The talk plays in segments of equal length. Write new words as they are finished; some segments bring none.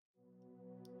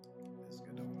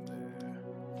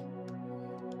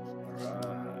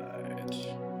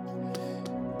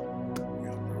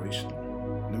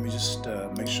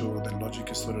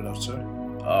is sorted out, sir.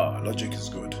 Logic is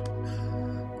good.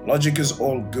 Logic is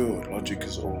all good. Logic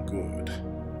is all good.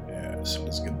 Yes,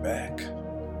 let's get back.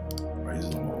 Praise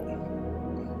the Lord.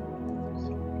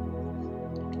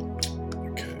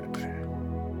 Okay.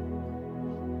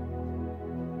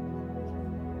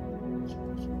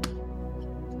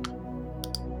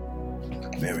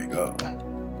 There we go.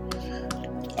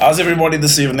 How's everybody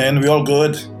this evening? We all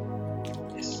good?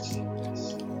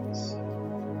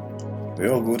 We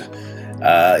all good.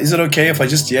 Is it okay if I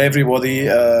just hear everybody,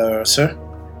 sir?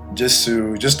 Just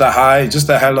a hi, just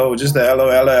a hello,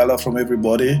 hello from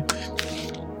everybody.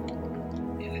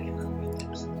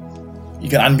 You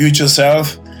can unmute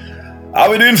yourself. How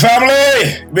we doing,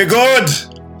 family? We good?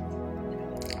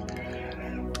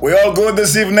 We all good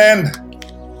this evening?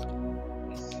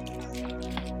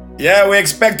 Yeah, we're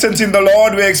expectant in the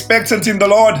Lord. We're expectant in the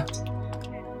Lord.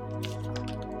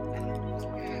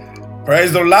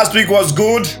 Praise the Lord. Last week was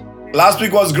good. Last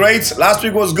week was great. Last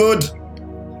week was good.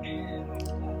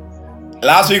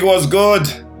 Last week was good.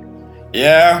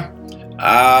 Yeah.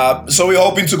 So we're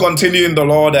hoping to continue in the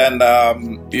Lord and,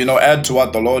 add to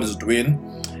what the Lord is doing.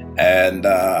 And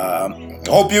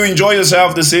hope you enjoy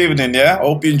yourself this evening. Yeah.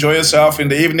 Hope you enjoy yourself in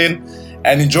the evening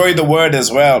and enjoy the word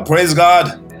as well. Praise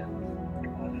God.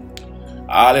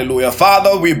 Hallelujah.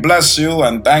 Father, we bless you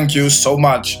and thank you so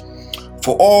much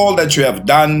for all that you have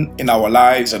done in our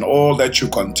lives and all that you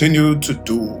continue to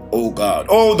do, oh God.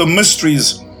 All the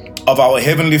mysteries of our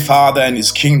Heavenly Father and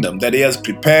His kingdom that He has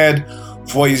prepared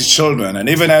for His children. And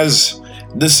even as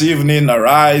this evening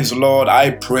arrives, Lord, I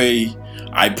pray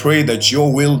that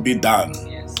your will be done.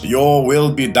 Your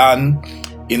will be done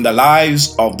in the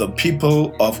lives of the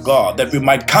people of God, that we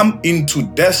might come into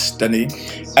destiny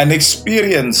and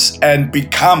experience and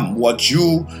become what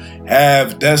you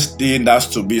have destined us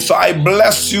to be. So I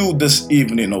bless you this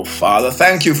evening, oh Father.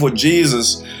 Thank you for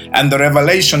Jesus and the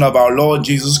revelation of our Lord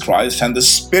Jesus Christ and the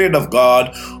Spirit of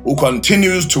God who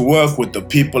continues to work with the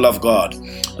people of God.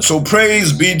 So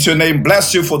praise be to your name.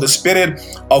 Bless you for the spirit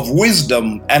of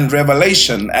wisdom and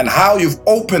revelation and how you've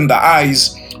opened the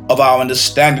eyes of our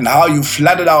understanding, how you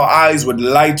flooded our eyes with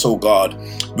light, oh God.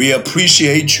 We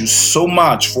appreciate you so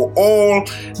much for all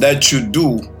that you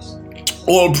do.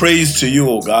 All praise to you,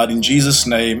 oh God, in Jesus'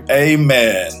 name,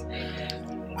 amen.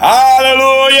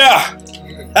 Hallelujah.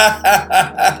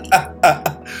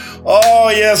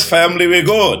 Oh, yes, family, we're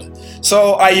good.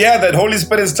 So I hear that Holy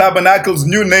Spirit's Tabernacle's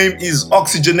new name is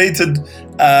Oxygenated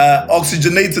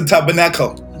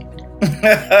Tabernacle.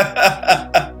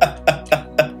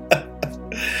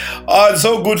 Oh, it's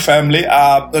so good, family.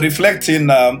 Reflecting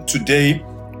today,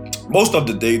 most of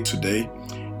the day today,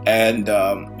 and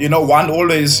one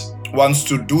always wants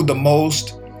to do the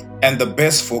most and the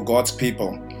best for God's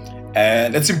people.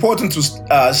 And it's important to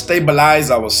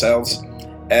stabilize ourselves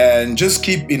and just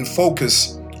keep in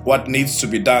focus what needs to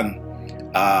be done.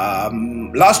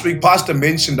 Last week, Pastor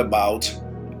mentioned about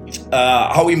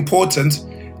how important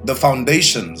the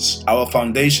foundations, our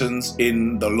foundations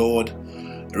in the Lord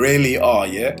really are,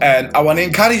 yeah? And I want to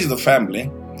encourage the family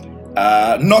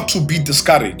not to be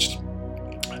discouraged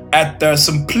at the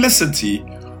simplicity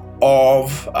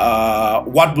of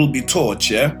what will be taught,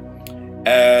 yeah?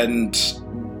 And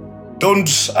don't,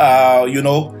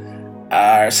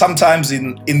 sometimes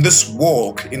in this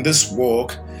walk,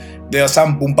 there are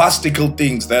some bombastical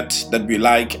things that we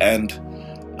like and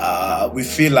we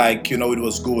feel like, it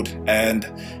was good. And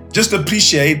just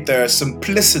appreciate the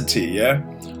simplicity, yeah,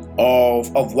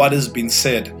 of what has been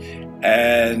said.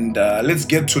 And let's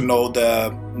get to know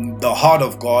the heart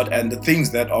of God and the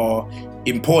things that are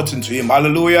important to Him.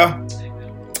 Hallelujah.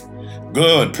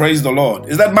 Good. Praise the Lord.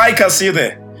 Is that Micah still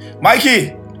there?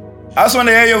 Mikey, I just want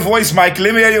to hear your voice, Mike.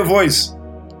 Let me hear your voice.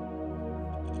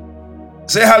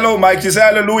 Say hello, Mikey. Say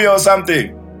hallelujah or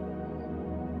something.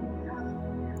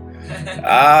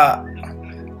 I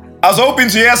was hoping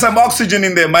to hear some oxygen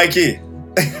in there, Mikey.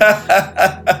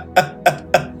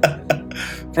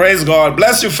 Praise God.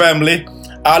 Bless you, family.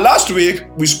 Last week,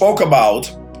 we spoke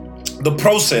about the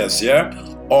process, yeah,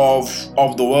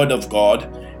 of the Word of God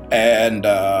and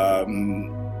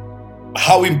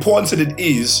how important it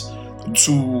is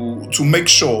to make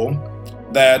sure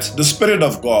that the Spirit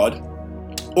of God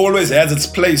always has its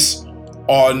place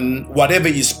on whatever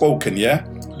is spoken, yeah?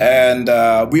 And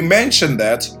we mentioned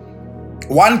that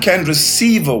one can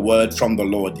receive a word from the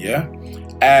Lord, yeah?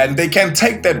 And they can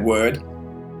take that word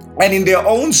and in their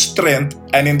own strength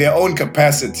and in their own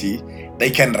capacity, they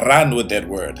can run with that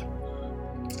word.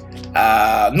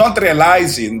 Not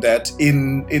realizing that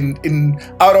in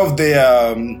out of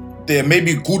their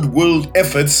maybe goodwill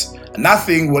efforts,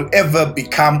 nothing will ever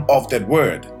become of that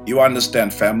word. You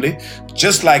understand, family?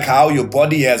 Just like how your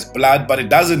body has blood, but it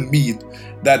doesn't mean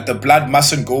that the blood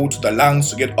mustn't go to the lungs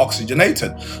to get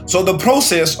oxygenated. So the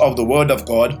process of the word of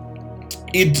God,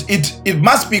 it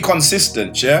must be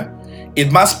consistent, yeah?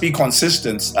 It must be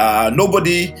consistent.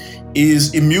 Nobody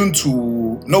is immune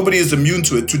to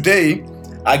it. Today,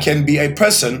 I can be a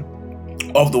person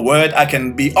of the word, I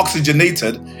can be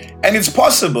oxygenated, and it's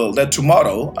possible that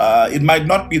tomorrow it might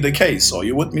not be the case. Are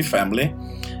you with me, family?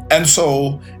 And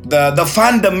so the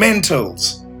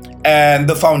fundamentals and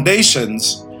the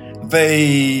foundations,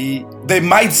 they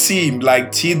might seem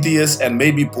like tedious and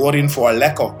maybe boring, for a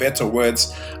lack of better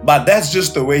words, but that's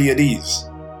just the way it is.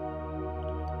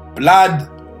 Blood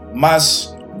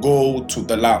must go to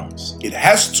the lungs. It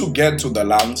has to get to the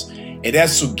lungs. It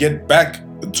has to get back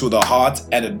to the heart,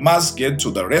 and it must get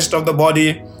to the rest of the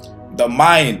body. The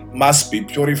mind must be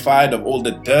purified of all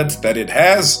the dirt that it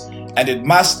has, and it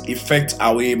must affect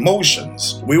our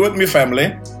emotions. We with me,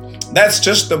 family? That's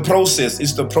just the process.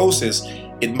 It's the process.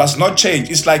 It must not change.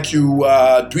 It's like you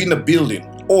doing a building,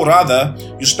 or rather,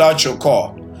 you start your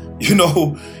car. You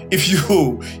know, if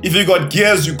you got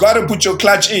gears, you gotta put your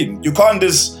clutch in. You can't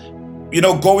just,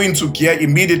 go into gear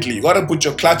immediately. You gotta put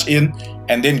your clutch in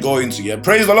and then go into gear.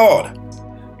 Praise the Lord.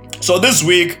 So this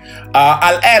week,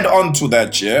 I'll add on to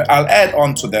that, yeah. I'll add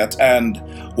on to that, and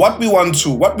what we want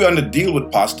to deal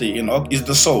with, Pastor Enoch, is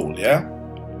the soul, yeah.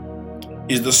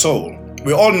 Is the soul.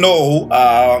 We all know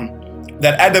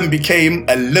that Adam became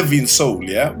a living soul,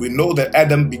 yeah. We know that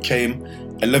Adam became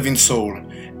a living soul,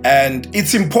 and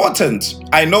it's important.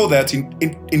 I know that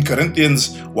in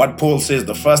Corinthians, what Paul says,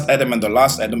 the first Adam and the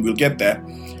last Adam, we'll get there,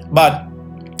 but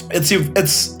it's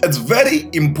very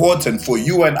important for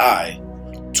you and I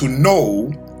to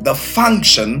know the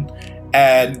function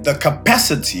and the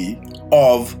capacity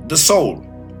of the soul.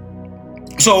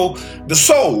 So the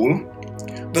soul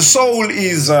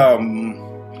is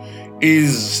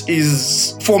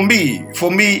for me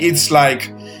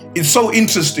it's so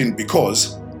interesting,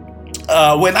 because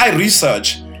when I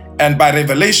research and by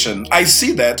revelation, I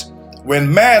see that when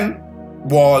man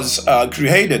was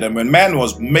created and when man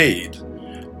was made,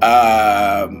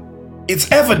 it's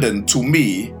evident to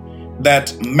me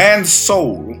that man's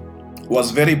soul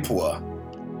was very poor.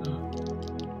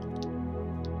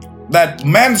 That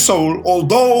man's soul,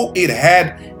 although it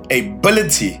had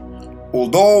ability,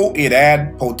 although it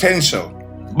had potential,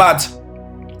 but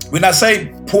when I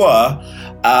say poor,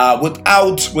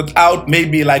 without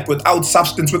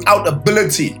substance, without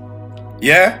ability,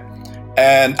 yeah.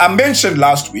 And I mentioned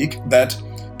last week that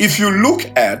if you look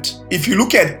at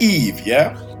Eve,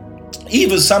 yeah,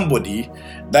 Eve is somebody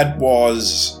that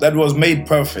was made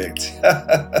perfect.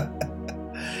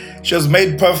 She was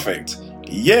made perfect,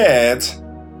 yet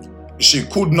she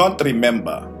could not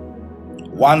remember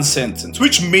one sentence,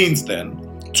 which means then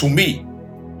to me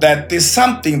that there's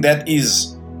something that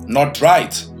is not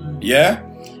right. Yeah,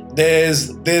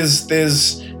 there's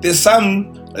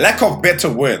some lack of better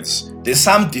words. There's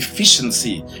some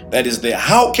deficiency that is there.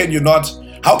 How can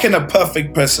a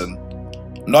perfect person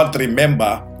not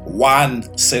remember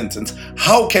one sentence?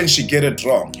 How can she get it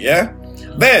wrong? Yeah.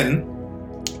 Then,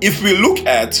 if you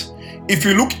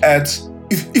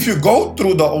go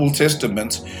through the Old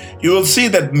Testament, you will see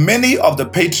that many of the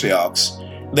patriarchs,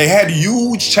 they had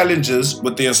huge challenges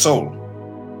with their soul.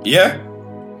 Yeah?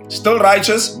 Still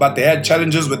righteous, but they had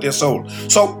challenges with their soul.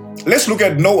 So let's look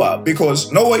at Noah,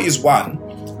 because Noah is one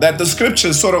that the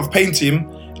scriptures sort of paint him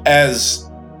as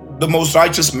the most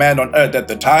righteous man on earth at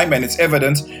the time, and it's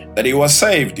evident that he was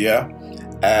saved, yeah?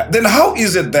 Then how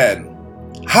is it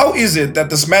that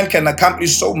this man can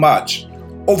accomplish so much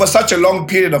over such a long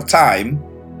period of time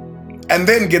and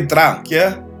then get drunk,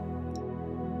 yeah?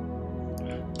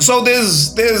 So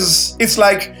it's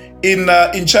like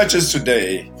in churches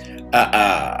today,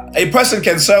 a person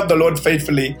can serve the Lord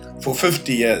faithfully for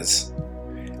 50 years.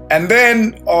 And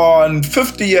then on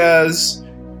 50 years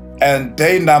and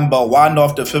day number 1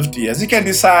 after 50 years, he can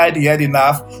decide he had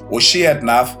enough, or she had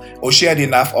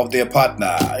enough of their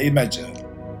partner. Imagine.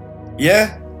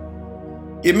 Yeah?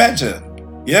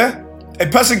 Imagine. Yeah? A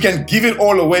person can give it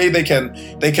all away. They can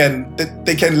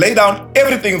lay down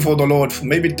everything for the Lord for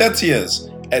maybe 30 years.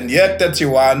 And yet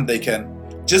 31, they can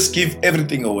just give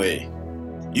everything away.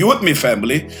 You with me,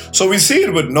 family? So we see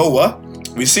it with Noah.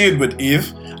 We see it with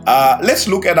Eve. Let's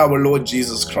look at our Lord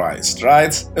Jesus Christ,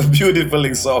 right? A beautiful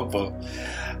example.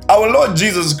 Our Lord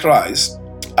Jesus Christ,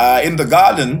 in the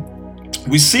garden,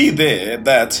 we see there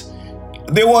that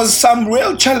there was some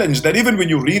real challenge that even when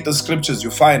you read the scriptures, you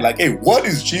find like, hey, what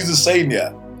is Jesus saying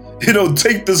here?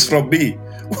 Take this from me.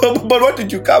 But what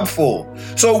did you come for?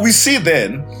 So we see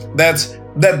then that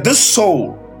this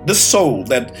soul this soul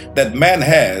that man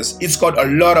has, it's got a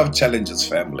lot of challenges,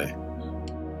 family.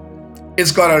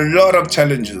 It's got a lot of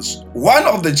challenges. One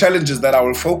of the challenges that I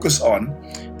will focus on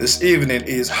this evening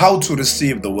is how to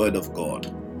receive the word of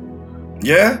God.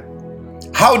 Yeah?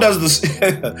 How does this...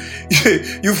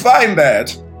 you find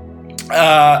that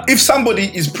if somebody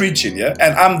is preaching, yeah,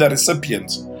 and I'm the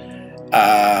recipient,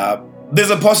 there's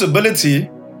a possibility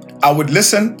I would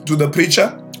listen to the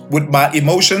preacher with my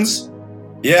emotions.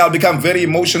 Yeah, I'll become very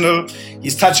emotional.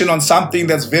 He's touching on something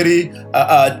that's very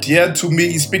dear to me.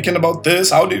 He's speaking about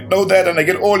this. How do you know that? And I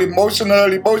get all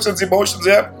emotional, emotions,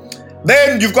 yeah.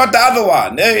 Then you've got the other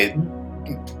one. Hey,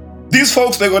 these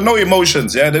folks, they got no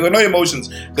emotions. Yeah, they got no emotions.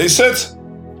 They sit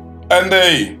and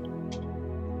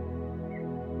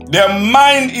their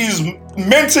mind is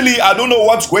mentally, I don't know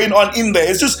what's going on in there.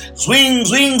 It's just swing,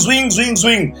 swing, swing, swing,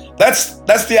 swing. That's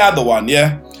the other one.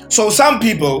 Yeah. So some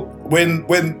people, when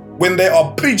they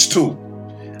are preached to,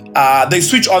 they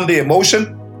switch on their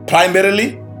emotion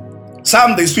primarily.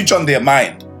 Some, they switch on their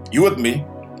mind. You with me?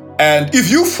 And if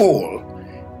you fall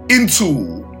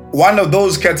into one of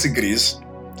those categories,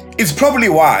 it's probably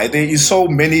why there is so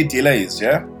many delays.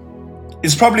 Yeah,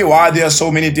 it's probably why there are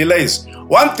so many delays.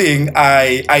 One thing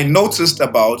I noticed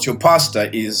about your pastor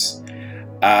is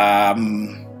that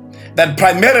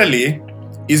primarily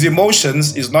his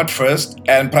emotions is not first,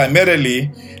 and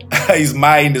primarily his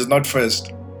mind is not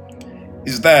first.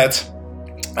 Is that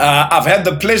I've had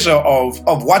the pleasure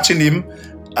of watching him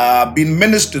being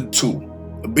ministered to,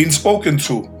 being spoken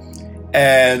to.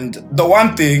 And the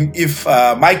one thing, if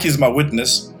Mike is my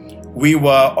witness, we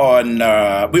were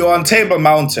on Table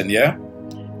Mountain, yeah,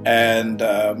 and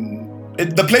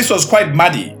the place was quite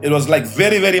muddy. It was like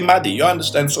very, very muddy. You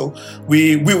understand? So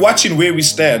we watching where we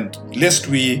stand, lest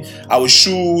our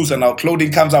shoes and our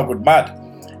clothing comes out with mud.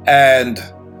 And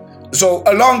so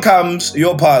along comes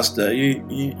your pastor.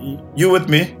 You with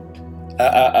me?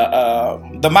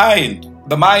 The mind.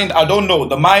 I don't know.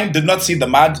 The mind did not see the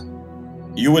mud.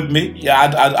 You with me?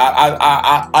 Yeah.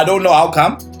 I don't know how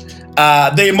come.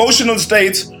 The emotional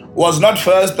state was not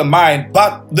first, the mind.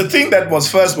 But the thing that was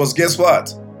first was, guess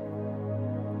what?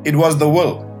 It was the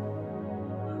will.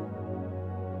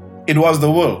 It was the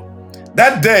will.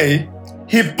 That day,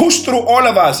 he pushed through all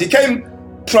of us. He came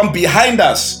from behind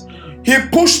us. He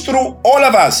pushed through all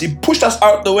of us. He pushed us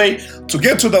out the way to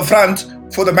get to the front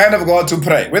for the man of God to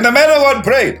pray. When the man of God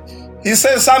prayed, he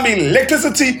said some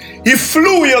electricity. He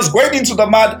flew. He was going into the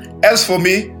mud. As for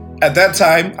me, at that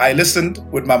time, I listened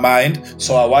with my mind.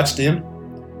 So I watched him.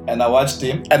 And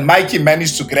Mikey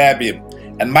managed to grab him.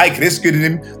 And Mike rescued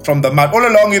him from the mud. All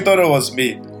along, he thought it was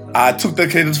me. I took the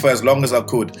credit for as long as I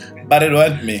could. But it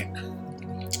wasn't me.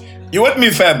 You with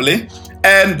me, family?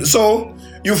 And so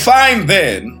you find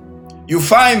then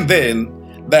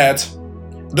that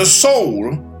the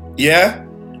soul, yeah,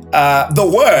 the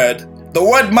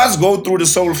word must go through the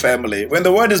soul, family. When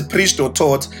the word is preached or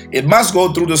taught, it must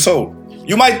go through the soul.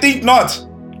 You might think not,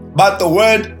 but the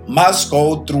word must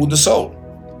go through the soul.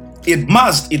 It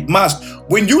must.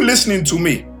 When you're listening to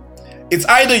me, it's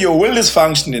either your will is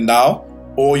functioning now,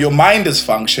 or your mind is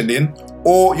functioning,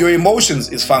 or your emotions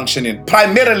is functioning.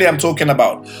 Primarily, I'm talking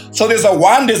about. So there's a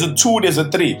 1, there's a 2, there's a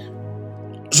 3.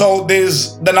 So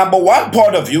there's the number 1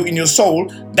 part of you in your soul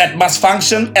that must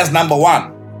function as number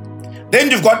 1.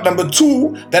 Then you've got number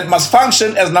 2 that must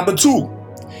function as number 2.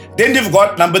 Then you've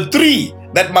got number 3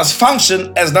 that must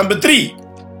function as number 3.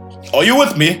 Are you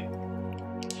with me?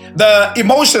 The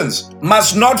emotions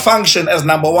must not function as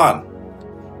number 1.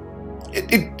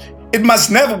 It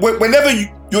must never, whenever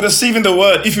you're receiving the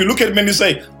word, if you look at me and you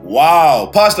say,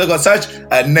 wow, pastor got such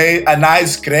a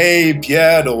nice gray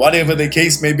beard or whatever the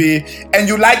case may be, and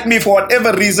you like me for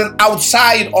whatever reason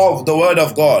outside of the word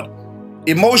of God,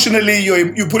 emotionally,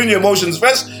 you put in your emotions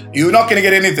first, you're not going to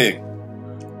get anything.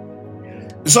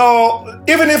 So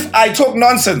even if I talk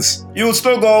nonsense, you'll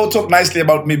still go talk nicely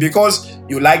about me because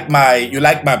you like my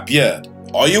beard.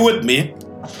 Are you with me?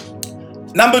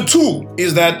 Number 2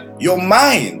 is that your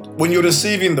mind, when you're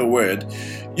receiving the word,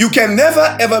 you can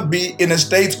never ever be in a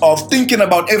state of thinking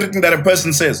about everything that a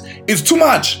person says. It's too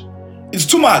much. It's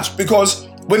too much because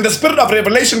when the spirit of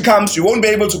revelation comes, you won't be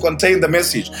able to contain the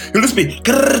message. You'll just be.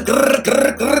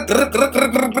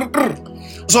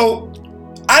 So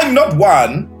I'm not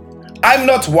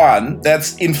one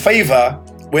that's in favor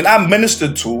when I'm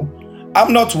ministered to.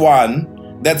 I'm not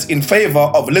one that's in favor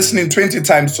of listening 20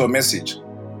 times to a message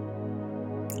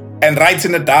and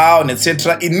writing it down,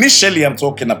 etc. Initially, I'm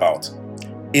talking about.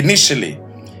 Initially,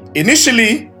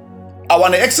 I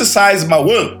want to exercise my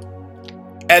will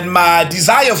and my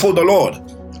desire for the Lord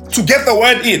to get the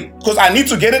word in, because I need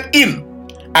to get it in.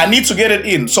 I need to get it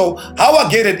in. So how I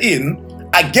get it in?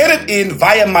 I get it in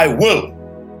via my will.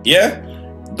 Yeah,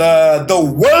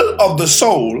 the will of the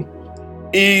soul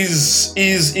is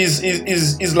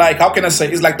like, how can I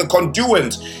say? Is like the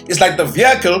conduit. It's like the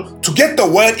vehicle to get the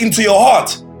word into your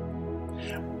heart.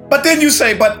 But then you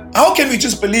say, but how can we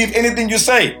just believe anything you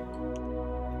say?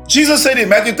 Jesus said in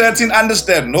Matthew 13,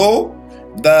 understand. No,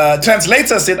 the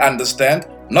translator said understand,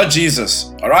 not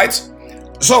Jesus. All right.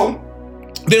 So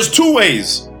there's two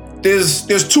ways.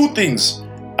 There's two things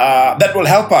that will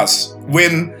help us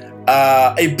when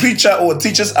a preacher or a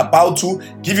teacher is about to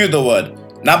give you the word.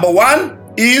 Number one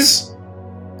is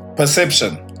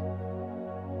perception.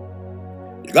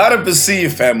 You gotta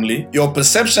perceive, family. Your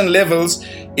perception levels,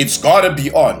 it's gotta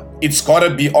be on. It's gotta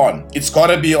be on. It's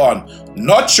gotta be on.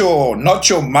 Not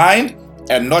your mind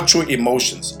and not your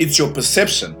emotions. It's your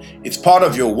perception. It's part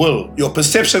of your will. Your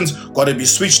perceptions gotta be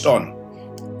switched on.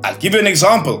 I'll give you an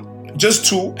example just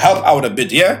to help out a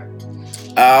bit. Yeah,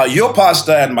 your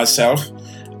pastor and myself.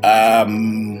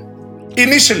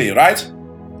 Initially, right?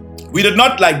 We did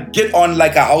not like get on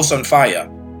like a house on fire.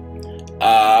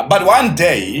 But one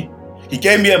day, he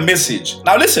gave me a message.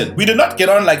 Now listen, we did not get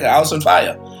on like a house on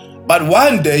fire. But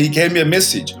one day, he gave me a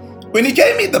message. When he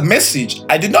gave me the message,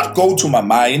 I did not go to my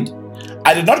mind.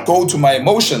 I did not go to my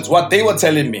emotions, what they were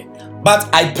telling me. But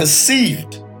I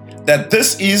perceived that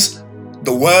this is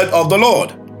the word of the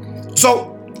Lord.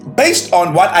 So, based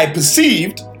on what I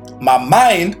perceived, my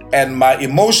mind and my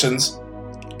emotions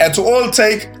had to all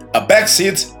take a back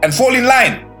seat and fall in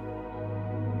line.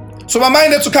 So my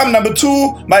mind had to come number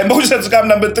two, my emotions had to come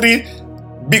number three,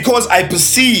 because I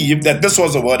perceived that this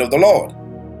was the word of the Lord.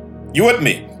 You with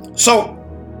me? So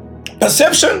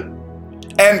perception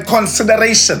and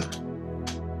consideration.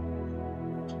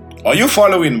 Are you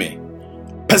following me?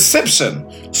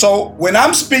 Perception. So when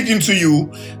I'm speaking to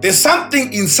you, there's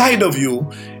something inside of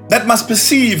you that must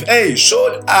perceive, hey,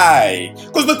 should I?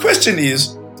 Because the question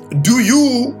is, do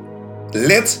you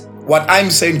let what I'm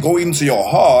saying go into your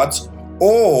heart,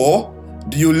 or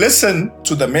do you listen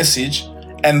to the message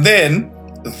and then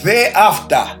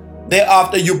thereafter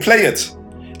you play it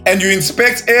and you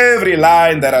inspect every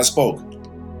line that I spoke?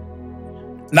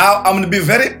 Now, I'm going to be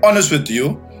very honest with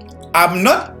you. I'm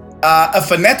not a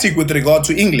fanatic with regard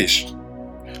to English.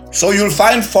 So you'll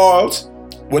find fault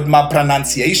with my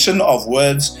pronunciation of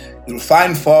words. You'll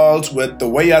find fault with the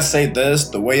way I say this,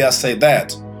 the way I say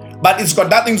that. But it's got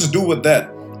nothing to do with that.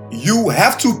 You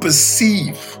have to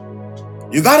perceive.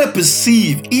 You gotta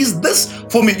perceive. Is this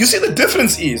for me? You see, the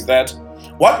difference is that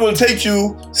what will take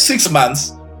you 6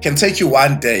 months can take you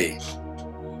 1 day.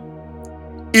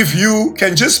 If you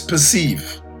can just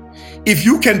perceive. If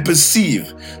you can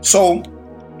perceive. So,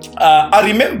 I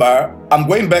remember, I'm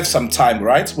going back some time,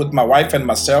 right, with my wife and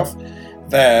myself,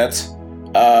 that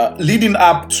leading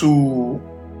up to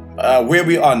where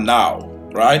we are now,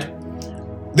 right,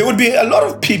 there would be a lot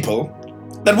of people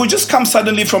that would just come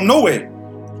suddenly from nowhere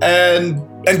and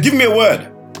give me a word.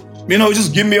 You know,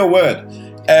 just give me a word.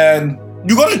 And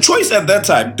you got a choice at that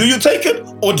time. Do you take it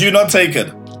or do you not take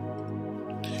it?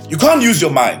 You can't use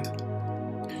your mind.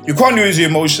 You can't use your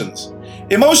emotions.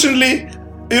 Emotionally,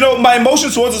 you know, my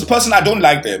emotions towards this person, I don't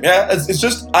like them. Yeah, it's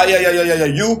just,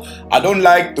 you, I don't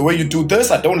like the way you do this.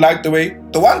 I don't like the way.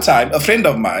 The one time, a friend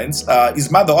of mine, his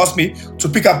mother asked me to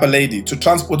pick up a lady, to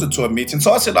transport her to a meeting.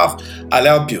 So I said, I'll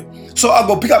help you. So I'll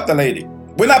go pick up the lady.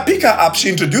 When I pick her up, she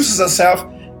introduces herself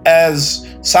as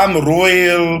some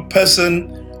royal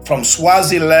person from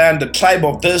Swaziland, the tribe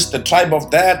of this, the tribe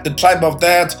of that, the tribe of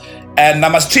that. And I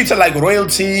must treat her like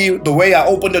royalty, the way I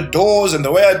open the doors and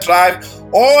the way I drive,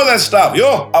 all that stuff.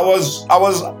 Yo, I was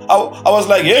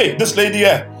like, hey, this lady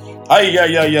here.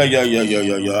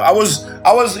 Yeah. I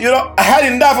was, you know, I had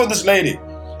enough of this lady.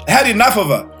 I had enough of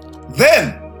her.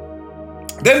 Then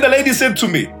the lady said to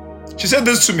me, she said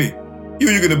this to me,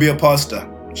 you're gonna be a pastor.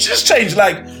 She just changed,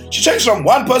 like, she changed from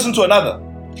one person to another.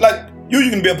 Like, you're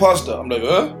gonna be a pastor. I'm like,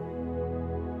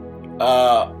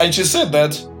 and she said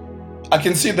that, I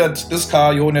can see that this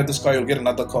car, you won't have this car, you'll get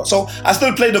another car. So I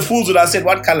still play the fools with her. I said,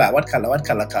 what color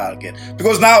car I'll get?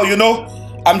 Because now, you know,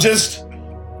 I'm just...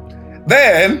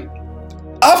 Then,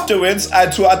 afterwards, I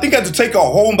think I had to take her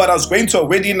home, but I was going to a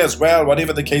wedding as well,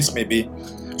 whatever the case may be.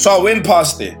 So I went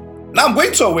past there. Now I'm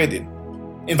going to a wedding.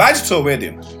 Invited to a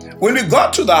wedding. When we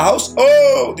got to the house,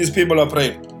 oh, these people are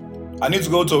praying. I need to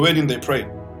go to a wedding, they pray.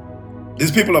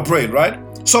 These people are praying, right?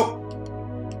 So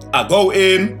I go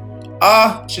in.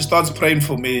 She starts praying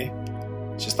for me.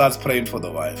 She starts praying for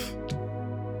the wife.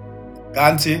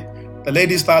 Auntie, the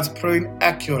lady starts praying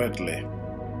accurately.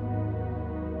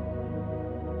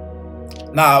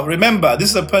 Now, remember,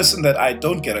 this is a person that I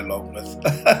don't get along with.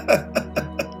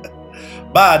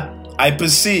 But I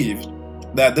perceived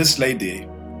that this lady,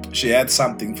 she had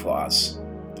something for us.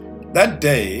 That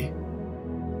day,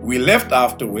 we left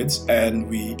afterwards and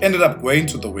we ended up going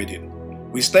to the wedding.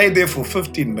 We stayed there for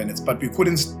 15 minutes, but we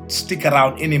couldn't stick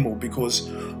around anymore because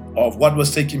of what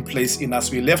was taking place in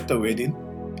us. We left the wedding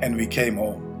and we came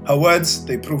home. Her words,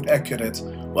 they proved accurate,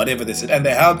 whatever they said, and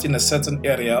they helped in a certain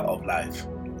area of life.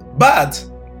 But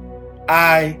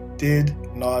I did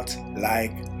not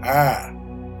like her.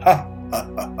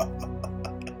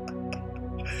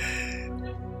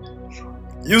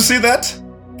 You see that?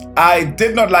 I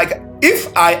did not like her.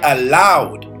 If I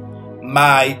allowed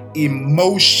my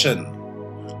emotion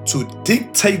to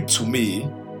dictate to me,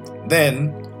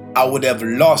 then I would have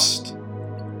lost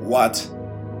what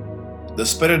the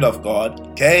Spirit of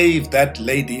God gave that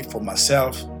lady for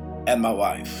myself and my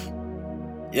wife.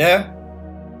 Yeah?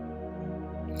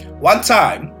 One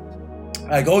time,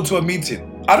 I go to a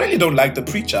meeting. I really don't like the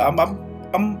preacher. I'm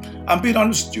being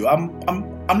honest with you.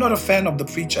 I'm not a fan of the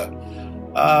preacher.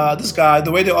 This guy,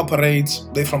 the way they operate,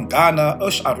 they're from Ghana.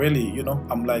 I really,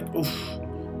 I'm like, oof.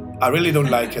 I really don't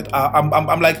like it.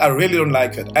 I'm like, I really don't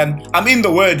like it. And I'm in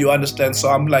the word, you understand? So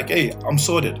I'm like, hey, I'm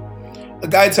sorted. The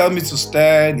guy tells me to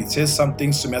stand. He says some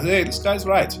things to me. I say, hey, this guy's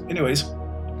right. Anyways,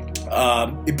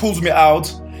 he pulls me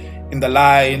out in the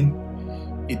line.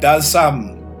 He does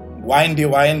some windy,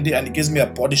 and he gives me a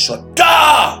body shot.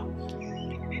 Dah!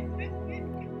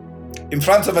 In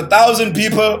front of 1,000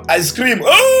 people, I scream,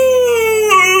 oh!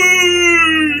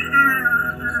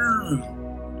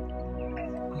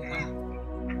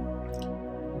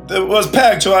 It was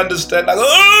packed, to understand. Like,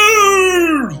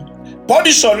 oh!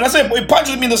 Body shot. And I said, he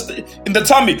punches me in the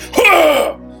tummy.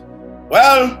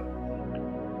 Well,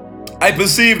 I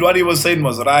perceived what he was saying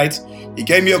was right. He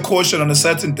gave me a caution on a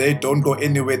certain day. Don't go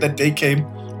anywhere. That day came.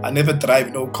 I never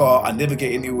drive no car. I never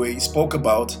get anywhere. He spoke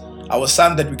about our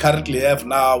son that we currently have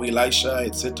now, Elisha,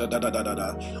 etc.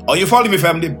 Oh, you follow me,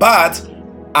 family? But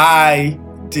I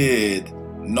did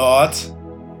not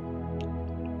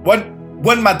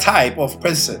want my type of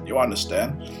person, you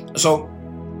understand? So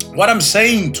what I'm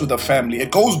saying to the family,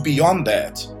 it goes beyond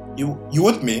that. You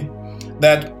with me?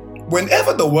 That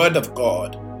whenever the word of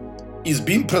God is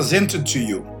being presented to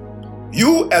you,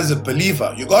 you as a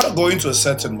believer, you got to go into a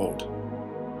certain mode.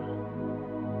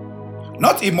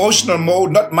 Not emotional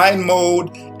mode, not mind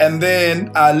mode, and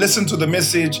then I listen to the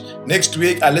message. Next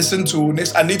week, I need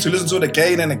to listen to it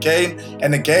again and again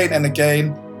and again and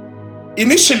again.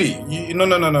 Initially,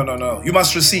 no. You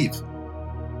must receive.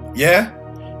 Yeah?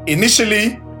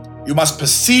 Initially, you must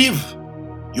perceive.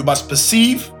 You must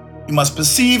perceive. You must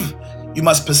perceive. You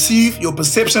must perceive. Your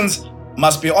perceptions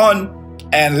must be on,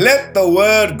 and let the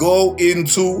word go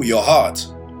into your heart.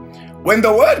 When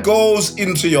the word goes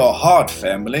into your heart,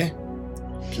 family,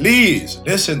 please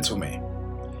listen to me.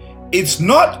 It's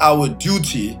not our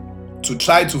duty to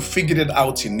try to figure it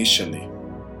out initially.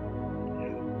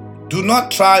 Do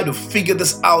not try to figure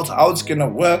this out, how it's going to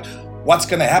work, what's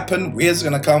going to happen, where it's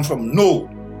going to come from. No,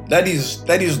 that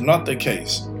is not the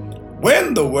case.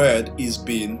 When the word is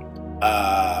being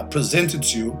presented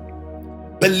to you,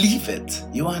 believe it.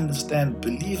 You understand?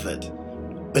 Believe it.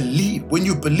 Believe. When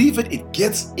you believe it, it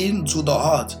gets into the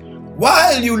heart.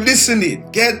 While you listening,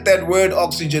 get that word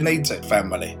oxygenated,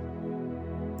 family.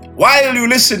 While you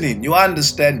listening, you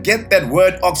understand, get that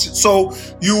word oxygenated. So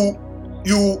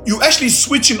you actually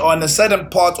switching on a certain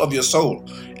part of your soul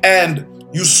and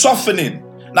you softening.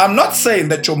 Now, I'm not saying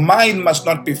that your mind must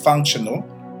not be functional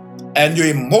and your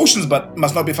emotions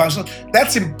must not be functional.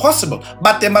 That's impossible.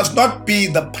 But they must not be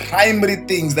the primary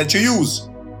things that you use.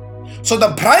 So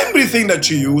the primary thing that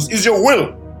you use is your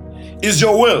will.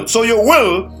 So your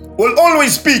will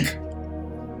always speak.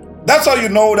 That's how you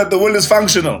know that the will is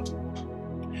functional.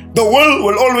 The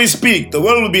will always speak. The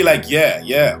will be like,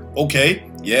 yeah, okay,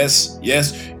 yes.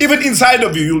 Even inside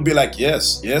of you, you'll be like,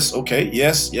 yes, okay,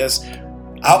 yes.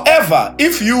 However,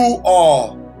 if you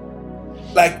are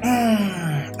like,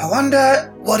 I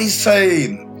wonder what he's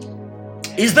saying.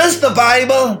 Is this the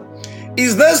Bible?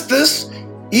 Is this?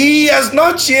 He has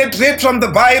not yet read from the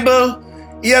Bible.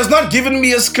 He has not given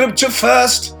me a scripture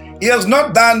first. He has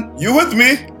not done. You with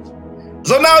me?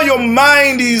 So now your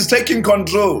mind is taking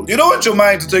control. You don't want your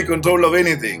mind to take control of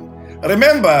anything.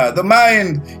 Remember, the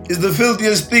mind is the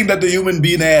filthiest thing that the human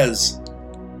being has.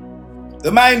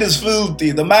 The mind is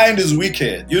filthy. The mind is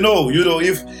wicked. You know,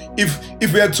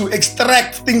 if we are to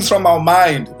extract things from our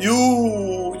mind,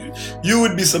 you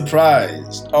would be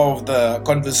surprised of the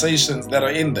conversations that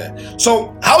are in there.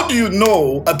 So how do you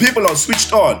know people are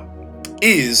switched on?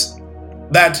 Is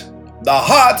that the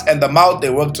heart and the mouth, they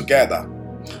work together.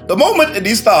 The moment it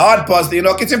is the hard, Pastor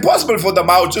Enoch, it's impossible for the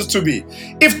mouth just to be.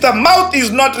 If the mouth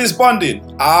is not responding,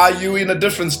 are you in a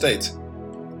different state?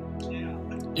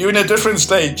 You're in a different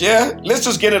state, yeah? Let's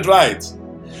just get it right.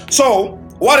 So,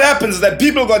 what happens is that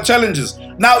people got challenges.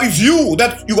 Now, if you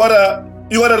gotta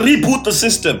reboot the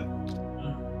system.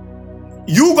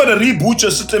 You gotta reboot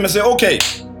your system and say, okay,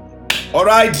 all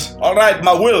right,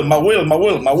 my will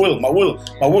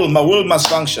must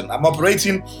function. I'm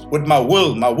operating with my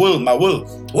will.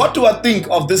 What do I think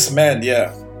of this man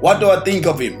here? What do I think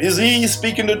of him? Is he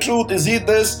speaking the truth? Is he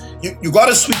this? You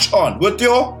gotta switch on with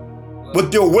your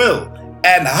will.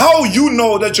 And how you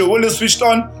know that your will is switched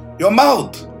on? Your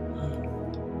mouth.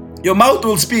 Your mouth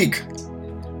will speak.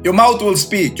 Your mouth will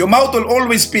speak. Your mouth will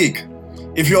always speak.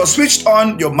 If you're switched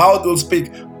on, your mouth will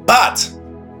speak. But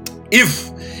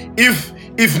if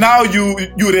now you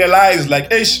realize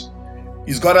like, he's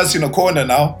got us in a corner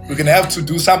now, we're gonna have to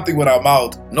do something with our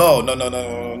mouth. No.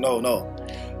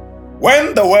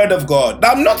 When the word of God,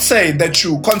 now I'm not saying that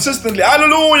you consistently,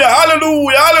 hallelujah,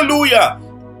 hallelujah, hallelujah.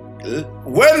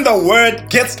 When the word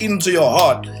gets into your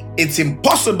heart, it's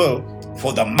impossible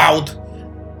for the mouth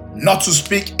not to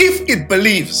speak if it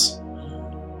believes.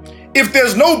 If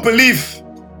there's no belief,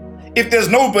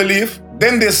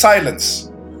 then there's silence.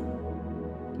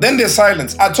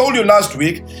 I told you last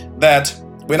week that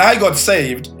when I got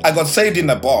saved in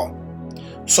a bar.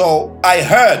 So I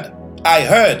heard,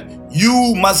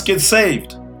 you must get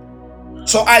saved.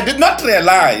 So I did not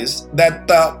realize that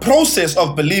the process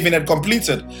of believing had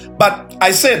completed. But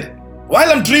I said,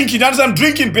 while I'm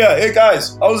drinking beer, hey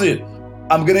guys, how's it?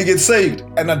 I'm gonna get saved.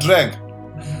 And I drank.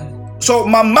 So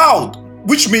my mouth,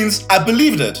 which means I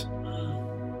believed it.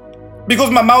 Because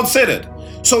my mouth said it.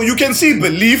 So you can see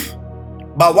belief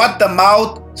by what the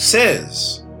mouth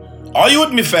says. Are you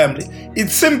with me, family?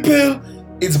 It's simple,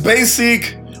 it's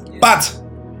basic, but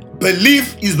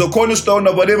belief is the cornerstone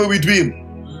of whatever we dream.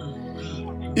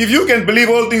 If you can believe,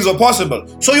 all things are possible.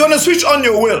 So you want to switch on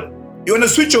your will. You want to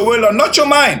switch your will on, not your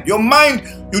mind. Your mind,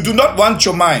 you do not want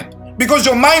your mind. Because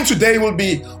your mind today will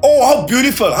be, oh, how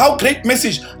beautiful, how great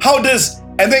message, how this.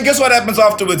 And then guess what happens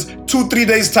afterwards? 2-3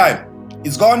 days time.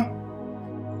 It's gone.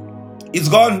 It's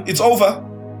gone. It's over.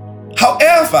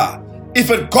 However, if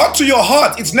it got to your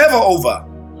heart, it's never over.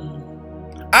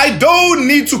 I don't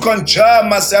need to conjure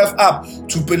myself up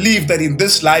to believe that in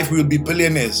this life we will be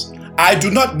billionaires. I do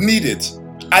not need it.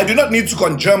 I do not need to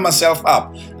conjure myself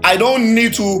up. I don't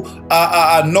need to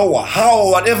know how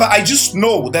or whatever. I just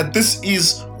know that this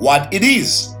is what it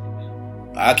is.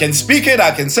 I can speak it.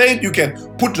 I can say it. You can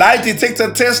put lie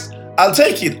detector test. I'll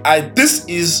take it. This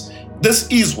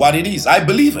is what it is. I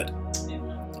believe it.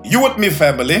 You with me,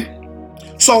 family?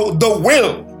 So the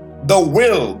will,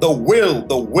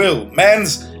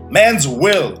 man's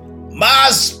will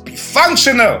must be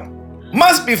functional.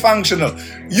 Must be functional.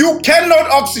 You cannot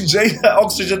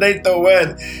oxygenate the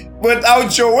word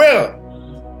without your will.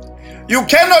 You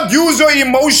cannot use your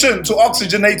emotion to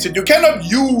oxygenate it. You cannot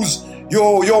use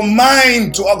your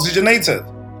mind to oxygenate it.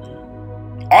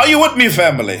 Are you with me,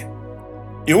 family?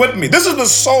 You with me? This is the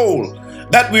soul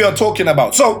that we are talking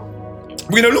about. So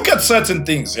we're going to look at certain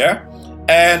things, yeah?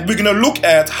 And we're going to look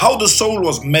at how the soul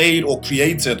was made or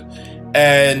created.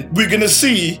 And we're going to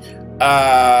see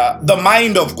the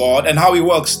mind of God and how He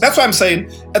works. That's why I'm saying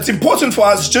it's important for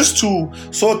us just to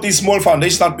sort these small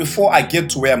foundations out before I get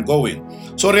to where I'm going.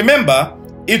 So remember,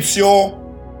 it's your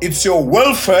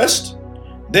will first,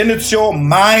 then it's your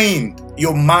mind.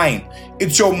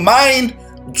 It's your mind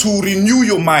to renew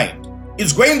your mind.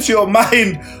 It's going to your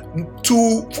mind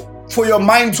for your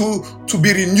mind to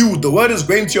be renewed. The word is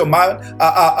going to your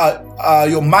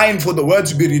mind for the word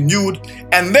to be renewed,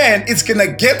 and then it's gonna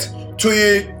get to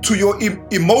your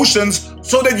emotions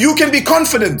so that you can be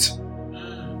confident.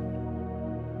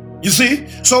 You see,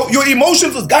 so your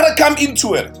emotions has gotta come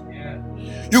into it.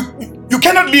 You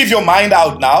cannot leave your mind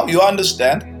out now. You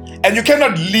understand, and you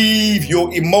cannot leave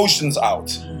your emotions out.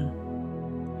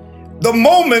 The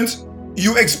moment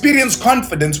you experience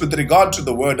confidence with regard to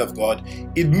the word of God,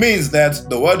 it means that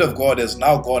the word of God has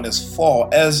now gone as far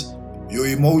as your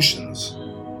emotions.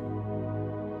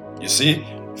 You see,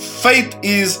 faith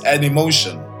is an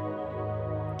emotion.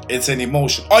 It's an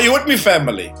emotion. Are you with me,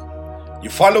 family? You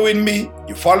following me?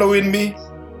 You following me?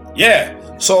 Yeah.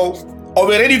 So, are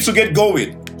we ready to get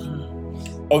going?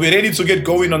 Are we ready to get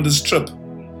going on this trip?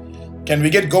 Can we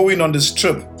get going on this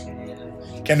trip?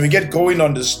 Can we get going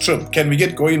on this trip? Can we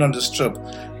get going on this trip?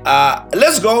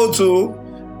 Let's go to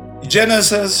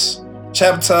Genesis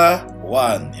chapter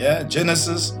 1. Yeah,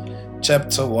 Genesis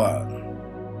chapter 1.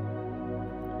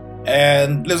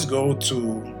 And let's go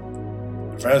to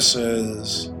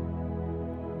verses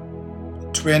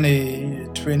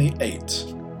 28.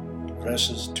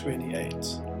 Verses 28.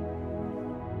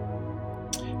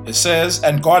 It says,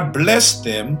 and God blessed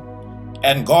them,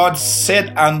 and God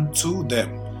said unto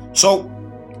them. So,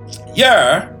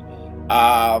 here,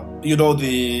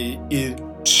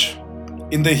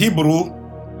 in the Hebrew,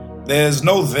 there's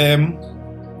no them,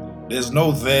 there's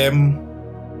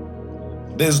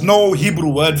no Hebrew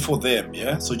word for them,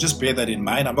 yeah? So just bear that in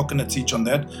mind. I'm not going to teach on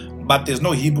that, but there's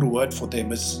no Hebrew word for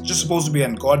them. It's just supposed to be,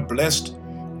 and God blessed,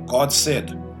 God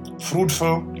said,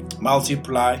 fruitful,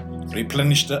 multiply,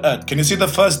 replenish the earth. Can you see the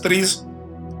first threes?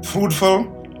 Fruitful,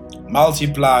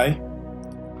 multiply,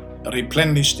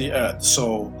 replenish the earth.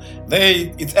 So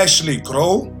it's actually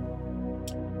grow,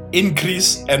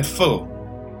 increase, and fill.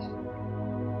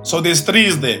 So there's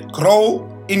threes there: grow,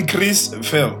 increase, and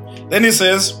fill. Then it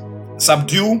says,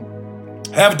 subdue,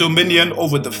 have dominion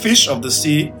over the fish of the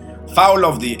sea, fowl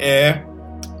of the air,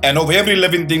 and over every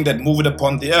living thing that moveth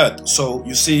upon the earth. So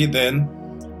you see then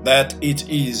that it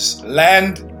is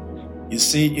land, you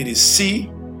see it is sea,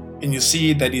 and you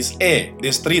see that is air.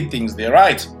 There's three things there,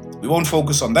 right? We won't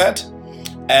focus on that.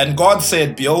 And God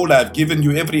said, behold, I have given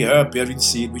you every herb bearing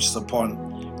seed which is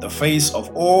upon the face of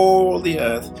all the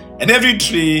earth, and every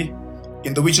tree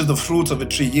in the which is the fruit of a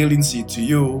tree yielding seed to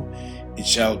you, it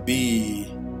shall be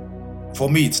for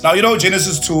meat. Now,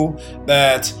 Genesis 2,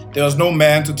 that there was no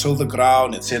man to till the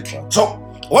ground, etc. So,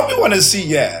 what we want to see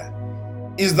here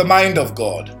is the mind of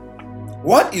God.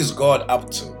 What is God up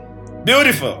to?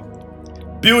 Beautiful.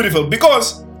 Beautiful.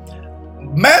 Because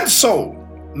man's soul,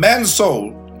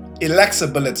 it lacks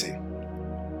ability.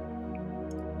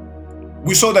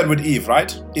 We saw that with Eve,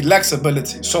 right? It lacks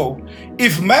ability. So,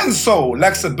 if man's soul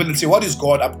lacks ability, what is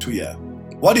God up to here?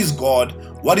 What is God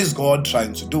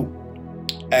trying to do?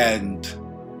 And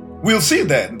we'll see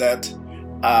then that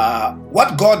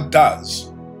what God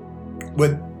does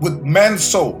with man's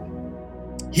soul,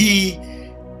 he,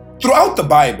 throughout the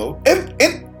Bible,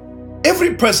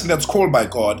 every person that's called by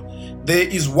God, there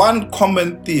is one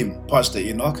common theme, Pastor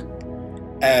Enoch,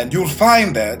 and you'll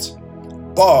find that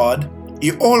God,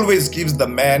 he always gives the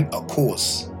man a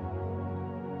cause.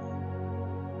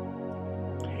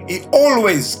 He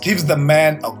always gives the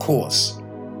man a cause.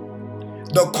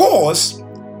 The cause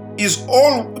is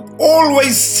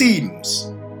always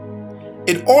seems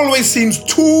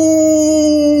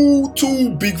too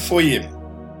big for him.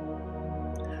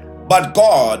 But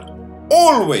God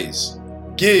always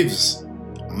gives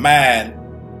man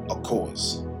a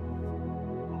cause.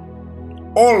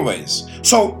 Always.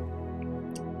 So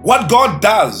what God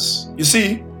does,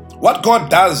 what God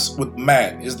does with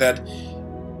man is that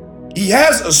he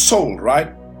has a soul,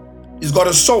 right? He's got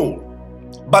a soul,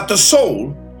 but the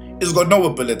soul has got no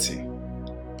ability.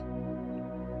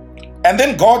 And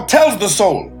then God tells the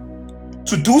soul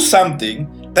to do something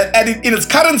that in its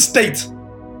current state,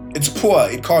 it's poor,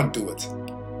 it can't do it.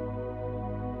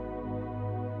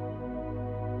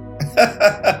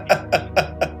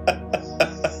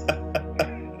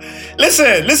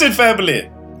 Listen, family.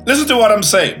 Listen to what I'm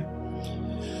saying.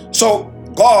 So,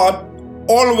 God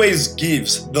always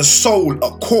gives the soul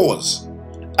a cause.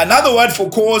 Another word for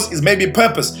cause is maybe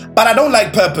purpose, but I don't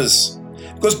like purpose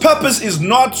because purpose is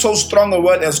not so strong a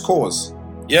word as cause.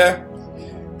 Yeah?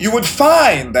 You would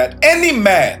find that any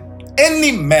man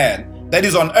that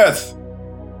is on earth,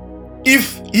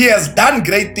 if he has done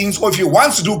great things or if he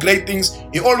wants to do great things,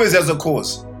 he always has a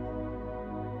cause.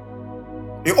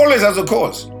 He always has a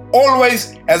cause.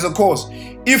 Always has a cause.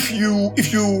 If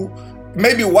you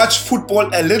maybe watch football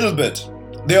a little bit,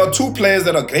 there are two players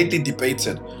that are greatly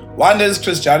debated. One is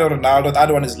Cristiano Ronaldo, the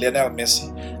other one is Lionel Messi.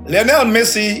 Lionel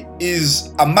Messi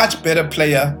is a much better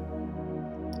player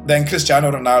than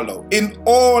Cristiano Ronaldo in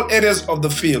all areas of the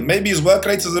field. Maybe his work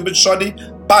rate is a bit shoddy,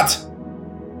 but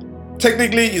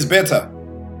technically he's better.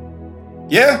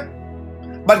 Yeah?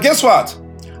 But guess what?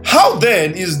 How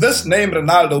then is this name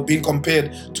Ronaldo being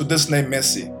compared to this name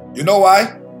Messi? You know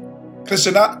why?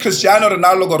 Cristiano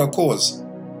Ronaldo got a cause.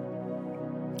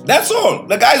 That's all.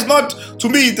 The guy's not, to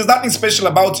me, there's nothing special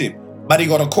about him, but he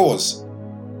got a cause.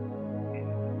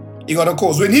 He got a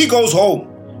cause. When he goes home,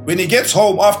 when he gets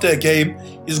home after a game,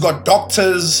 he's got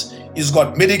doctors, he's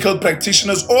got medical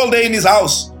practitioners all day in his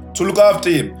house to look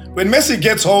after him. When Messi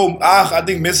gets home, I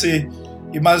think Messi,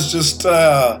 he must just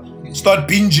start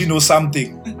binging or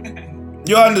something.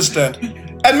 You understand?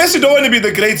 And Messi don't want to be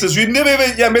the greatest. We never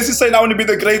even, Messi saying I want to be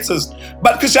the greatest.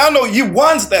 But Cristiano, he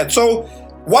wants that. So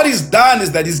what he's done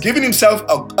is that he's given himself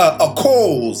a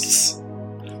cause.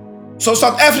 So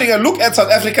South Africa, look at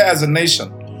South Africa as a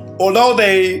nation. Although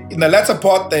they, in the latter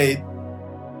part,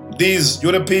 these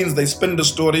Europeans, they spin the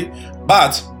story.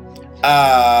 But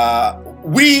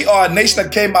we are a nation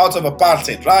that came out of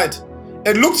apartheid, right?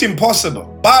 It looked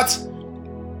impossible, but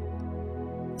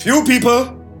few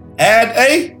people had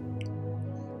a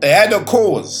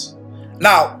cause.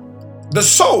 Now, the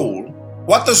soul,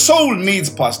 what the soul needs,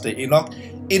 Pastor Enoch,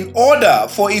 in order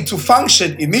for it to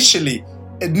function initially,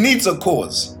 it needs a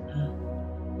cause.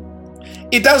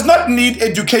 It does not need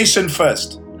education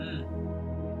first.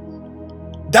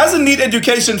 Doesn't need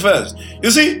education first.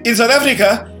 You see, in South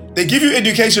Africa, they give you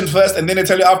education first and then they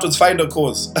tell you afterwards, find a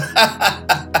cause.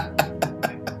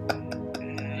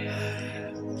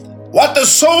 What the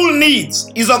soul needs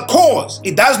is a cause.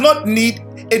 It does not need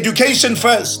education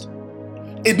first.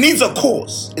 It needs a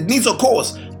cause. It needs a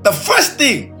cause. The first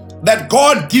thing that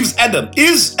God gives Adam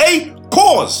is a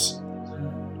cause.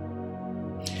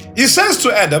 He says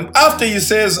to Adam, after he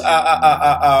says,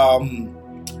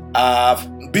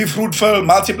 be fruitful,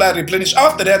 multiply, replenish.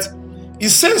 After that, he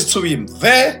says to him,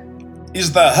 there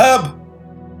is the herb,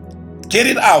 get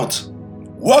it out.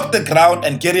 Work the ground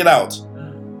and get it out.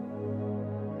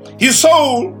 His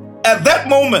soul, at that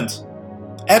moment,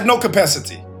 had no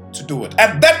capacity to do it.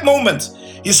 At that moment,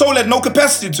 his soul had no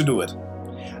capacity to do it.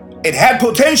 It had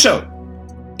potential.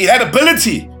 It had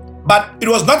ability, but it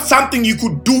was not something you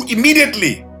could do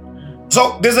immediately.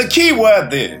 So there's a key word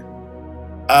there.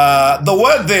 The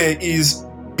word there is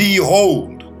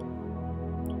behold.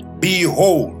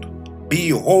 Behold.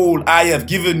 Behold, I have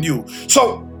given you.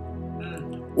 So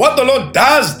what the Lord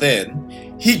does then,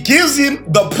 he gives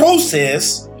him the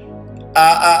process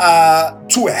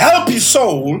to help his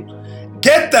soul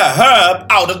get the herb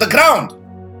out of the ground.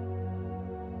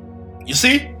 You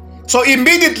see? So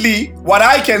immediately, what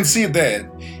I can see there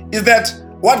is that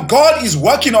what God is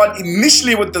working on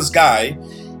initially with this guy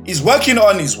is working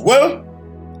on his will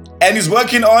and he's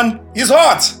working on his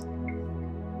heart.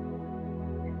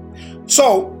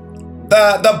 So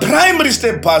the primary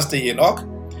step, Pastor Enoch,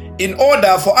 in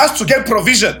order for us to get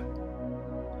provision,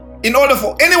 in order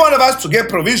for any one of us to get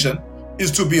provision, is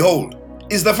to behold.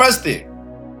 Is the first thing.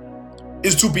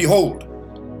 Is to behold.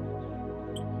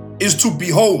 Is to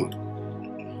behold.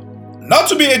 Not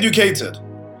to be educated.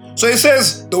 So it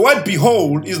says the word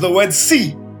behold is the word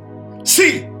see.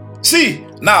 See. See.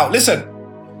 Now listen.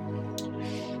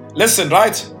 Listen,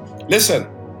 right? Listen.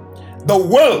 The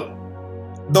will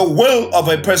of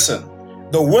a person,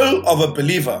 the will of a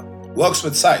believer works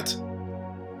with sight.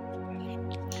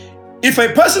 If a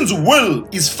person's will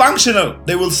is functional,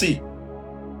 they will see.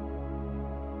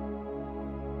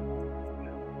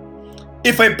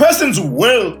 If a person's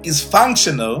will is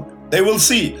functional, they will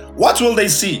see. What will they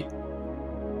see?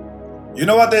 You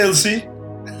know what they'll see?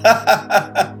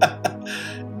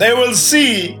 They will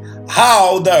see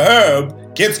how the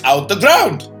herb gets out the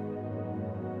ground.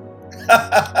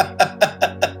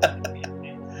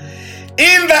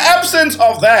 In the absence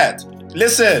of that,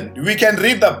 listen, we can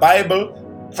read the Bible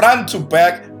front to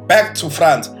back, back to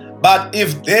front. But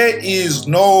if there is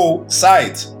no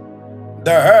sight,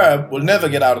 the herb will never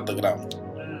get out of the ground.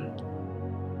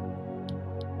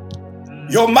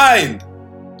 Your mind,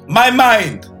 my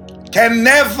mind, can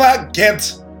never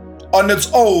get on its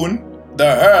own the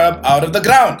herb out of the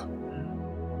ground.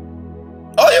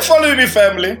 Are you following me,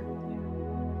 family?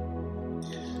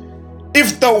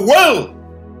 If the will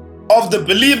of the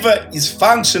believer is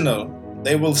functional,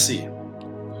 they will see.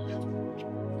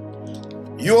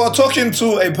 You are talking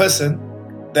to a person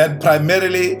that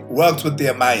primarily worked with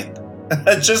their mind.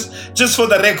 just for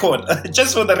the record.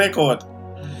 Just for the record.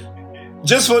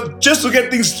 Just to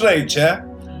get things straight, yeah?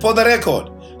 For the record.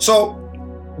 So,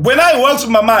 when I work with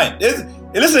my mind,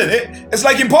 it's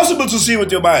like impossible to see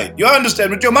with your mind. You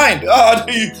understand? With your mind,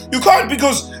 you can't,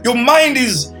 because your mind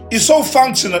is so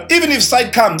functional. Even if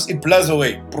sight comes, it blurs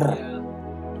away.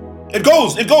 It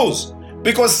goes.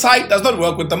 Because sight does not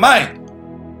work with the mind.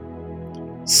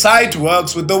 Sight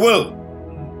works with the will.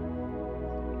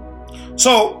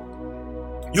 So,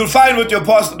 you'll find with your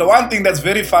pastor, the one thing that's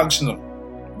very functional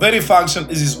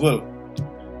is his will.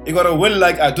 He got a will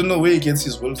like, I don't know where he gets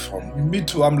his will from. Me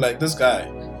too, I'm like, this guy.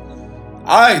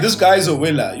 This guy is a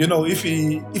willer. You know, if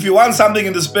he wants something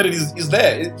in the spirit, is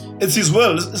there. It's his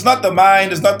will. It's not the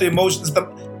mind, it's not the emotions.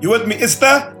 You with me? It's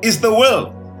the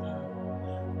will.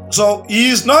 So he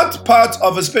is not part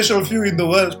of a special few in the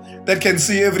world that can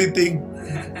see everything.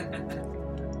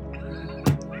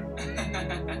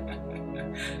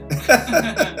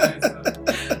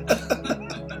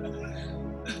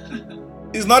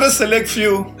 He's not a select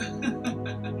few.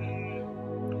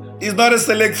 He's not a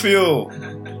select few.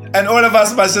 And all of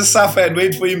us must just suffer and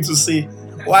wait for him to see.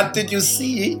 What did you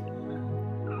see?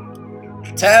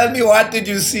 Tell me, what did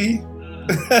you see?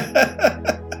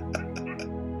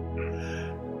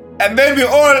 And then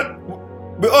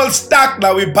We're all stuck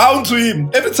now. We're bound to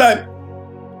him. Every time.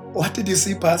 What did you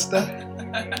see, Pastor?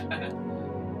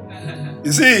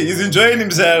 You see, he's enjoying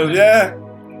himself, yeah?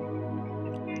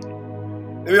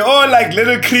 We're all like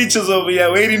little creatures over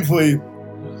here waiting for him.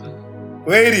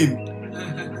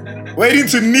 Waiting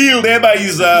to kneel there by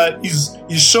his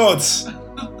shorts.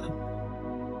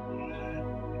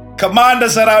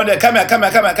 Commanders around there. Come here.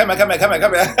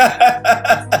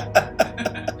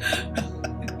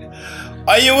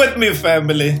 Are you with me,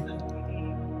 family?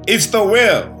 It's the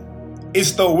will.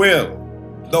 It's the will.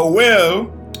 The will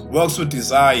works with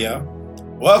desire,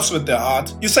 works with the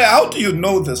heart. You say, how do you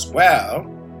know this? Well,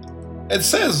 it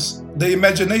says the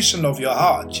imagination of your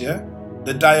heart, yeah?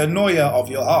 The dianoia of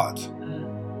your heart.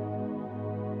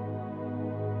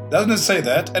 Doesn't it say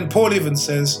that? And Paul even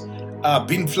says,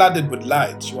 being flooded with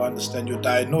light. You understand? Your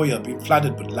dianoia being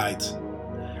flooded with light.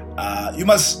 You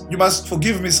must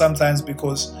forgive me sometimes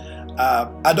because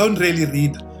I don't really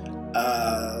read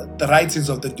the writings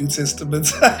of the New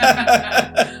Testament.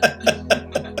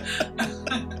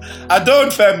 I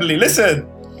don't, family. Listen.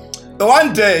 The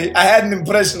one day I had an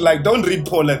impression like, don't read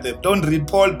Paul and them. Don't read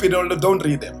Paul, Peter, don't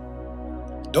read them.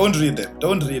 Don't read them.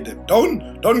 Don't read them.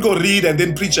 Don't go read and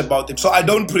then preach about them. So I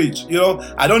don't preach. You know,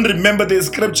 I don't remember their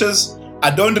scriptures.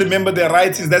 I don't remember their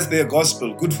writings. That's their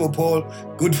gospel. Good for Paul.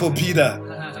 Good for Peter.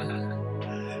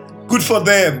 Good for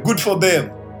them. Good for them.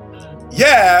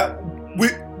 Yeah,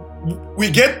 we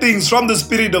get things from the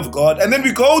Spirit of God and then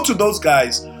we go to those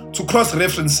guys to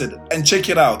cross-reference it and check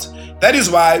it out. That is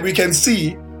why we can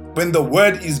see when the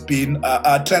word is being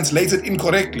translated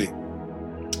incorrectly.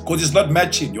 Because it's not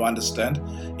matching, you understand?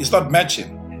 It's not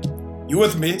matching. You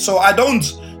with me? So I don't.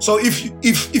 So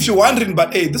if you're wondering,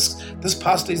 but hey, this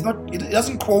pastor is not. It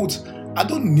doesn't quote. I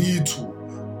don't need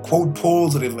to quote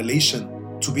Paul's revelation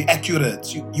to be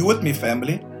accurate. You with me,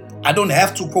 family? I don't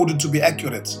have to quote it to be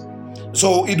accurate.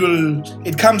 So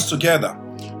it comes together.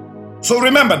 So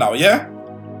remember now, yeah?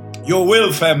 Your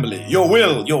will, family. Your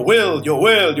will.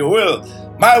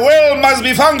 My will must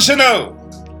be functional.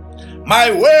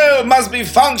 My will must be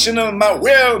functional. My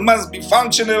will must be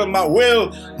functional. My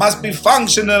will must be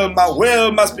functional. My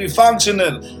will must be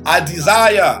functional.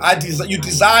 You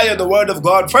desire the word of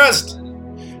God first.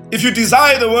 If you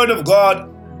desire the word of God,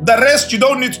 the rest you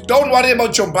don't worry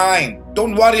about your mind.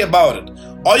 Don't worry about it.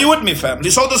 Are you with me,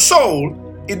 family? So the soul,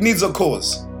 it needs a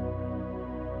cause.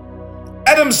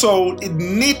 Adam's soul, it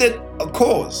needed a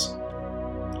cause.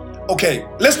 Okay,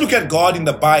 let's look at God in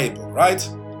the Bible, right?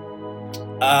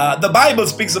 The Bible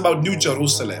speaks about New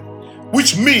Jerusalem,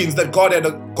 which means that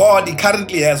God he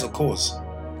currently has a cause.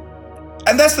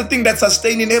 And that's the thing that's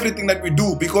sustaining everything that we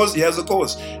do, because he has a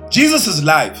cause. Jesus is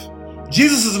life.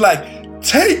 Jesus is like,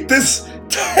 take this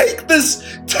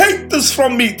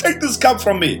from me, take this cup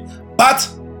from me. But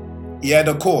he had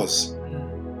a cause.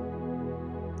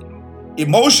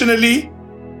 Emotionally,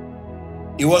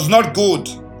 it was not good,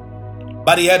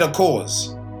 but he had a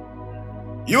cause.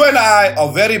 You and I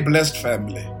are very blessed,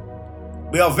 family.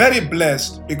 We are very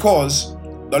blessed because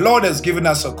the Lord has given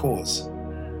us a cause.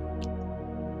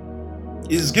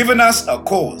 He's given us a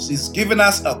cause. He's given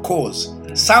us a cause.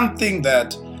 Something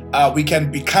that we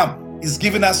can become. He's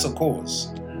given us a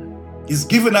cause. He's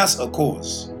given us a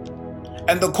cause.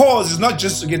 And the cause is not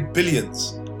just to get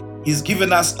billions. He's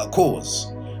given us a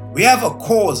cause. We have a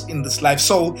cause in this life.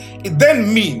 So it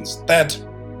then means that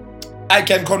I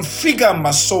can configure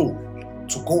my soul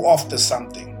to go after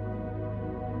something.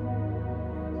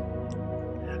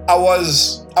 I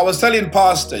was telling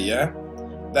Pastor, yeah,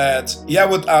 that here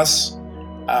with us,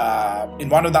 in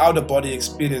one of the outer body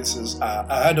experiences,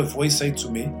 I heard a voice say to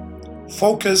me,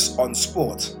 focus on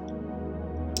sport.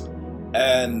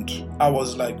 And I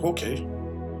was like, okay.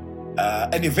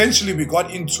 And eventually we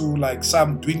got into like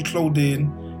some doing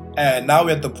clothing, and now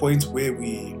we're at the point where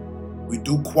we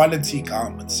do quality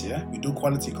garments, yeah? We do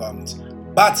quality garments.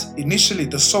 But initially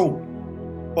the soul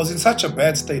was in such a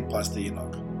bad state, Pastor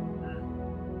Enoch.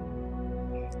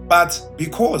 But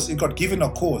because it got given a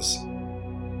cause.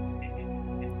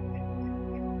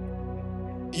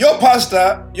 Your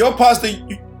pastor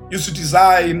used to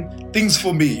design things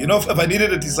for me. You know, if I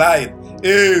needed a design,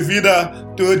 hey,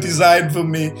 Vida, do a design for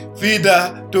me.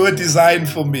 Vida, do a design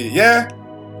for me. Yeah?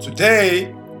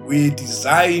 Today, we're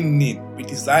designing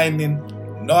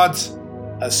not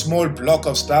a small block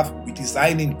of stuff. We're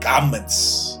designing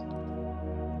garments.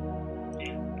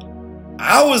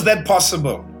 How is that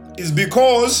possible? It's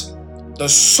because the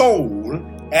soul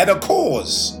had a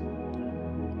cause.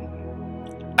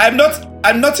 I'm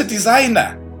not a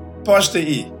designer, Pastor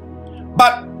E.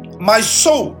 But my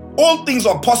soul, all things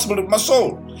are possible with my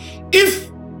soul. If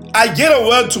I get a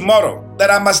word tomorrow that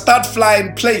I must start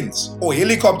flying planes or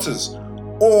helicopters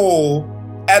or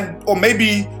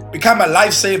maybe become a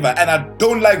lifesaver and I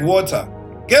don't like water.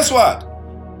 Guess what?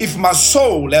 If my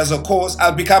soul has a cause,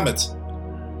 I'll become it.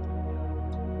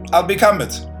 I'll become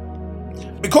it.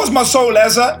 Because my soul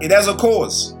has a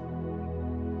cause.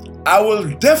 I will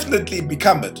definitely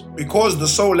become it because the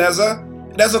soul has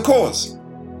a cause.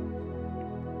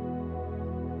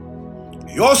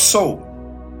 Your soul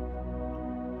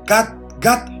got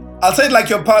I'll say it like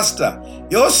your pastor.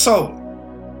 Your soul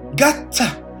got to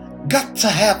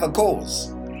have a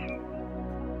cause.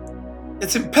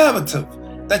 It's imperative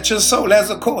that your soul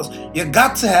has a cause. You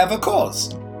got to have a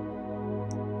cause.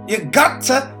 You got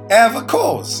to have a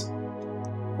cause.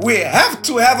 We have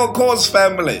to have a cause,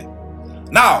 family.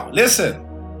 Now, listen.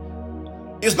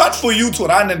 It's not for you to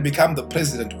run and become the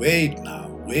president. Wait now.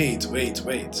 Wait.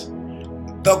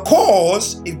 The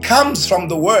cause, it comes from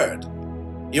the word.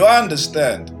 You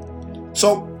understand?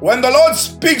 So when the Lord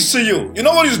speaks to you, you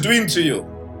know what He's doing to you?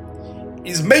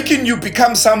 He's making you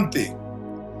become something.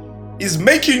 He's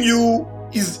making you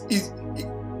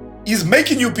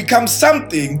become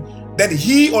something that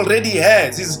He already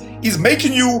has. He's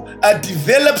making you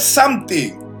develop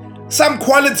something, some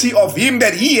quality of Him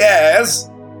that He has,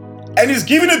 and He's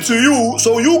giving it to you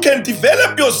so you can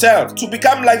develop yourself to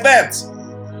become like that.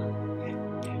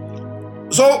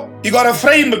 So He got to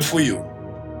frame it for you.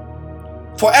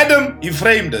 For Adam, He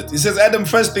framed it. He says, Adam,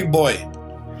 first thing, boy.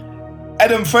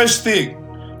 Adam, first thing.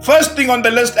 First thing on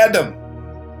the list, Adam,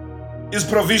 is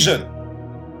provision.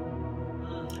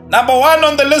 Number one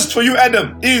on the list for you,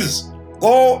 Adam, is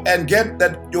go and get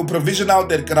your provision out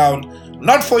the ground.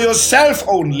 Not for yourself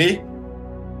only.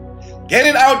 Get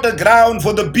it out the ground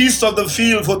for the beasts of the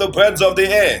field, for the birds of the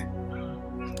air.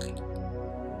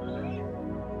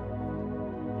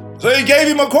 So He gave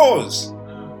him a cause.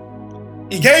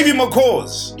 He gave him a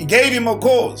cause. He gave him a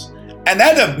cause. And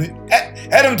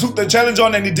Adam took the challenge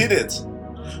on and he did it.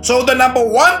 So the number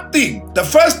one thing, the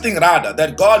first thing rather,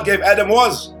 that God gave Adam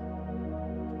was,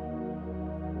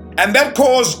 and that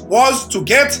cause was to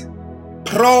get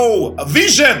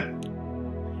provision.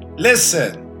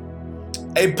 Listen,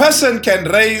 a person can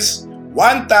raise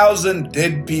 1,000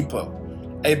 dead people.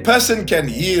 A person can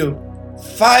heal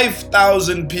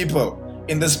 5,000 people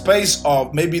in the space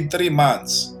of maybe 3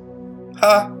 months.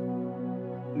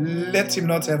 Let him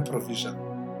not have provision.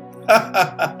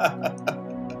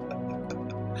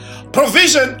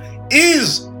 Provision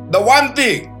is the one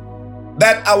thing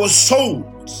that our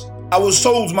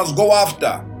souls must go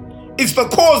after. It's the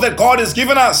cause that God has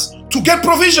given us to get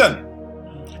provision.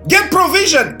 Get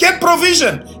provision, get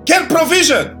provision, get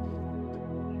provision.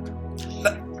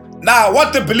 Now,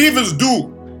 what the believers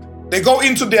do, they go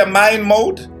into their mind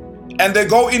mode and they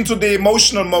go into the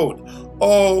emotional mode.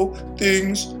 Oh,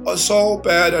 things are so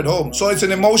bad at home. So it's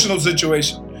an emotional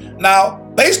situation. Now,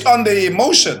 based on the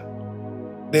emotion,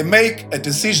 they make a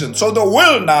decision. So the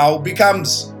will now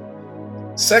becomes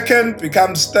second,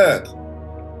 becomes third.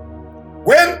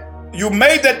 When you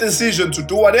made that decision to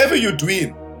do whatever you're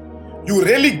doing, you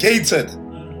relegated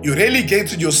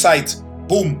your sight,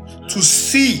 boom, to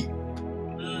see.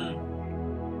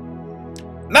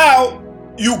 Now,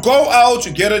 you go out,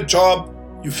 you get a job,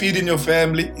 you feed in your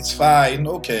family, it's fine,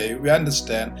 okay, we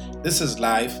understand, this is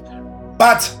life.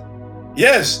 But,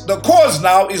 yes, the cause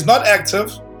now is not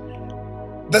active.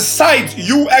 The sight,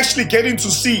 you actually getting to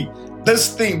see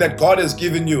this thing that God has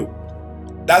given you,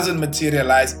 doesn't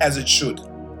materialize as it should.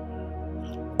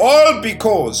 All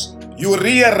because you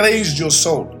rearranged your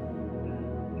soul.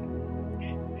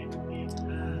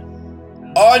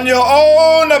 On your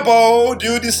own abode,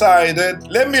 you decided,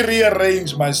 let me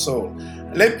rearrange my soul.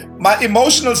 My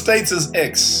emotional state is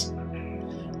X.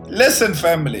 Listen,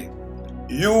 family,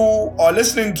 you are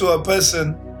listening to a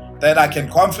person that I can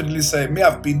confidently say, me,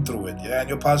 I've been through it, yeah, and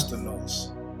your pastor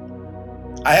knows.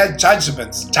 I had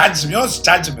judgments. You know what's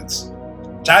judgments?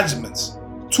 Judgments.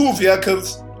 2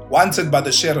 vehicles, wanted by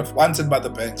the sheriff, wanted by the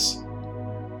banks.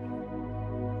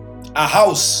 A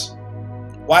house,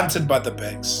 wanted by the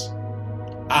banks.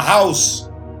 A house,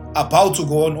 about to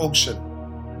go on auction.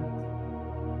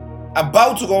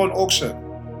 About to go on auction.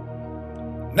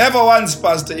 Never once,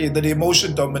 Pastor A, did the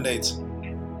emotion dominate.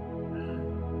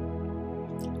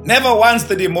 Never once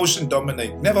did the emotion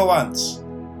dominate. Never once.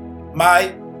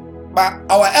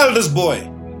 Our eldest boy,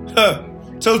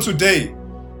 till today,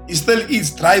 he still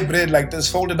eats dry bread like this,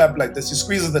 folded up like this. He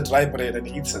squeezes the dry bread and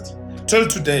eats it. Till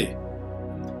today.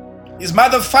 His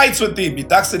mother fights with him. He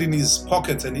ducks it in his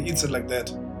pocket and he eats it like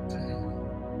that.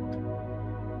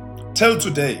 Till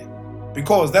today.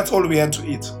 Because that's all we had to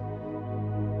eat.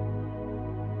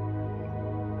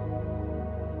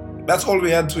 That's all we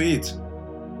had to eat.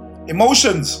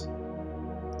 Emotions.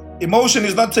 Emotion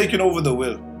is not taking over the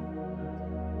will.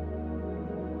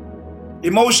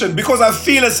 Emotion, because I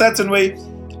feel a certain way,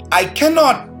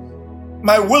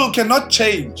 my will cannot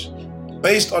change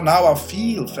based on how I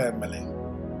feel, family.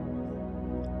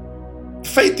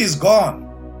 Faith is gone.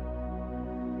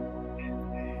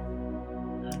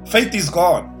 Faith is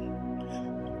gone.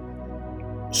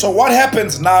 So what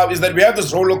happens now is that we have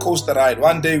this roller coaster ride.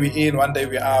 One day we're in, one day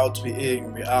we're out, we're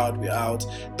in, we're out, we're out.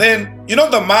 Then,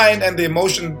 the mind and the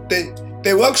emotion,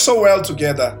 they work so well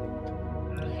together.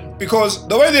 Because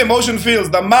the way the emotion feels,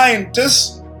 the mind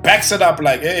just backs it up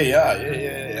like, hey,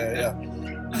 yeah.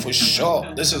 For sure.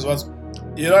 This is what's,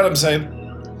 you know what I'm saying?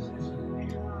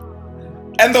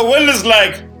 And the will is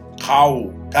like,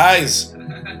 how? Guys,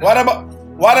 what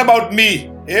about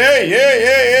me?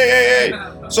 Hey.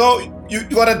 So you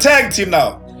got a tag team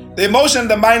now. The emotion,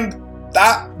 the mind,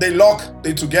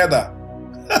 they together.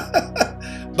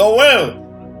 The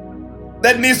will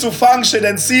that needs to function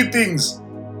and see things,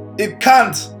 it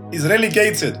can't, is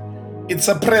relegated, it's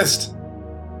suppressed.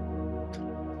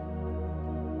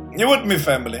 You with me,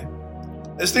 family?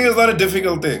 This thing is not a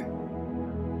difficult thing.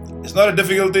 It's not a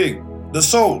difficult thing. The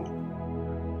soul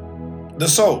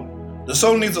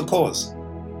needs a cause.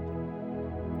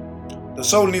 The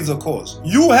soul needs a cause.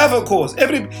 You have a cause.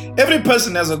 Every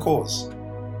person has a cause.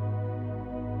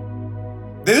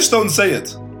 They just don't say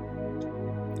it.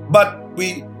 But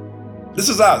this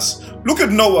is us. Look at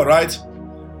Noah, right?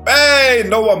 Hey,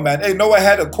 Noah, man. Hey, Noah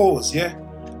had a cause, yeah?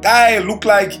 Guy looked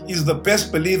like he's the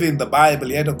best believer in the Bible.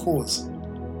 He had a cause.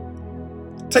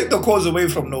 Take the cause away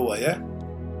from Noah, yeah?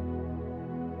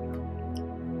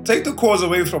 Take the cause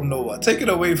away from Noah. Take it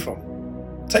away from.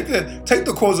 Take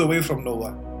the cause away from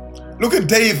Noah. Look at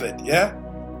David, yeah?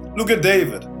 Look at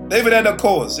David. David had a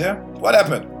cause, yeah? What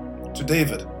happened to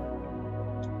David?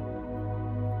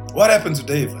 What happened to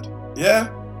David? Yeah?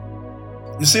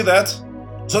 You see that?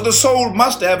 So the soul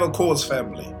must have a cause,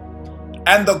 family.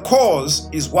 And the cause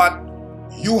is what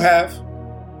you have,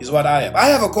 is what I have. I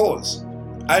have a cause.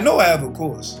 I know I have a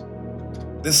cause.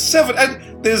 There's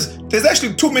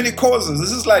actually too many causes.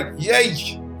 This is like,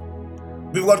 yay.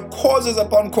 We've got causes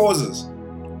upon causes.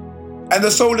 And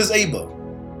the soul is able.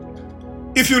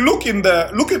 If you look in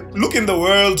the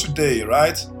world today,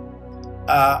 right?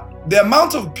 The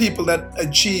amount of people that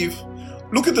achieve,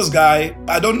 look at this guy,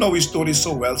 I don't know his story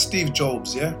so well, Steve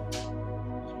Jobs, yeah?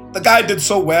 The guy did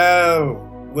so well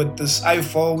with this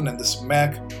iPhone and this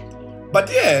Mac. But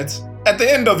yet, at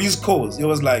the end of his course, he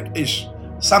was like, ish,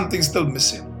 something's still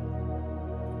missing.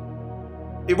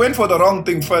 He went for the wrong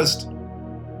thing first.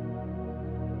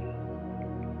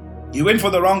 You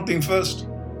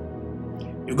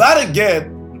gotta get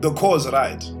the cause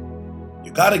right.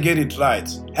 You gotta get it right.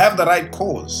 Have the right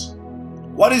cause.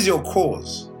 What is your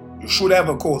cause? You should have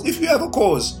a cause. If you have a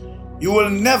cause, you will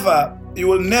never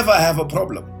have a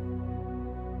problem.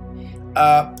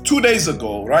 2 days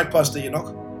ago, right, Pastor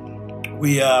Enoch,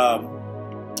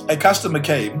 a customer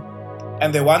came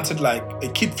and they wanted like a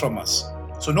kit from us.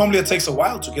 So normally it takes a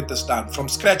while to get this done from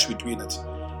scratch between it.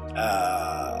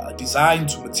 Design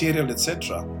to material,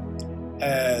 etc.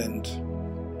 And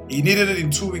he needed it in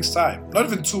 2 weeks' time. Not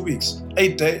even 2 weeks.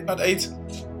 8 days, not 8,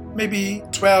 maybe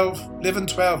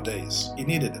 12 days. He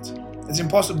needed it. It's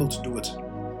impossible to do it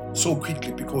so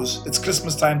quickly because it's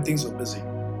Christmas time, things are busy.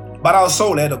 But our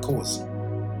soul had a cause.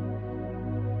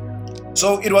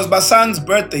 So it was my son's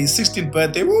birthday, his 16th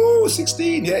birthday. Woo,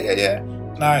 16, yeah.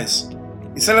 Nice.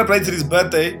 He celebrated his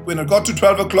birthday. When it got to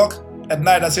 12 o'clock at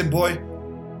night, I said, boy,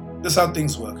 this is how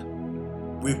things work.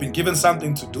 We've been given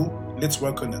something to do. Let's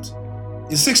work on it.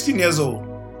 He's 16 years old.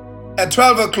 At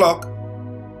 12 o'clock,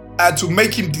 I had to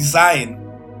make him design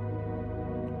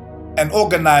and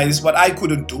organize what I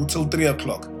couldn't do till 3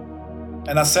 o'clock.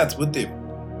 And I sat with him.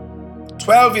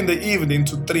 12 in the evening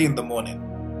to 3 in the morning.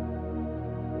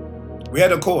 We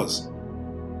had a cause.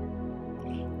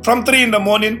 From 3 in the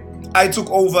morning, I took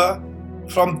over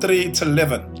from 3 to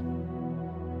 11.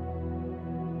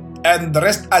 And the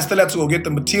rest, I still had to go get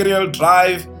the material,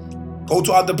 drive, go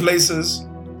to other places.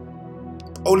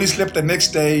 Only slept the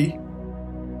next day,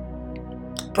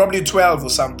 probably 12 or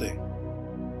something.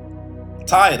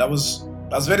 Tired, I was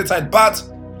very tired, but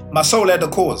my soul had a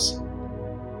cause.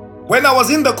 When I was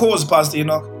in the cause, Pastor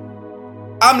Enoch,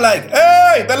 I'm like,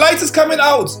 hey, the light is coming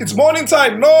out. It's morning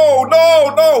time. No,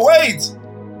 wait.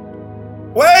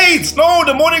 No,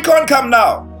 the morning can't come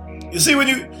now. Can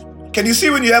you see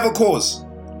when you have a cause?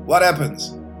 What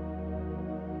happens?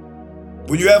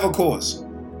 When you have a cause.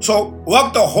 So,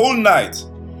 work the whole night.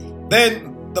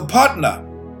 Then the partner,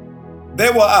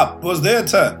 they were up. It was their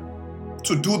turn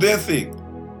to do their thing.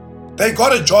 They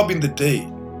got a job in the day.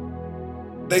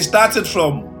 They started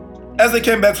as they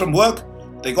came back from work,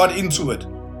 they got into it.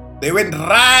 They went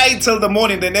right till the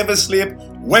morning. They never slept,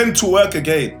 went to work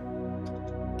again.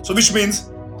 So which means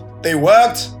they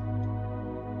worked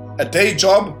a day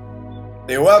job,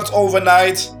 they worked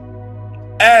overnight,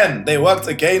 and they worked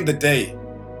again the day.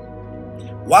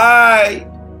 Why?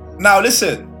 Now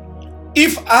listen,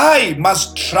 if I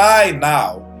must try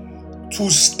now to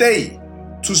stay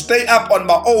up on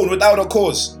my own without a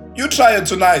cause, you try it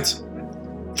tonight.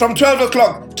 From 12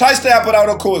 o'clock, try stay up without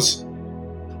a cause.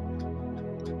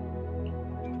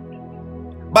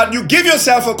 But you give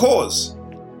yourself a cause.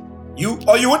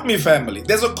 Are you with me, family?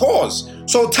 There's a cause.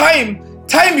 So time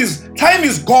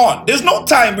is gone. There's no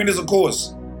time when there's a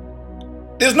cause.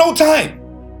 There's no time.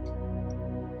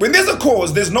 When there's a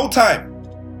cause, there's no time.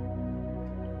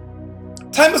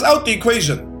 Time is out the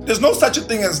equation. There's no such a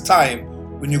thing as time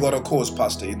when you got a cause,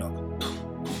 Pastor Enoch.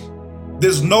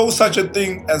 There's no such a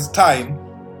thing as time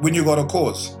when you got a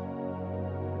cause.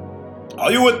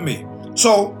 Are you with me?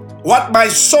 So what my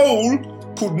soul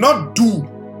could not do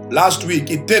last week,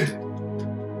 it did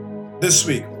this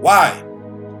week. Why?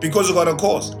 Because you got a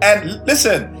cause. And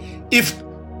listen, if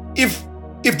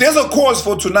there's a cause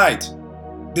for tonight,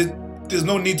 there's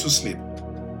no need to sleep.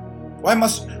 Why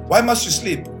must you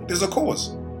sleep? There's a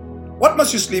cause. What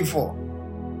must you sleep for?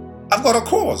 I've got a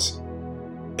cause.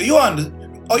 Are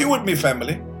you with me,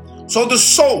 family? So the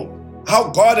soul, how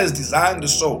God has designed the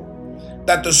soul,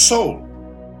 that the soul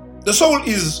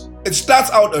is, it starts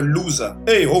out a loser.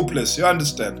 Hey, hopeless, you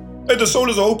understand? Hey, the soul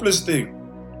is a hopeless thing.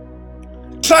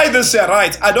 Try this here,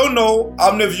 right? I don't know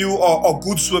how many of you are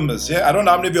good swimmers, yeah? I don't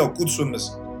know how many of you are good swimmers.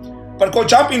 But go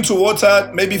jump into water,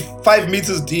 maybe 5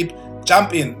 meters deep,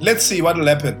 jump in. Let's see what will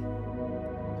happen.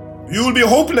 You will be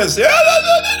hopeless. Yeah?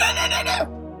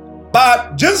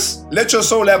 But just let your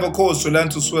soul have a cause to learn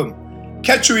to swim.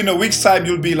 Catch you in a week's time,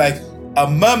 you'll be like a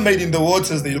mermaid in the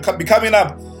waters. You'll be coming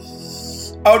up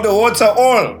out the water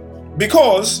all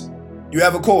because you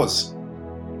have a cause.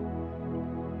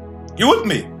 You with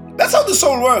me? That's how the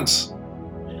soul works.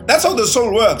 That's how the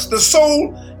soul works. The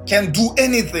soul can do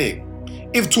anything.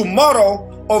 If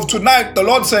tomorrow or tonight the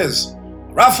Lord says,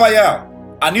 Raphael,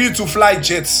 I need you to fly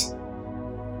jets.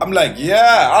 I'm like,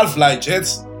 yeah, I'll fly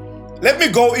jets. Let me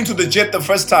go into the jet the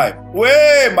first time.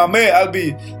 Way, my man,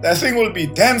 that thing will be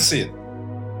dancing.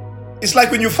 It's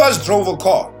like when you first drove a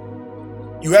car.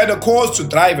 You had a cause to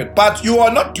drive it, but you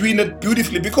are not doing it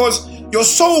beautifully because your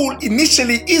soul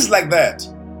initially is like that.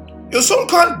 Your soul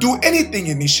can't do anything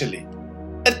initially.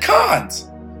 It can't.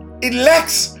 It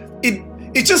lacks.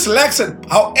 It just lacks it.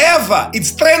 However, its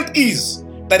strength is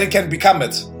that it can become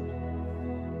it.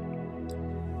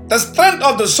 The strength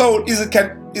of the soul is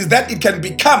that it can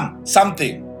become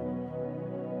something.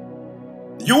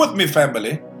 You with me,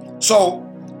 family? So,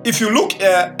 if you look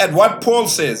at what Paul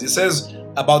says, he says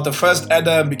about the first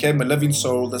Adam became a living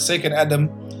soul, the second Adam,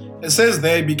 it says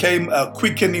they became a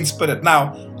quickening spirit.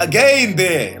 Now, again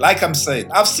there, like I'm saying,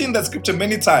 I've seen that scripture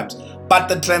many times, but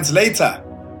the translator,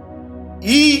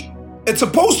 it's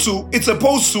supposed to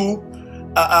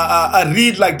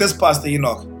read like this, Pastor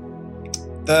Enoch.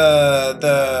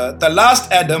 The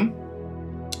last Adam,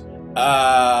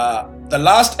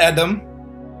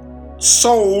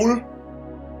 soul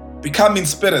becoming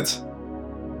spirit.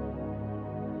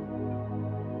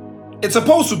 It's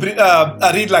supposed to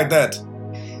read like that.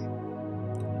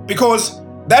 Because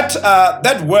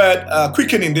that word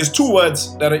quickening, there's two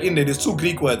words that are in there. There's two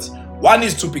Greek words. One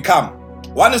is to become.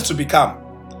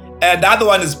 And the other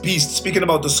one is beast, speaking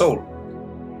about the soul.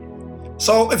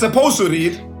 So it's supposed to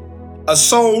read a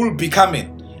soul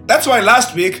becoming. That's why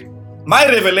last week, my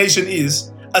revelation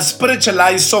is a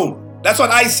spiritualized soul. That's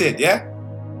what I said, yeah?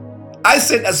 I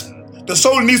said the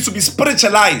soul needs to be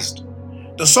spiritualized.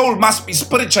 The soul must be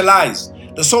spiritualized.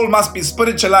 The soul must be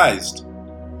spiritualized.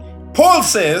 Paul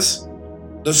says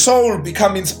the soul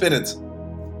becoming spirit.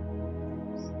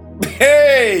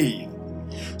 Hey!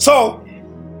 So,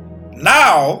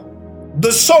 now,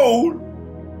 the soul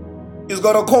is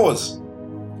got a cause.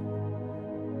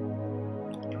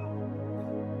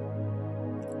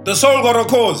 The soul got a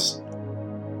cause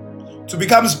to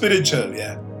become spiritual,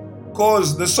 yeah.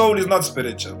 Because the soul is not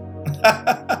spiritual.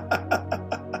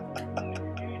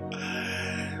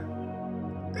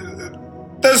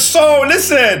 The soul,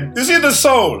 listen, you see the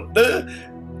soul.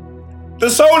 The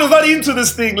soul is not into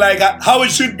this thing like how it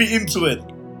should be into it.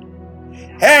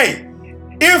 Hey,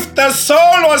 if the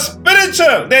soul was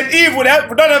spiritual, then Eve would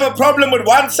not have a problem with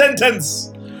one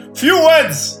sentence. Few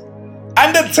words,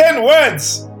 under 10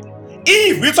 words.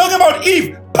 Eve, we're talking about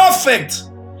Eve, perfect.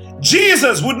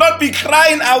 Jesus would not be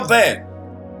crying out there.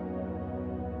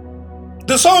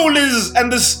 The soul is, and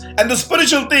the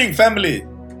spiritual thing, family.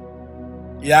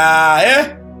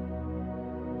 Yeah,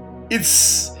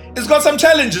 It's got some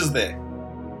challenges there.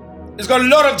 It's got a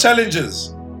lot of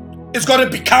challenges. It's got to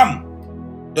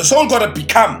become. The soul got to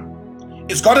become.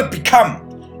 It's got to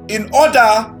become. In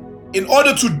order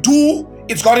to do,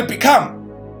 it's got to become.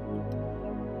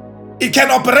 It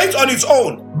can operate on its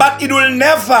own, but it will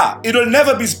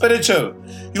never be spiritual.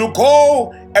 You'll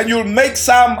go and you'll make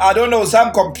some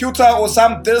computer or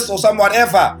some this or some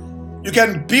whatever. You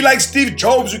can be like Steve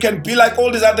Jobs, you can be like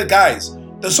all these other guys.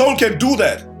 The soul can do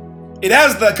that. It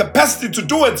has the capacity to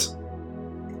do it.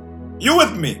 You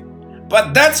with me?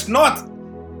 But that's not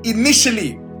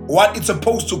initially what it's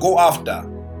supposed to go after.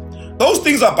 Those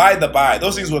things are by the by.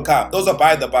 Those things will come. Those are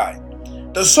by the by.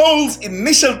 The soul's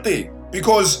initial thing,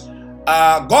 because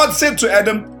God said to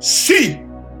Adam, see.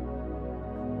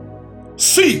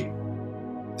 See.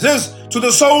 He says to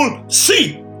the soul,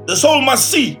 see. The soul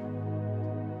must see.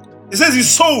 He says his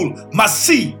soul must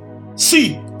see.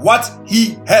 See what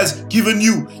he has given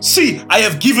you. See, I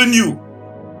have given you.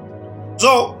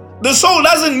 So the soul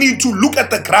doesn't need to look at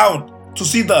the ground to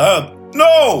see the herb.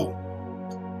 No.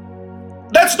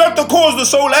 That's not the cause the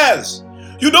soul has.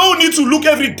 You don't need to look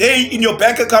every day in your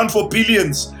bank account for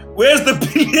billions. Where's the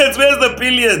billions? Where's the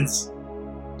billions?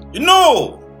 You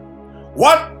know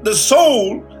what the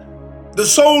soul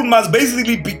must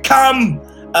basically become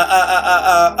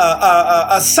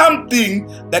something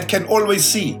that can always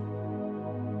see.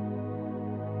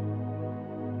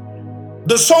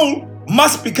 The soul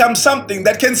must become something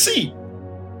that can see.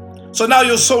 So now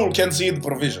your soul can see the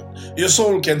provision. Your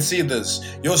soul can see this.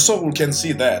 Your soul can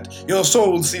see that. Your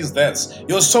soul sees this.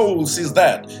 Your soul sees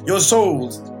that. Your soul.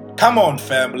 Come on,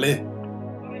 family.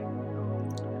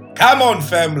 Come on,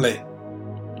 family.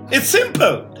 It's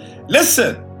simple.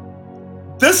 Listen.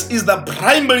 This is the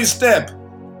primary step.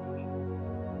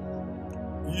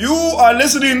 You are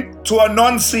listening to a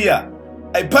non-seer,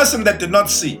 a person that did not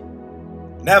see.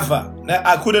 Never.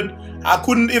 I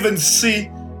couldn't even see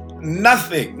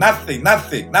nothing.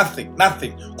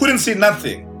 Couldn't see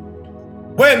nothing.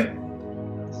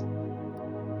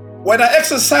 When I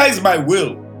exercise my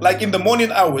will, like in the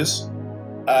morning hours,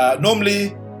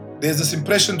 normally there's this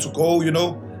impression to go,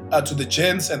 to the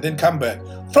gents and then come back.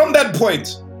 From that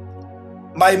point,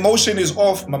 my emotion is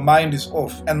off, my mind is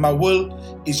off, and my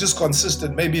will is just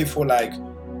consistent, maybe for like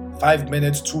 5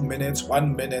 minutes, 2 minutes,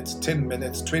 1 minute, 10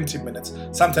 minutes, 20 minutes,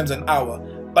 sometimes an hour.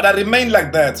 But I remain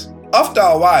like that. After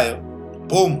a while,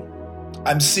 boom,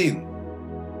 I'm seen.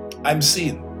 And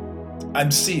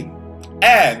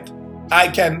I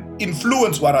can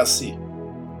influence what I see.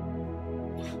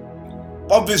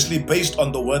 Obviously based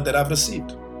on the word that I've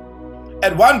received.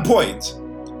 At one point,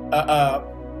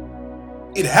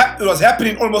 it was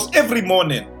happening almost every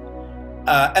morning.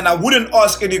 And I wouldn't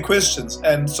ask any questions.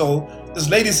 And so this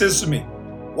lady says to me,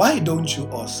 why don't you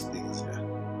ask things?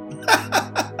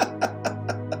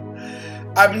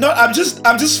 I'm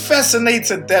just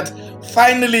fascinated that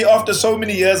finally after so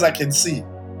many years I can see.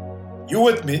 You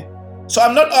with me? So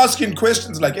I'm not asking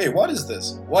questions like, hey, what is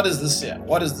this? What is this here?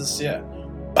 What is this here?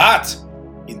 But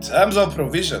in terms of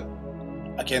provision,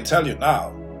 I can tell you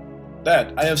now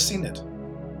that I have seen it.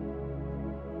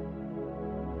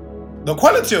 The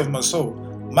quality of my soul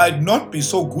might not be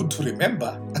so good to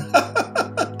remember,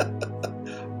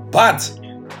 but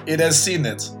it has seen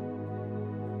it.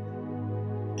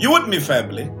 You with me,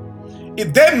 family?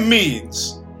 It then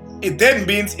means in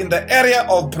the area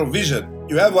of provision,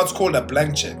 you have what's called a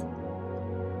blank check.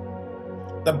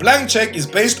 The blank check is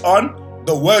based on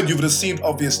the word you've received,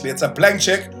 obviously. It's a blank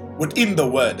check within the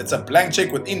word. It's a blank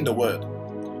check within the word.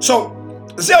 So,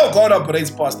 see how God operates,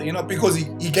 Pastor, because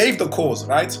he gave the cause,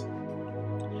 right?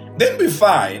 Then we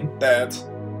find that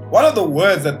one of the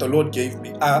words that the Lord gave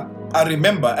me, I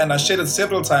remember, and I shared it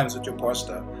several times with your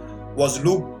pastor, was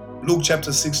Luke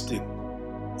chapter 16.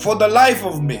 For the life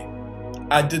of me,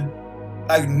 I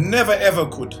never ever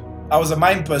could. I was a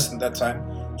mind person that time,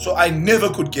 so I never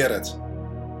could get it.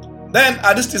 Then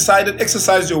I just decided,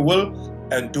 exercise your will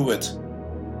and do it.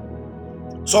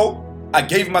 So I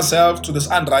gave myself to this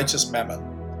unrighteous mammon.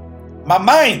 My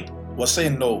mind was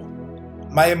saying no.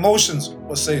 My emotions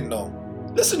were saying no.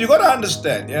 Listen, you got to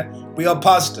understand, we are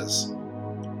pastors.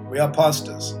 We are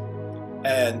pastors.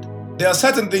 And there are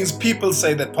certain things people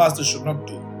say that pastors should not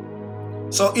do.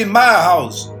 So in my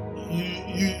house,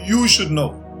 you should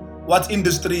know what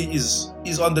industry is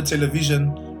on the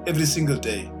television every single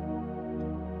day.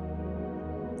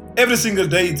 Every single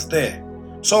day it's there.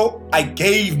 So I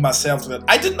gave myself to it.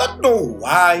 I did not know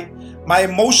why. My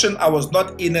emotion, I was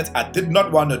not in it. I did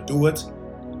not want to do it.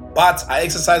 But I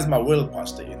exercised my will,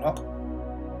 Pastor,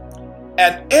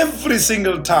 And every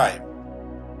single time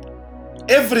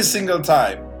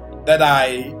that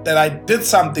I did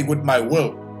something with my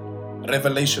will,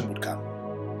 revelation would come.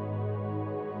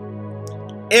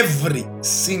 Every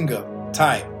single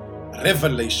time,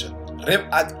 revelation.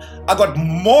 I got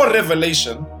more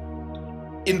revelation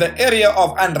in the area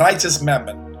of unrighteous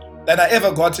mammon than I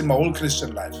ever got in my whole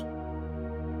Christian life.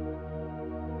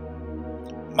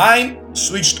 Mine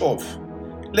switched off.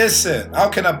 Listen, how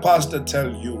can a pastor tell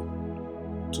you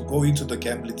to go into the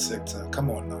gambling sector? Come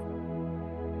on now.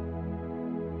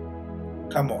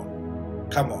 Come on.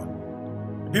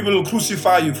 People will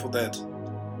crucify you for that.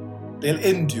 They'll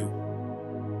end you.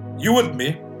 You and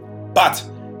me. But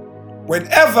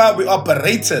whenever we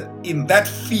operated in that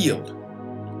field,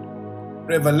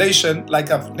 revelation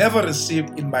like I've never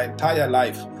received in my entire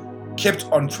life kept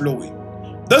on flowing.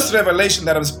 This revelation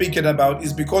that I'm speaking about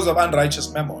is because of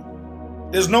unrighteous mammon.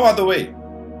 There's no other way.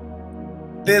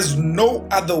 There's no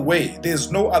other way.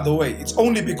 There's no other way. It's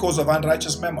only because of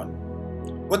unrighteous mammon.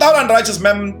 Without unrighteous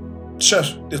mammon,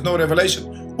 there's no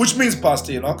revelation. Which means,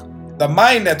 Pastor Enoch, the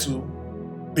mind had to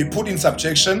be put in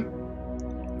subjection.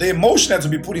 The emotion had to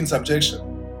be put in subjection.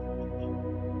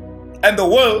 And the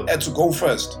will had to go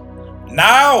first.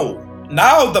 Now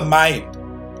the mind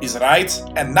is right,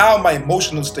 and now my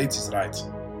emotional state is right.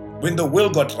 When the will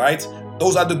got right,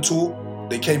 those other two,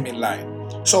 they came in line.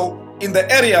 So in the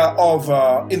area of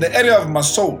my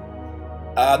soul,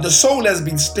 the soul has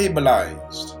been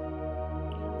stabilized.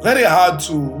 It's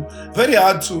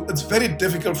very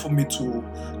difficult for me to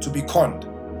be conned.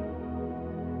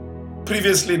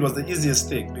 Previously, it was the easiest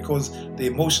thing because the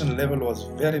emotional level was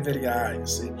very, very high, you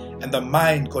see, and the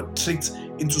mind got tricked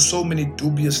into so many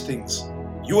dubious things.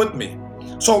 You with me?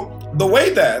 So the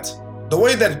way that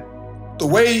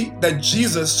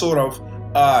Jesus sort of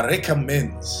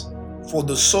recommends for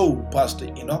the soul, Pastor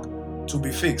Enoch, to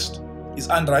be fixed is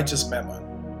unrighteous mammon.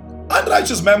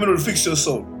 Unrighteous mammon will fix your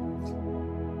soul.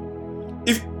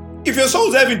 If your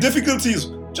soul's having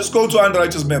difficulties, just go to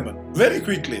unrighteous mammon very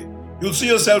quickly. You'll see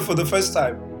yourself for the first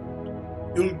time.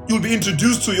 You'll be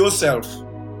introduced to yourself.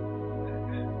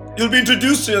 You'll be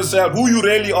introduced to yourself, who you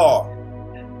really are,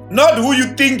 not who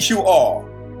you think you are.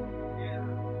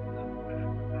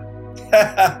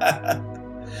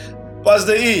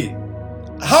 Pastor E,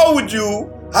 how would you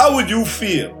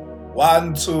feel?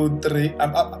 1, 2, 3.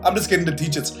 I'm just getting the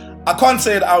digits. I can't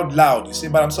say it out loud, you see,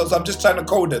 but I'm just trying to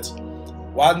code it.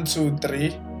 1, 2,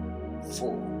 3,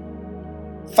 4.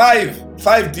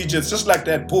 5 digits, just like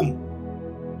that. Boom.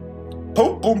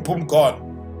 Boom, boom, boom,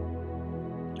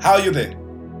 gone. How are you there?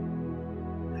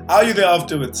 How are you there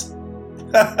afterwards?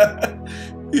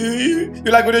 You're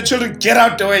like when your children, get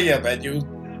out the way here, man. You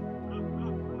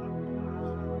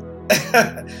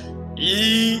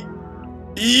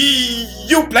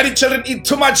bloody children eat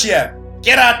too much here.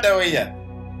 Get out the way here.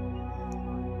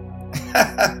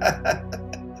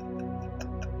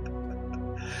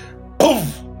 Boom.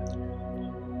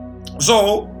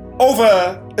 So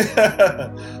over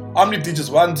how many digits?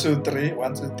 1, 2, 3.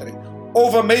 1, 2, 3.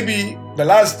 Over maybe the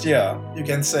last year, you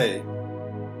can say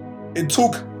it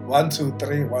took 1, 2,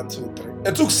 3. 1, 2, 3.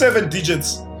 It took 7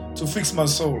 digits to fix my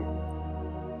soul.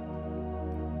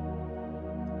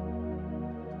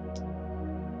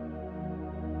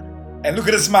 And look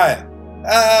at the smile.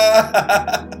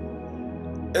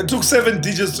 It took 7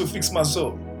 digits to fix my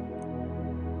soul.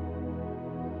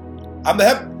 I'm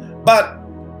happy, but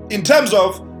in terms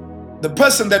of the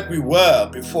person that we were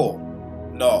before,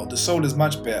 no, the soul is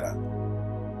much better.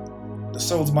 The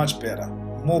soul's much better,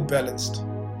 more balanced,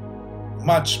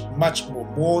 much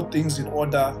more things in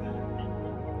order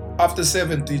after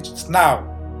 7 digits. Now,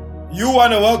 you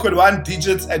want to work with 1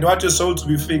 digit and want your soul to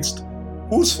be fixed.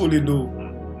 Who's fully new?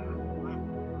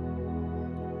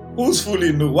 Who's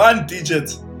fully new? 1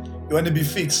 digit, you want to be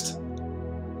fixed.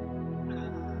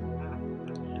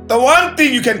 The one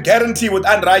thing you can guarantee with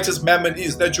unrighteous mammon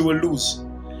is that you will lose.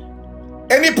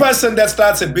 Any person that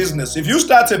starts a business, if you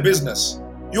start a business,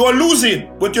 you are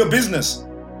losing with your business.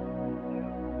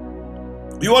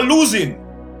 You are losing.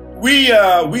 We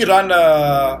run,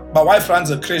 my wife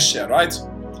runs a creche, right?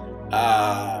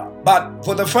 But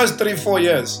for the first 3-4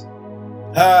 years,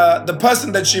 the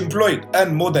person that she employed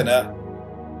earned more than her.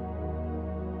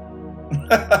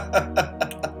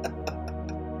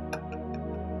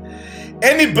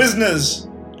 Any business,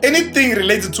 anything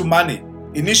related to money,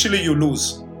 initially you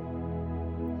lose.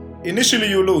 Initially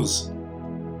you lose.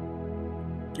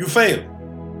 You fail.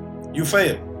 You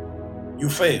fail. You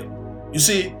fail. You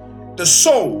see, the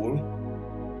soul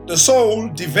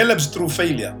develops through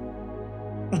failure.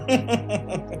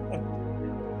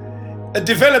 It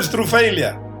develops through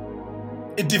failure.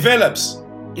 It develops.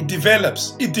 It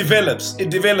develops.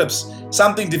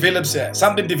 Something develops here.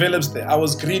 Something develops there. I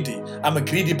was greedy. I'm a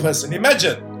greedy person.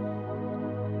 Imagine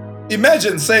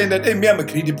saying that, hey, me, I'm a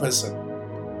greedy person.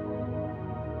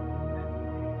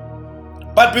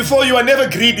 But before, you are never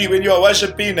greedy when you are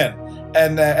worshiping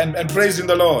and praising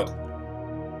the Lord.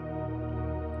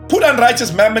 Put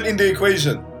unrighteous mammon in the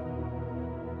equation.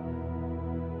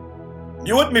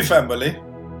 You with me, family?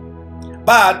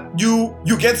 But you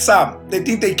get some. They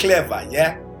think they're clever,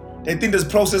 yeah? They think this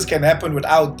process can happen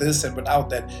without this and without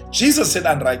that. Jesus said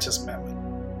unrighteous mammon.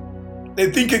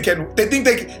 They think they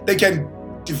can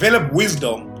develop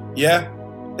wisdom, yeah?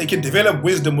 They can develop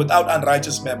wisdom without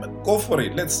unrighteous mammon. Go for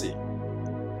it. Let's see.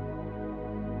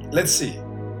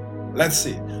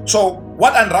 So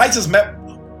what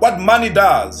money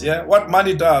does, yeah? What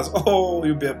money does. Oh,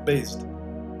 you'll be amazed.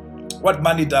 What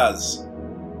money does.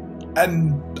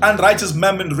 And unrighteous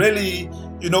mammon really,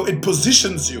 it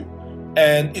positions you.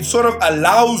 And it sort of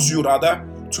allows you, rather,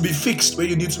 to be fixed where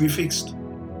you need to be fixed.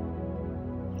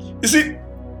 You see,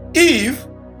 Eve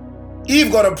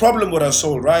got a problem with her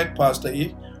soul, right, Pastor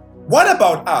Eve? What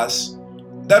about us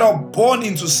that are born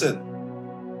into sin?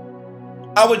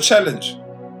 Our challenge.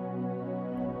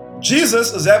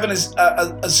 Jesus is having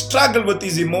a struggle with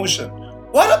his emotion.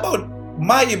 What about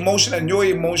my emotion and your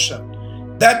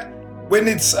emotion? That when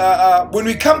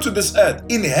we come to this earth,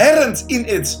 inherent in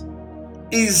it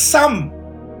is some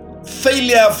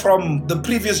failure from the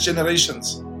previous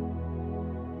generations.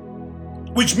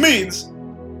 Which means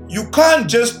you can't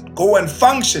just go and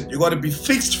function. You got to be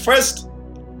fixed first.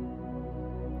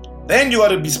 Then you got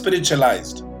to be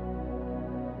spiritualized.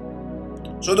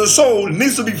 So the soul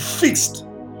needs to be fixed.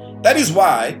 That is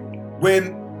why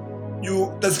when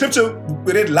the scripture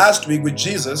we read last week with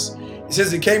Jesus, he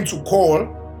says he came to call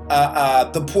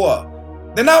the poor.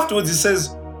 Then afterwards he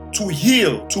says to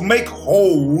heal, to make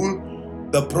whole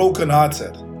the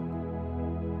brokenhearted.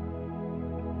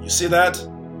 You see that?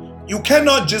 You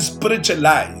cannot just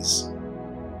spiritualize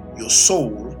your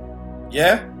soul,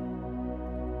 yeah,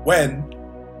 when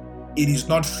it is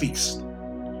not fixed,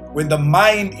 when the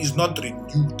mind is not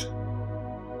renewed,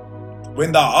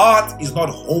 when the heart is not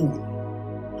whole.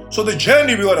 So the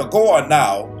journey we got to go on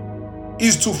now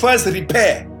is to first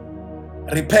repair.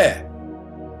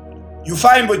 You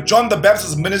find with John the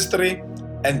Baptist's ministry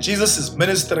and Jesus'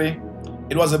 ministry,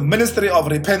 it was a ministry of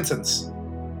repentance.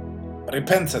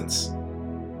 Repent.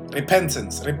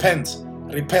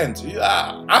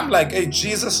 I'm like, hey,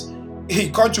 Jesus,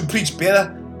 can't you preach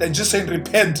better than just saying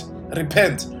repent?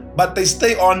 But they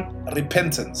stay on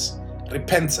repentance.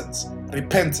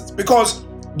 Because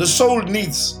the soul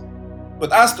needs,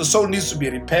 with us, the soul needs to be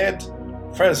repaired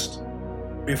first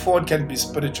before it can be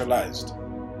spiritualized.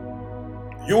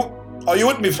 Are you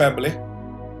with me, family?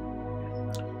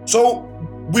 So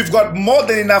we've got more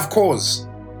than enough cause.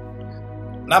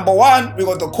 Number one, we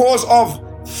got the cause of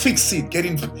fixing,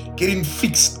 getting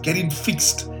fixed.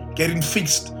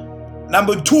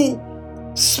 Number two,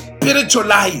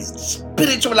 spiritualized.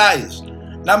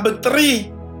 Number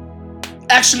three,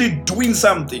 actually doing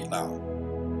something now.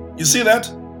 You see that?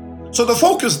 So the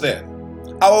focus there,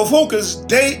 our focus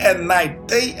day and night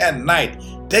is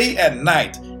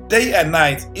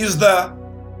the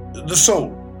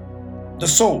soul.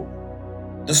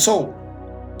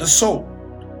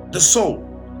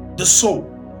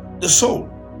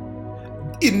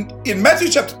 In Matthew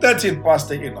chapter 13,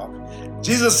 Pastor Enoch,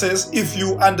 Jesus says, if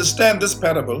you understand this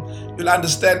parable, you'll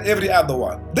understand every other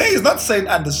one. There is not saying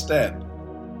understand.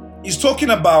 He's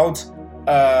talking about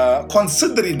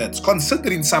considering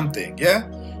something, yeah?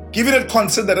 Giving it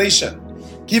consideration.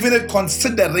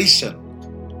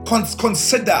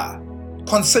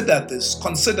 Consider this,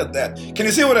 consider that. Can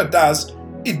you see what it does?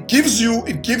 It gives you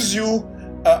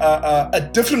a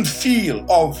different feel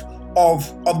of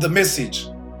the message.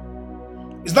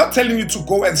 It's not telling you to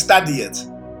go and study it.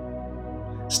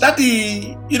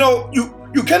 Study,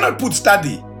 you cannot put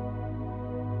study.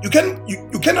 You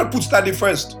cannot put study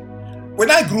first. When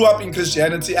I grew up in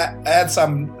Christianity, I had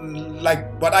some,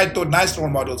 like, what I thought nice role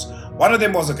models. One of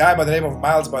them was a guy by the name of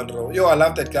Miles Monroe. I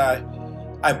love that guy.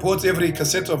 I bought every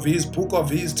cassette of his, book of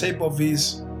his, tape of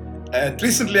his. And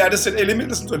recently I just said, hey, let me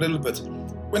listen to a little bit.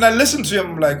 When I listened to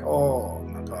him, I'm like, oh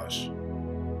my gosh.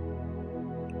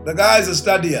 The guy is a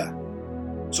studier.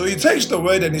 So he takes the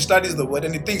word and he studies the word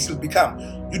and he thinks he'll become.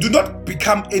 You do not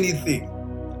become anything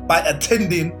by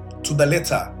attending to the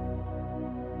letter.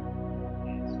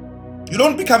 You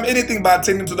don't become anything by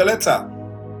attending to the letter.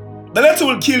 The letter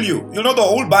will kill you. You'll know the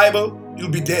whole Bible, you'll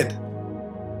be dead.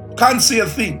 You can't see a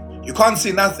thing. You can't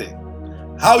see nothing.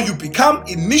 How you become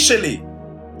initially,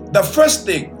 the first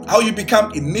thing, how you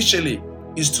become initially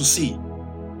is to see.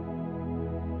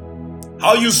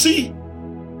 How you see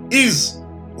is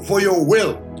for your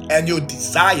will and your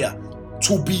desire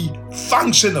to be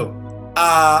functional.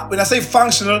 When I say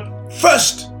functional,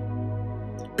 first,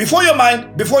 before your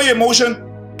mind, before your emotion,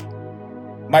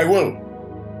 my will.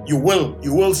 You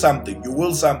will something. You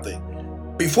will something.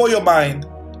 Before your mind,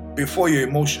 before your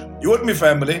emotion. You with me,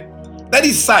 family? That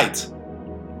is sight.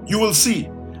 You will see.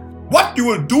 What you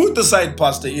will do with the sight,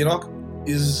 Pastor Enoch,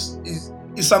 is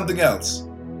something else.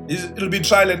 It'll be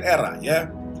trial and error, yeah?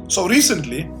 So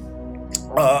recently,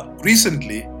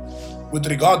 with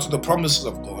regard to the promises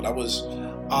of God, I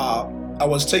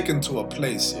was taken to a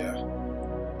place, yeah?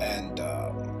 And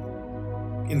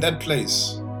in that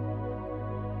place,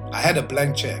 I had a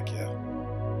blank check, yeah?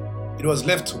 It was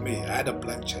left to me. I had a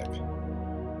blank check.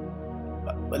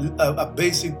 A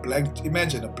basic blank,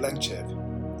 imagine a blank check.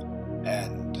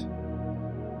 And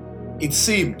it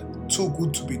seemed too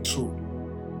good to be true.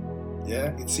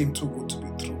 Yeah, it seemed too good to be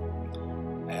true.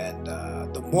 And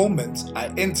the moment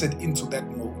I entered into that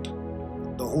mode,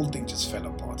 the whole thing just fell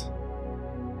apart.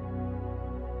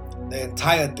 The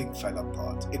entire thing fell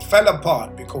apart. It fell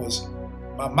apart because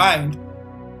my mind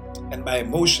and my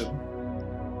emotion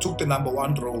took the number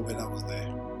one role when I was there.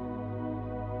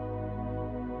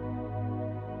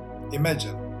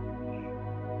 Imagine.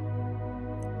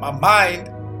 My mind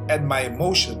and my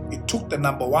emotion, it took the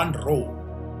number one role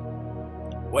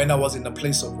when I was in the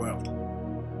place of work.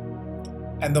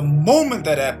 And the moment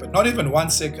that happened, not even 1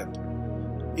 second,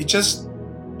 it just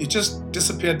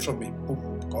disappeared from me.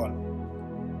 Boom, gone.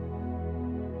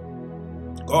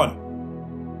 Gone.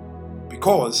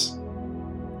 Because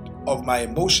of my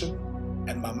emotion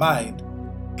and my mind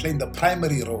playing the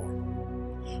primary role.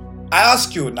 I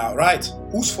ask you now, right?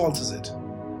 Whose fault is it?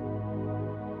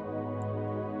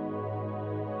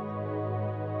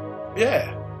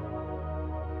 Yeah.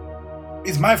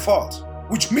 It's my fault.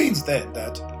 Which means then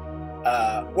that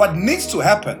what needs to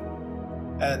happen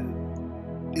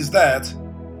is that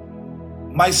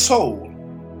my soul,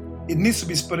 it needs to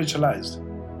be spiritualized.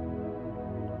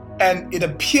 And it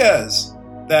appears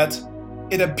that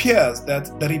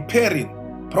the repairing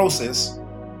process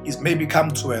is maybe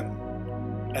come to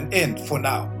an end for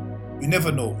now. You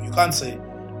never know. You can't say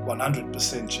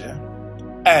 100%, yeah?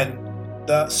 And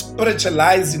the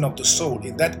spiritualizing of the soul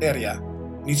in that area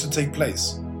needs to take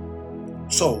place.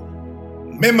 So,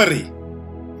 memory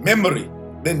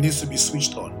then needs to be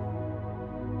switched on.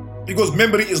 Because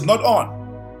memory is not on.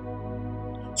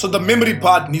 So the memory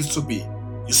part needs to be.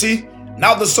 You see,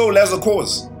 now the soul has a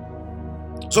cause.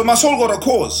 So my soul got a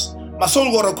cause. My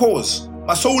soul got a cause.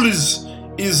 My soul is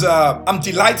I'm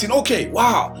delighting. Okay,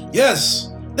 wow, yes.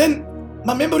 Then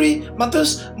my memory, my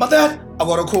this, my that, I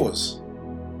got a cause.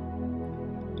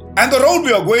 And the road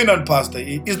we are going on, Pastor,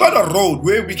 is not a road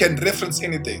where we can reference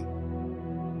anything.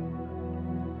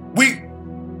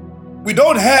 We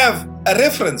don't have a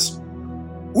reference.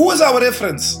 Who is our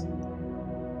reference?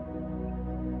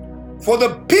 For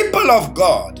the people of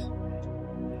God,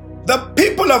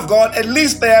 at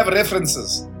least they have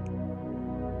references.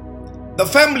 The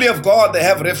family of God, they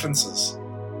have references.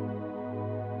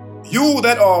 You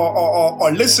that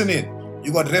are listening,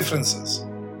 you got references.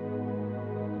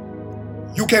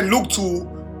 You can look to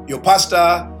your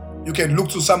pastor, you can look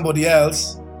to somebody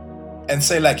else and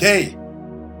say like, hey,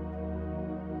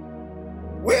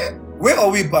 where are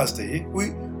we, Pastor?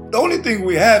 The only thing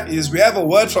we have is we have a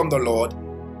word from the Lord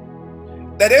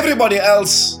that everybody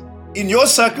else in your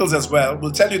circles as well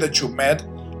will tell you that you're mad.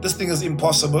 This thing is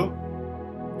impossible.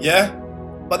 Yeah?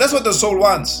 But that's what the soul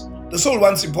wants. The soul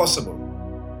wants impossible.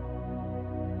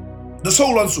 The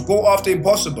soul wants to go after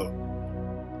impossible.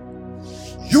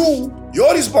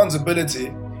 Your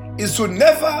responsibility is to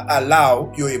never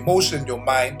allow your emotion, your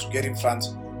mind to get in front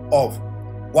of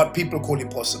what people call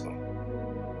impossible.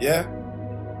 Yeah?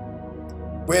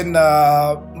 When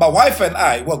my wife and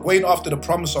I were going after the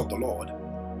promise of the Lord,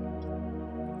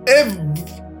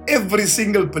 every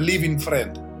single believing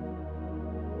friend,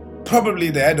 probably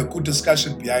they had a good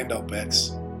discussion behind our backs.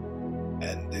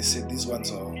 And they said, these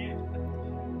ones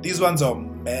are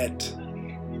mad.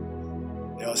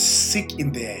 They are sick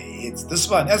in their heads. This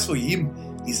one, as for him,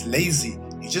 he's lazy.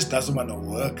 He just doesn't want to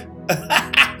work.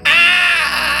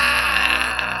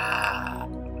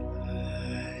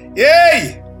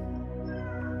 Yay!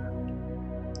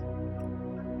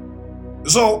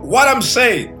 So what I'm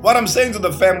saying to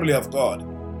the family of God,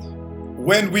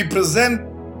 when we present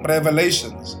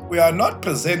revelations, we are not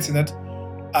presenting it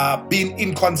being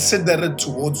inconsiderate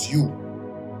towards you.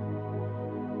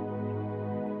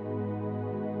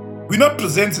 We're not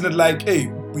presenting it like, hey,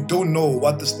 we don't know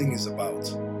what this thing is about.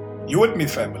 You with me,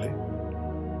 family?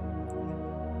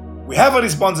 We have a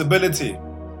responsibility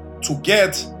to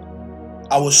get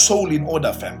our soul in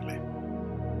order, family.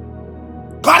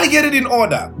 Gotta get it in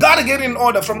order. Gotta get it in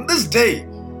order from this day.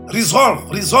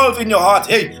 Resolve in your heart.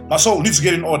 Hey, my soul needs to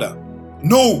get in order.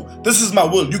 No, this is my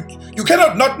will. You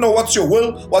cannot not know what's your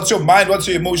will, what's your mind, what's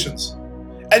your emotions.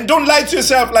 And don't lie to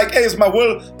yourself like, hey, it's my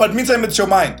will, but meantime it's your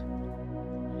mind.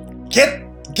 Get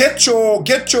the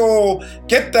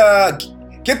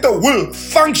will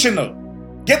functional.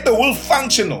 Get the will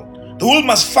functional. The will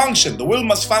must function. The will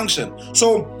must function.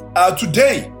 So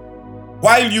today,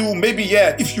 while you maybe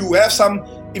if you have some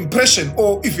impression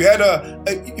or if you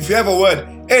have a word,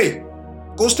 hey,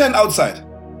 go stand outside.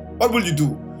 What will you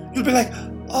do? You'll be like,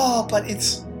 oh, but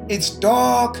it's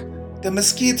dark, the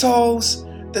mosquitoes,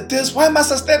 the this. Why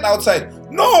must I stand outside?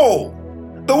 No,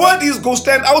 the word is go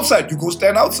stand outside. You go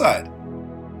stand outside.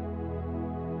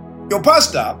 Your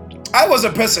pastor, I was a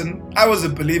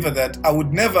believer that I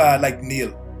would never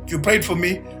kneel. If you prayed for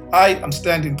me, I'm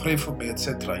standing, pray for me,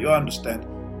 etc. You understand?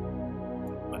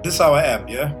 But this is how I am,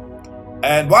 yeah?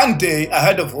 And one day I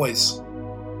heard a voice.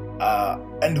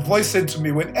 And the voice said to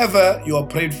me, whenever you are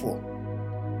prayed for,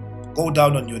 go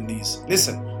down on your knees.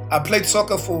 Listen, I played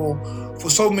soccer for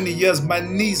so many years. My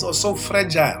knees are so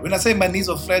fragile. When I say my knees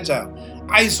are fragile,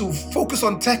 I used to focus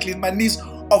on tackling. My knees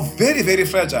are very, very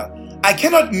fragile. I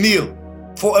cannot kneel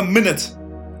for a minute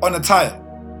on a tile.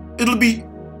 It'll be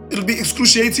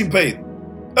excruciating pain.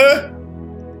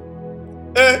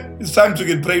 It's time to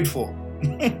get prayed for.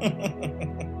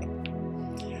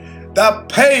 The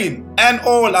pain and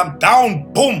all, I'm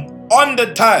down, boom, on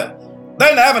the tile.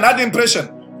 Then I have another impression.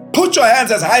 Put your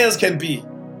hands as high as can be.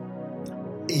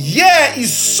 Yeah,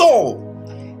 it's so.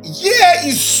 Yeah,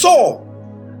 it's so.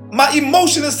 My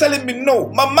emotion is telling me no.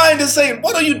 My mind is saying,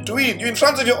 what are you doing? You're in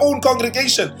front of your own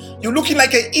congregation. You're looking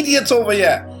like an idiot over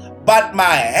here. But my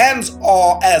hands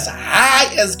are as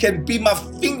high as can be. My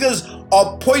fingers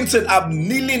are pointed. I'm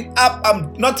kneeling up.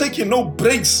 I'm not taking no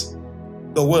breaks.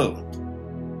 The will.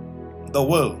 The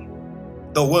will.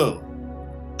 The will.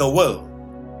 The will.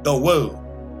 The will.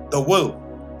 The will.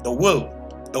 The will.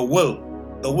 The will.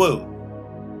 The will.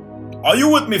 Are you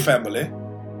with me, family?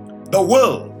 The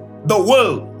will. The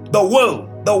will. The will,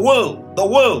 the will, the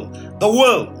will, the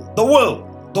will, the will,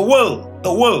 the will,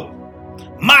 the will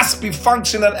must be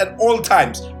functional at all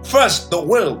times. First, the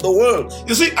will, the will.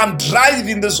 You see, I'm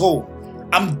driving this home.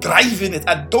 I'm driving it.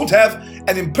 I don't have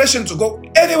an impression to go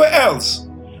anywhere else.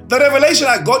 The revelation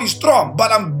I got is strong,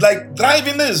 but I'm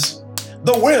driving this.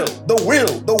 The will, the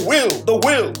will, the will, the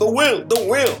will, the will, the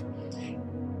will.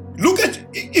 Look at,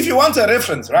 if you want a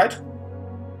reference, right?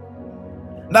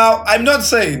 Now, I'm not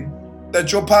saying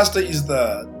that your pastor is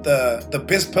the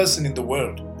best person in the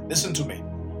world. Listen to me.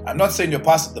 I'm not saying your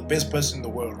pastor is the best person in the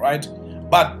world, right?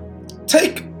 But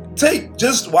take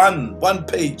just one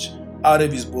page out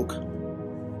of his book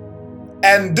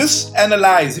and just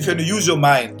analyze if you're going to use your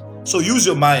mind. So use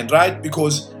your mind, right?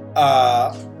 Because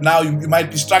now you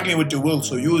might be struggling with your will,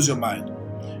 so use your mind.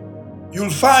 You'll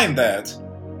find that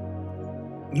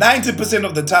 90%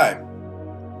 of the time,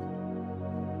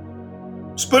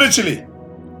 spiritually,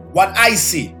 what I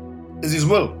see is his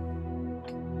will.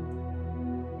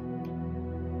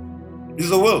 Is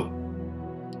the will.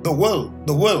 The will,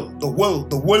 the will, the will,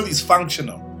 the will is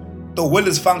functional. The will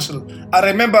is functional. I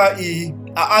remember I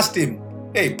asked him,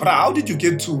 hey, Pra, how did you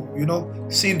get to,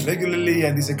 seen regularly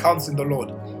and his accounts in the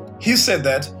Lord? He said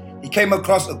that he came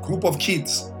across a group of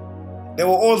kids. They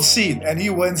were all seen and he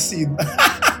went seen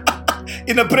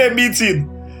in a prayer meeting.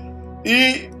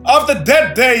 After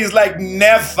that day, he's like,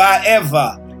 never,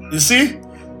 ever. You see?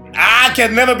 I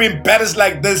can never be embarrassed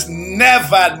like this.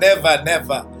 Never, never,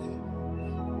 never.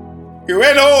 He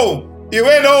went home.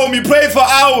 He prayed for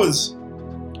hours.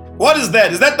 What is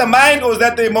that? Is that the mind or is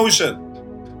that the emotion?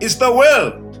 It's the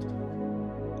will.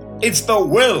 It's the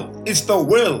will. It's the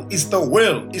will. It's the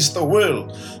will. It's the will.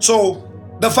 So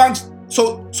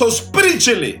so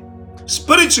spiritually,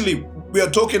 we are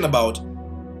talking about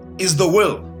is the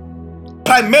will.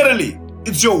 Primarily,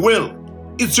 it's your will.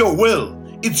 It's your will.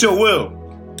 It's your will.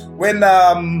 When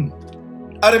I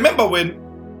remember when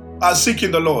I was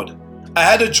seeking the Lord, I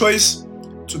had a choice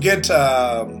to get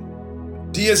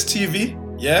DSTV,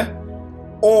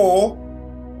 or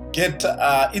get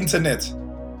internet.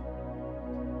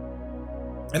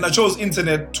 And I chose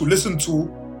internet to listen to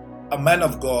a man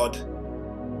of God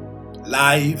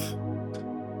live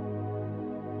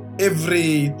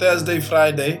every Thursday,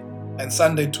 Friday, and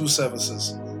Sunday, 2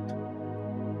 services.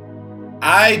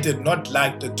 I did not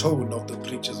like the tone of the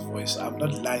preacher's voice. I'm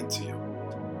not lying to you.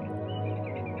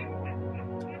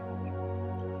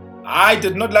 I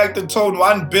did not like the tone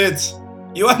one bit.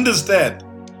 You understand?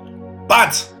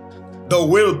 But The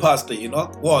will, Pastor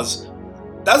Enoch, was,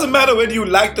 doesn't matter whether you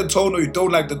like the tone or you don't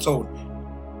like the tone.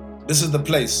 This is the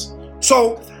place.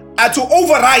 So I had to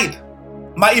override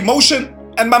my emotion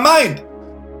and my mind.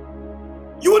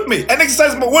 You with me? And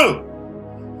exercise my will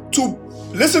to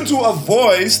listen to a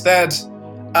voice that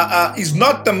is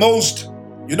not the most,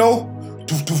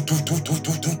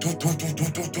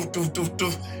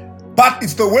 but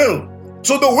it's the will.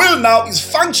 So the will now is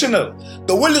functional.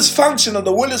 The will is functional.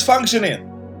 The will is functioning.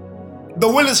 The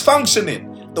will is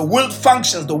functioning. The will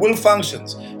functions. The will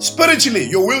functions. Spiritually,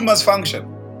 your will must function.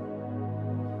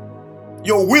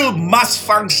 Your will must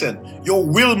function. Your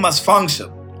will must function.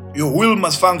 Your will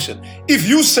must function. If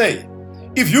you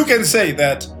can say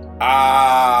that,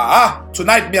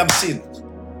 tonight me I'm seeing.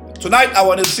 Tonight I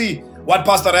want to see what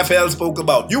Pastor Raphael spoke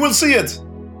about. You will see it.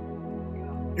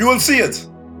 You will see it.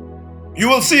 You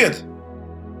will see it.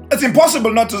 It's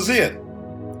impossible not to see it.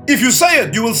 If you say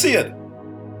it, you will see it.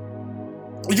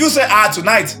 If you say,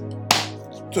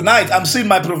 tonight I'm seeing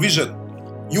my provision,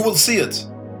 you will see it.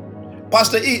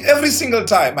 Pastor E, every single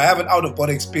time I have an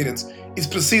out-of-body experience, it's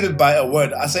preceded by a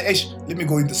word. I say, let me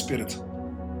go in the spirit.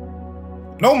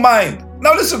 No mind.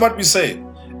 Now listen what we say.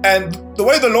 And the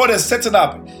way the Lord has set it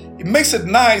up, it makes it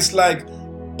nice, like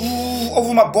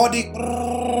over my body.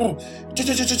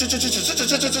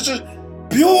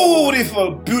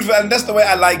 Beautiful, beautiful. And that's the way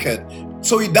I like it.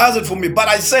 So he does it for me. But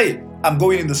I say, I'm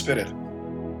going in the spirit.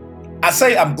 I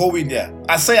say, I'm going there.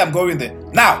 I say, I'm going there.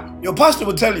 Now, your pastor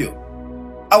will tell you,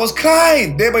 I was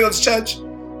crying there by your church.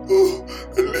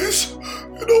 At least,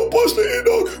 Pastor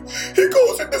Enoch, he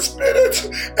goes in the spirit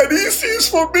and he sees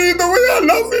for me the way I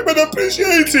love him and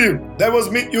appreciate him. That was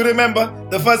me. You remember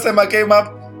the first time I came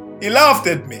up? He laughed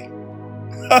at me.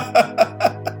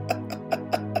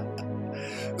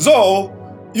 So,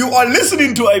 you are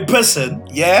listening to a person,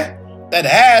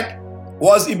 that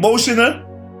was emotional,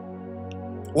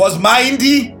 was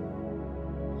mindy,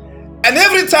 and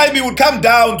every time he would come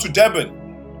down to Durban,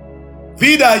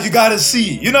 Vida, you gotta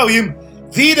see. You know him.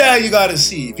 Vida, you gotta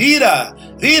see. Vida,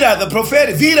 the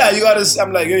prophetic. Vida, you gotta see.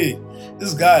 I'm like, hey,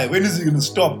 this guy, when is he gonna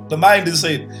stop? The mind is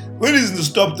saying, when is he gonna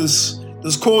stop this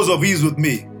cause of his with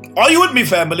me? Are you with me,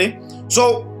 family?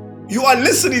 So you are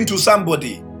listening to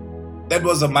somebody that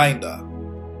was a minder.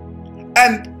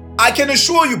 And I can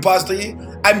assure you, Pastor E,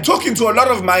 I'm talking to a lot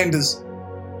of minders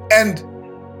and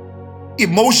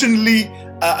emotionally,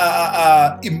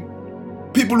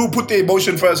 people who put their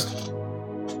emotion first.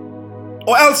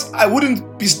 Or else I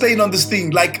wouldn't be staying on this thing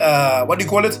like, what do you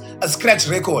call it? A scratch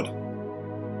record.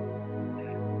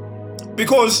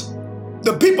 Because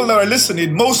the people that are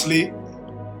listening mostly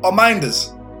are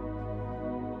minders.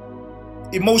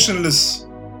 Emotionless.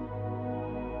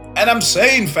 And I'm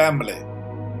saying, family,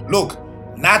 look,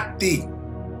 nothing.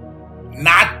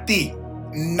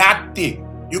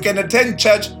 You can attend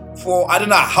church for I don't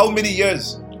know how many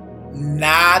years.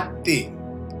 Nothing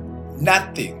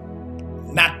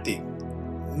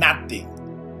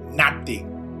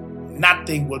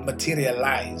will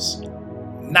materialize.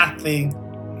 Nothing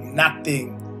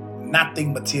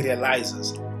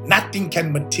materializes. Nothing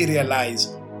can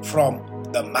materialize from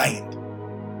the mind.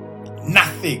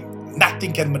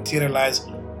 Nothing can materialize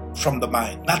from the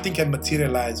mind. Nothing can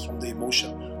materialize from the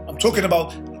emotion. I'm talking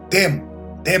about them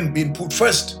being put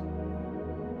first.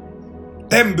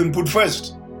 Them being put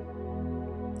first.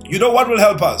 You know what will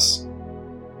help us?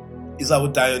 Is our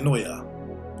dianoia.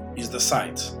 Is the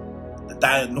sight. The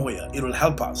dianoia. It will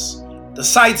help us. The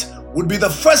sight would be the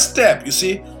first step, you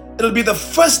see. It'll be the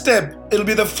first step. It'll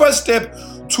be the first step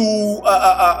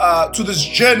to this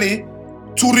journey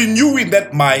to renewing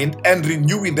that mind and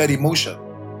renewing that emotion.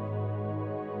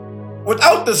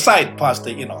 Without the sight, Pastor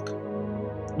Enoch,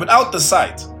 without the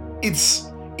sight, it's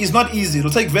not easy.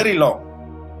 It'll take very long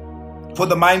for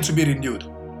the mind to be renewed.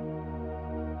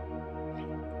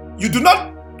 You do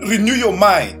not renew your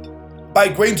mind by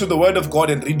going to the Word of God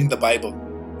and reading the Bible.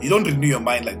 You don't renew your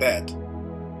mind like that.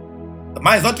 The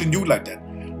mind is not renewed like that.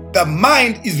 The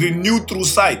mind is renewed through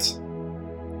sight.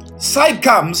 Sight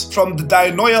comes from the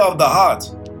dianoia of the heart.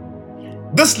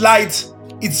 This light,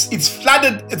 it's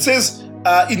flooded. It says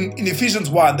in Ephesians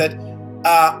 1 that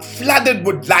flooded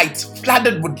with light.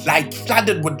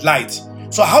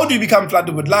 So how do you become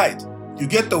flooded with light? You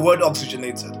get the word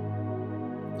oxygenated.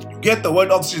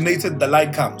 The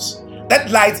light comes.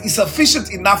 That light is sufficient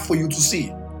enough for you to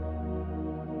see.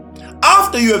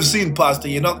 After you have seen, Pastor,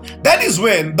 that is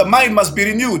when the mind must be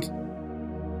renewed.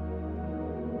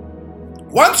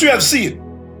 Once you have seen,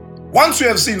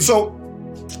 so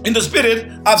in the spirit,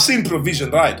 I've seen provision,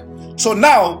 right? So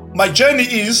now my journey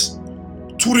is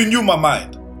to renew my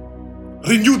mind.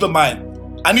 Renew the mind.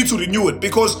 I need to renew it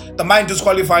because the mind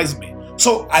disqualifies me.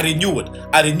 So I renew it.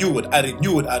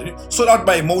 Sort out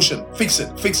my emotion. Fix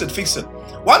it.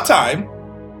 One time,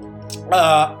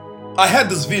 I had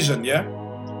this vision, yeah?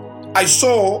 I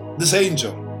saw this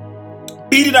angel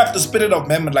beating up the spirit of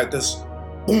Mammon like this.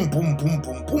 Boom, boom, boom,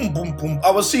 boom, boom, boom, boom. I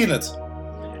was seeing it.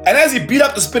 And as he beat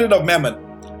up the spirit of Mammon,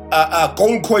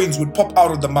 gold coins would pop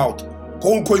out of the mouth.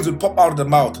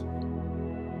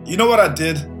 You know what I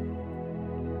did?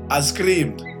 I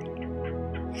screamed,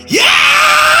 yeah!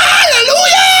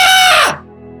 Hallelujah!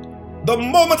 The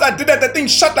moment I did that, the thing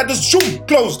shut like this, shoom,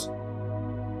 closed.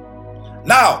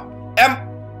 Now, am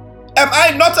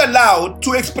I not allowed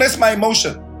to express my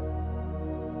emotion?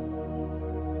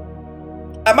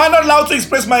 Am I not allowed to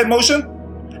express my emotion?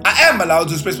 I am allowed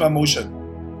to express my emotion.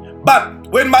 But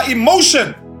when my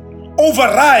emotion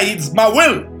overrides my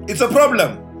will, it's a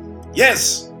problem.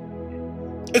 Yes,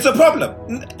 it's a problem.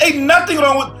 Ain't nothing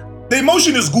wrong with the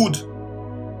emotion is good.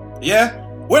 Yeah?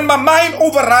 When my mind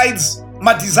overrides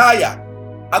my desire,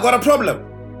 I got a problem.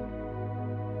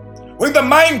 When the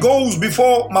mind goes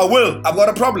before my will, I've got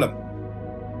a problem.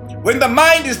 When the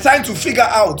mind is trying to figure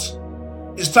out,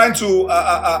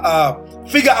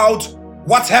 figure out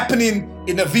what's happening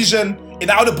in a vision, in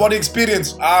an out-of-body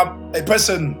experience, a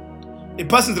person's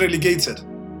relegated.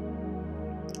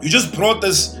 You just brought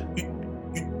this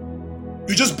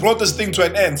thing to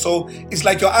an end. So it's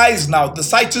like your eyes now, the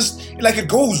sight just, like it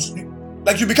goes,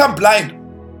 like you become blind.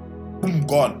 Boom,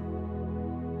 gone.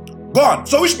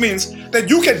 So which means that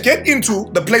you can get into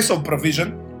the place of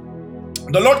provision.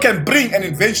 The Lord can bring an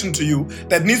invention to you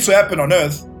that needs to happen on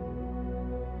earth.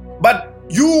 But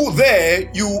you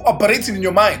operating in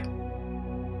your mind.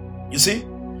 You see?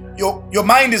 Your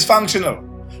mind is functional.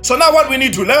 So now what we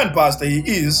need to learn, Pastor,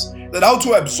 is that how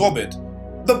to absorb it.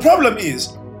 The problem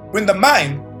is when the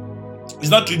mind is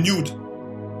not renewed,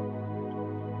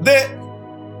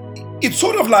 it's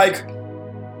sort of like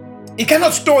it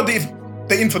cannot store the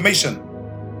information.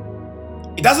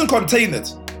 It doesn't contain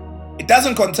it.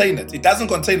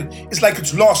 It's like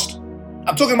it's lost.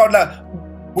 I'm talking about that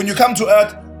when you come to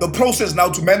earth, the process now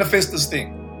to manifest this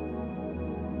thing.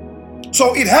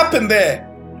 So it happened there.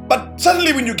 But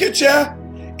suddenly when you get here,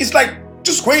 it's like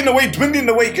just going away, dwindling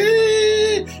away.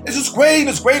 It's just going,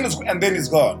 and then it's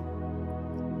gone.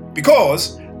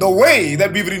 Because the way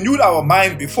that we've renewed our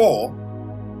mind before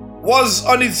was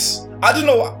on its, I don't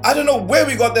know where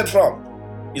we got that from.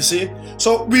 You see?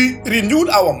 So we renewed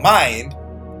our mind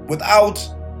without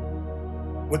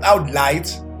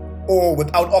light or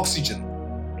without oxygen.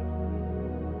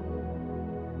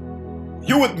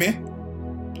 You with me?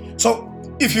 So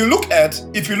if you look at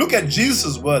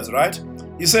Jesus' words, right?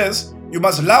 He says, you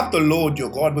must love the Lord your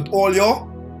God with all your,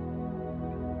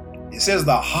 he says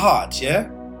the heart, yeah?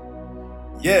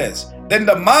 Yes. Then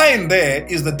the mind there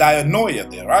is the dianoia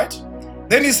there, right?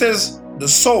 Then he says the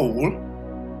soul,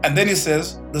 and then he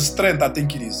says the strength, I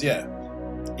think it is, yeah.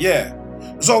 Yeah.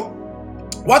 So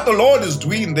what the Lord is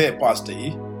doing there, Pastor,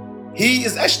 he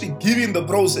is actually giving the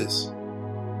process.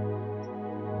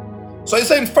 So he's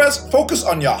saying first focus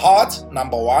on your heart,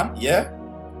 number one, yeah.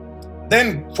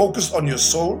 Then focus on your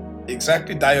soul,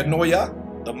 exactly, dianoia.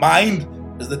 The mind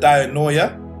is the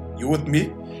dianoia, you with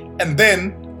me? And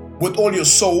then with all your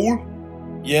soul,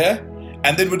 yeah,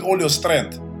 and then with all your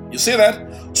strength. You see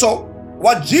that? So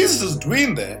what Jesus is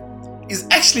doing there is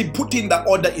actually putting the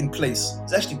order in place.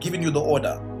 He's actually giving you the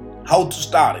order, how to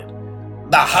start it.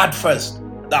 The heart first,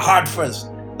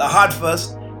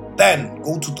 then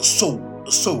go to the soul.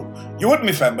 You with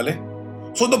me, family?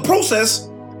 So the process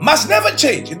must never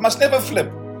change. It must never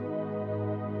flip.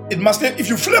 If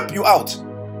you flip, you're out.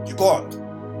 You're gone.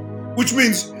 Which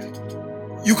means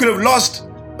you could have lost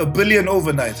 $1 billion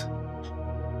overnight.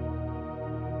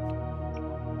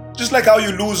 Just like how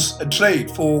you lose a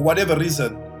trade for whatever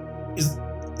reason, it's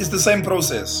the same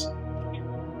process.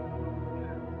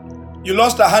 You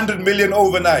lost 100 million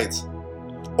overnight,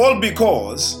 all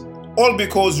because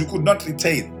you could not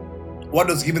retain what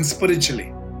was given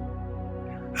spiritually.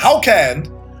 How can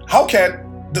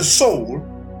the soul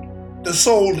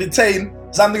retain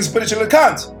something spiritual? It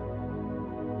can't.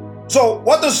 So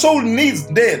what the soul needs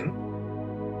then,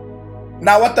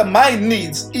 now what the mind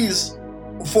needs is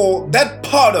for that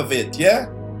part of it, yeah,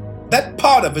 that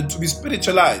part of it to be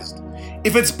spiritualized.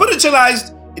 If it's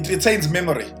spiritualized, it retains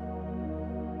memory.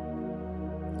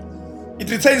 It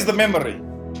retains the memory.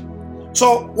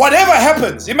 So whatever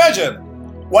happens, imagine,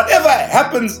 whatever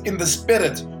happens in the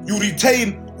spirit, you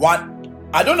retain what.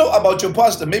 I don't know about your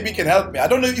pastor, maybe he can help me. I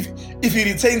don't know if he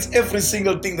retains every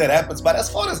single thing that happens, but as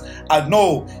far as I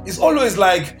know, it's always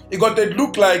like, you got that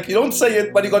look like, you don't say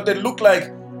it, but you got that look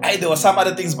like, hey, there were some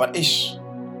other things, but ish.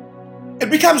 It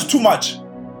becomes too much.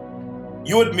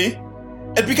 You with me?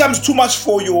 It becomes too much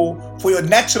for your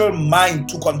natural mind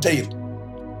to contain.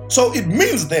 So it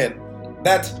means then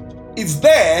that it's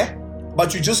there,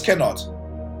 but you just cannot.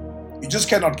 You just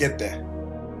cannot get there.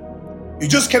 You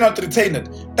just cannot retain it.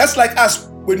 That's like us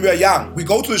when we are young. We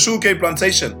go to the sugarcane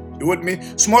plantation. You with me?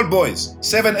 Small boys,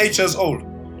 7, 8 years old.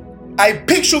 I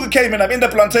pick sugarcane when I'm in the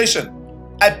plantation.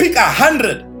 I pick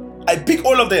 100. I pick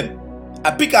all of them.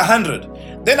 I pick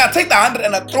 100. Then I take the 100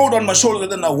 and I throw it on my shoulder,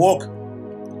 then I walk.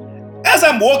 As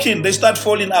I'm walking, they start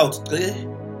falling out.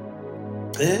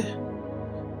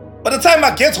 By the time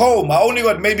I get home, I only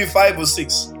got maybe 5 or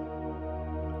 6.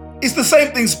 It's the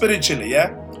same thing spiritually,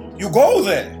 yeah? You go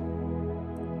there.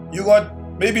 You got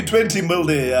maybe 20 mil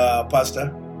there,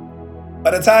 Pastor.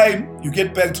 By the time you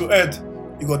get back to earth,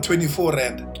 you got 24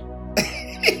 rand.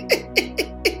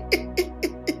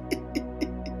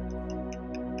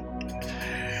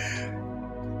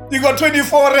 You got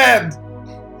 24 rand.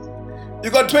 You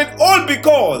got 20, all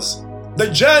because the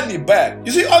journey back.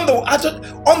 You see, on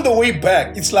the way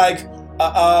back, it's like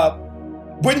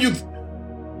when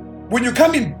you're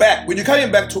coming back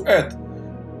to earth,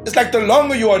 it's like the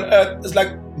longer you're on earth, it's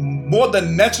like more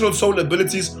than natural soul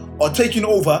abilities are taking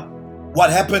over what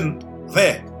happened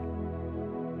there.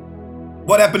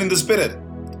 What happened in the spirit.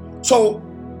 So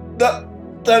the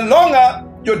longer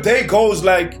your day goes,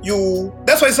 like you,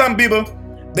 that's why some people,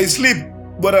 they sleep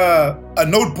with a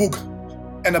notebook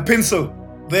and a pencil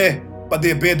there by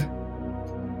their bed.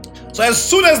 So as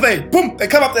soon as they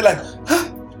come up, they're like, huh?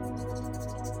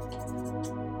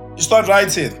 You start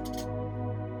writing.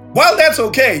 While that's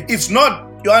okay, it's not,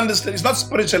 you understand, it's not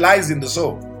spiritualizing the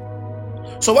soul.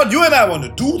 So what you and I want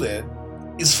to do then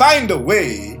is find a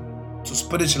way to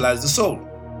spiritualize the soul.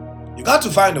 You got to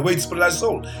find a way to spiritualize the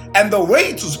soul. And the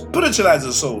way to spiritualize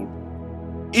the soul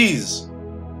is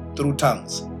through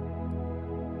tongues.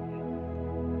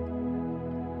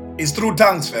 It's through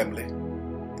tongues, family.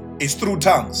 It's through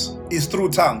tongues. It's through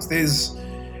tongues. There's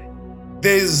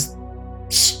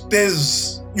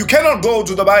you cannot go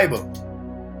to the Bible.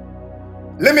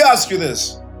 Let me ask you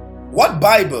this. What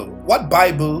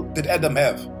Bible did Adam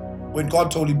have when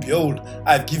God told him, behold,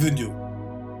 I've given you?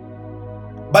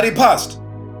 But he passed.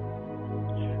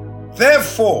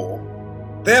 Therefore,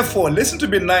 listen to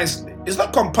me nicely. It's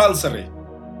not compulsory.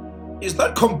 It's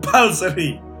not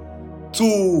compulsory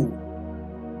to,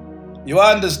 you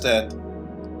understand?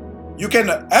 You can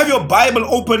have your Bible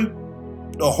open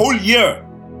the whole year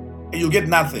and you'll get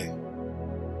nothing.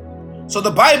 So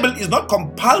the Bible is not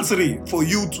compulsory for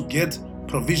you to get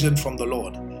provision from the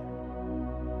Lord.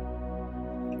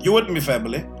 You with me,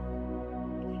 family?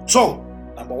 So,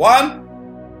 number one,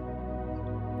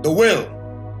 the will,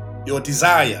 your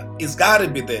desire, it's got to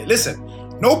be there. Listen,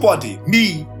 nobody,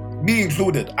 me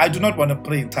included, I do not want to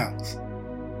pray in tongues.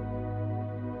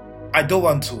 I don't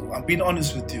want to. I'm being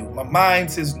honest with you. My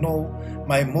mind says no.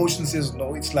 My emotion says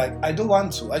no. It's like, I don't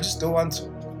want to. I just don't want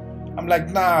to. I'm like,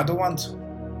 nah, I don't want to.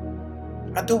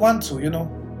 I don't want to,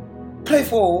 Pray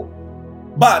for.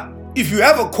 But if you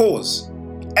have a cause,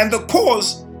 and the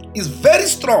cause is very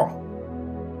strong,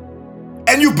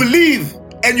 and you believe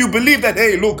that,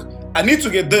 hey, look, I need to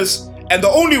get this, and the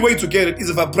only way to get it is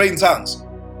if I pray in tongues,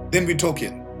 then we're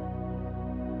talking.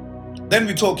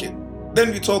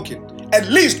 At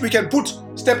least we can put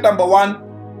step number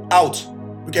 1 out.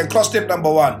 We can cross step number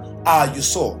 1. You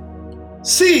saw.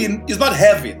 Seeing is not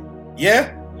having.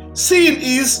 Yeah? Seeing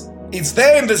is, it's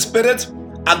there in the spirit.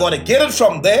 I gotta get it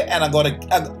from there, and I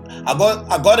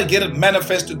gotta get it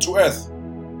manifested to earth.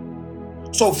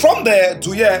 So from there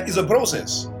to here is a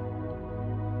process.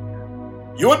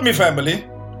 You with me, family?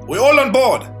 We're all on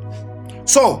board.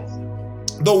 So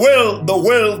the will.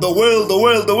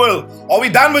 Are we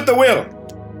done with the will?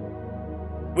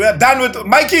 We are done with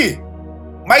Mikey,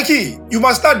 you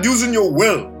must start using your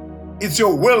will. It's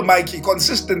your will, Mikey,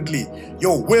 consistently.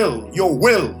 Your will.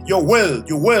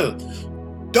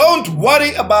 Don't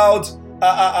worry about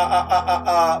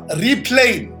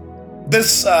replaying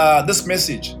this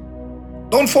message.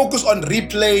 Don't focus on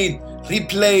replaying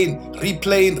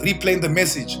the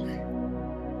message.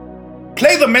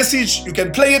 Play the message. You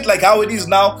can play it like how it is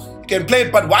now. You can play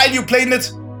it, but while you're playing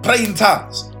it, pray in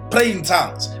tongues. Pray in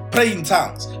tongues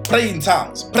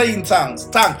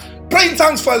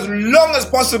for as long as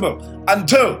possible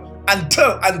until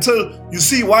you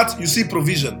see what? You see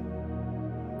provision.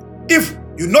 If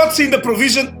you're not seeing the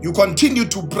provision, you continue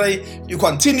to pray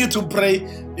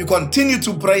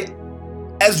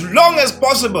as long as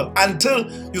possible until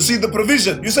you see the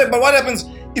provision. You say, but what happens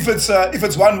if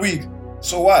it's 1 week?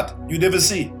 So what? You never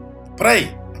see.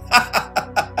 Pray.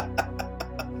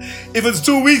 If it's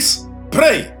 2 weeks,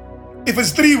 pray. If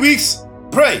it's 3 weeks,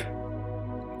 pray.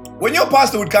 When your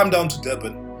pastor would come down to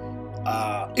Durban,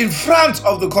 in front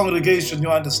of the congregation, you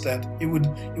understand, he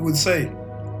would say,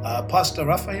 Pastor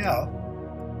Raphael,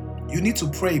 you need to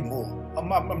pray more.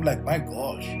 I'm like, my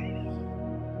gosh.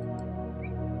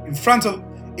 In front of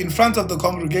the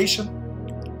congregation,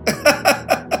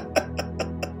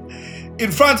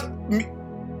 in front.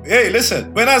 Hey,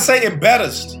 listen. When I say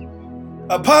embarrassed,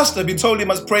 a pastor been told he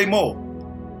must pray more.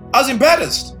 I was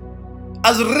embarrassed. I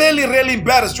was really, really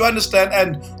embarrassed, you understand,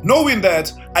 and knowing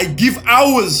that I give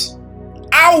hours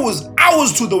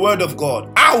to the Word of God.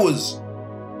 Hours.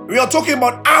 We are talking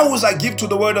about hours I give to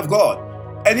the Word of God.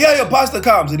 And here your pastor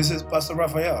comes and he says, Pastor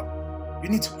Raphael, you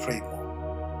need to pray more.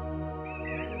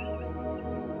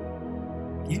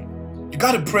 You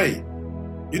got to pray.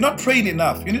 You're not praying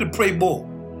enough. You need to pray more.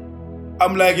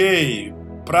 I'm like, hey,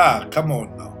 brah, come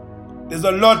on now. There's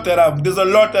a lot that I'm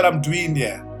doing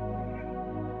here.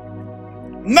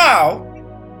 Now,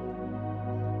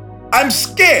 I'm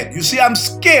scared. You see, I'm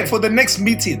scared for the next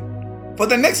meeting. For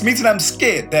the next meeting, I'm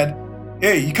scared that,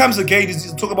 hey, he comes again,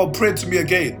 he's talking about pray to me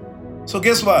again. So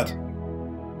guess what?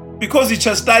 Because he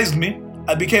chastised me,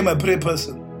 I became a prayer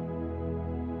person.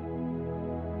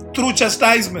 Through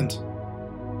chastisement.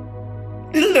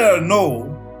 Little did I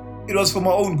know, it was for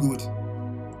my own good.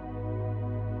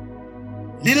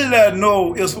 Little did I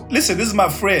know, it was for, listen, this is my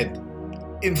friend.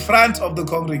 In front of the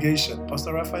congregation,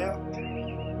 Pastor Raphael,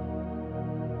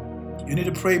 you need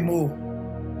to pray more.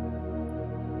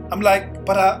 I'm like,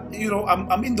 but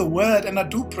I'm in the Word and I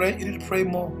do pray. You need to pray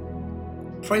more.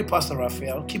 Pray, Pastor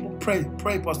Raphael. Keep on pray,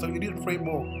 Pastor. You need to pray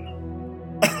more.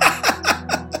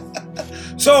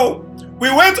 So we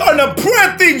went on a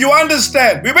prayer thing. You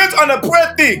understand? We went on a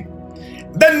prayer thing.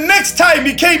 The next time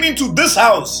he came into this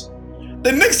house,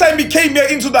 the next time he came here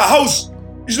into the house,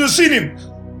 you should have seen him.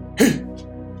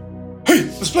 Hey,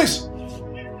 this place.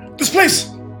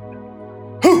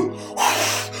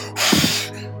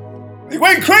 He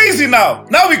went crazy now.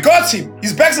 Now we got him.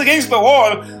 His back's against the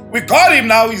wall. We got him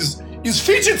now. He's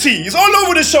fidgety. He's all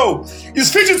over the show. He's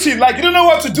fidgety. Like, you don't know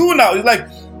what to do now. He's like,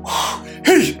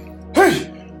 hey,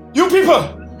 you people.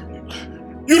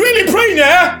 You really praying,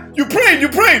 yeah? You praying.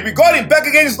 We got him back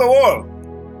against the wall.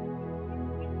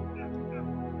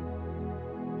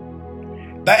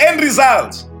 The end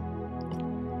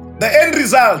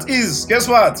result is, guess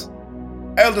what?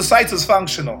 The site is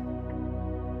functional.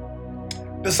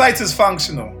 The site is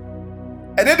functional.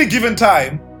 At any given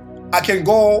time, I can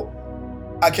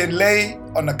lay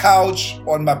on the couch,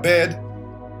 on my bed.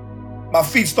 My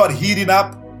feet start heating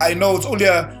up. I know it's only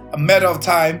a matter of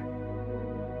time.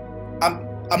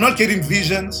 I'm not getting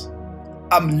visions.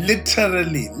 I'm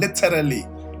literally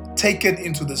taken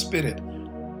into the spirit.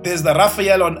 There's the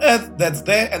Raphael on earth that's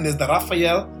there, and there's the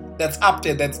Raphael that's up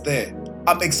there that's there.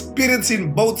 I'm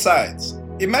experiencing both sides.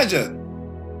 Imagine.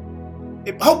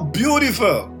 How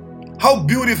beautiful. How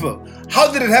beautiful. How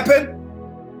did it happen?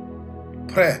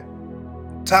 Prayer.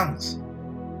 Tongues.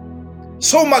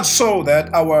 So much so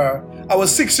that our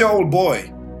 6-year-old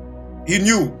boy, he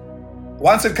knew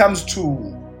once it comes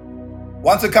to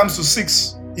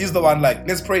 6, he's the one like,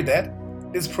 let's pray, Dad.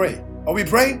 Let's pray. Are we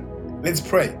praying? Let's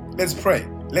pray.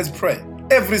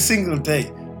 Every single day.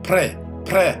 Pray.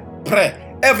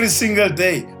 Every single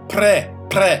day. Pray.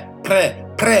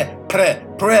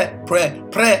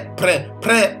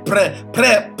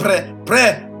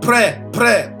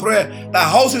 The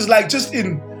house is like just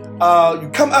in, you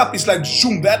come up, it's like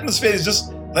zoom, the atmosphere is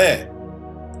just there.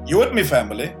 You with me,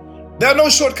 family? There are no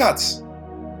shortcuts.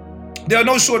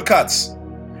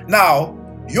 Now,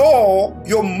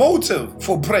 your motive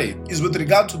for prayer is with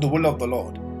regard to the will of the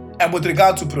Lord and with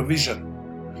regard to provision.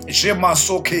 Shema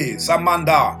soke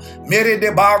samanda mere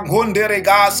de bagondere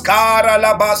gaskara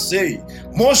labase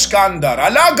moshkandar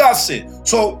alagase.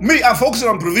 So me, I'm focusing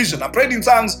on provision. I'm praying in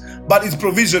tongues, but it's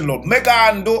provision, Lord.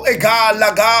 Megando ega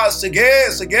laga sege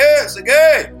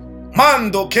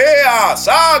mando kea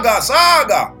saga.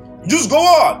 Just go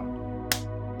on.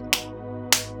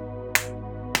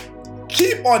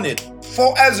 Keep on it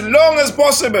for as long as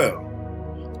possible.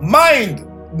 Mind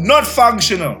not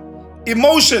functional.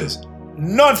 Emotions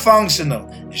not functional.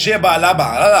 Just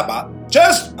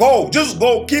go.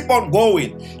 Keep on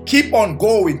going.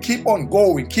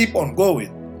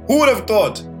 Who would have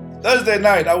thought Thursday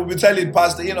night I would be telling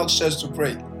Pastor Enoch's church to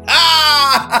pray?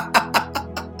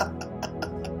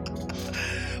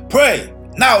 Pray.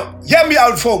 Now, hear me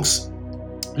out, folks.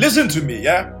 Listen to me,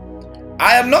 yeah?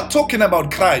 I am not talking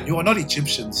about crying. You are not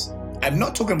Egyptians. I'm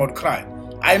not talking about crying.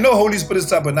 I know Holy Spirit's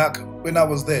tabernacle when I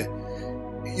was there.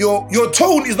 Your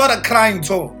tone is not a crying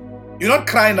tone. You're not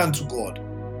crying unto God.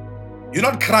 You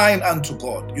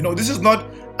know, this is not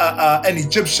an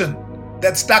Egyptian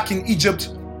that's stuck in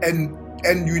Egypt and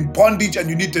you're in bondage and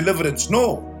you need deliverance.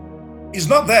 No, it's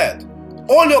not that.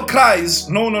 All your cries,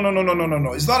 no.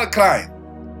 It's not a cry.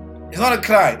 It's not a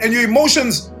cry. And your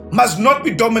emotions must not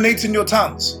be dominating your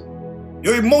tongues.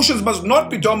 Your emotions must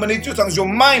not be dominating your tongues. Your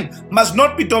mind must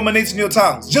not be dominating your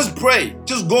tongues. Just pray.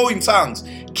 Just go in tongues.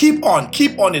 Keep on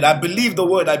it. I believe the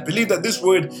word. I believe that this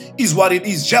word is what it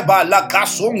is.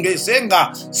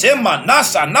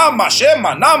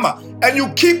 And you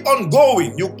keep on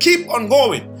going. You keep on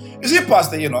going. You see,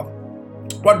 Pastor,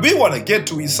 what we want to get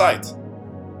to is sight.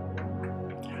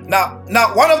 Now,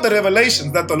 one of the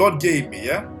revelations that the Lord gave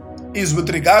me, is with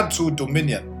regard to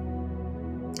dominion.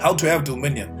 How to have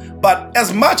dominion. But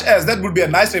as much as that would be a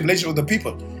nice revelation for the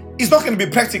people, it's not going to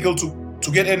be practical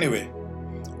to get anywhere.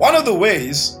 One of the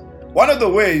ways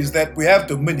that we have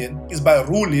dominion is by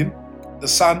ruling the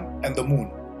sun and the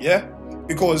moon. Yeah?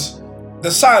 Because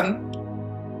the sun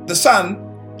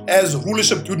has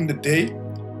rulership during the day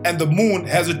and the moon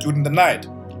has it during the night.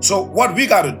 So what we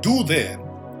got to do then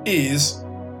is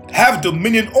have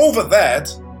dominion over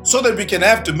that so that we can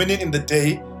have dominion in the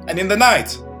day and in the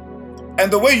night. And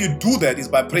the way you do that is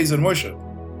by praise and worship.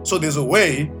 So there's a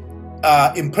way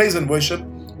in praise and worship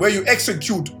where you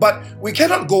execute, but we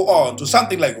cannot go on to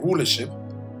something like rulership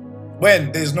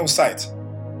when there's no sight.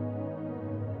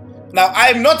 Now,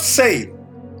 I'm not saying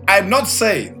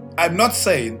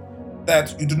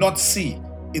that you do not see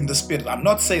in the spirit. I'm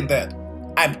not saying that.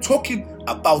 I'm talking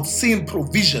about seeing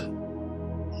provision.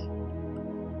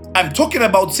 I'm talking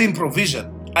about seeing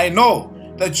provision. I know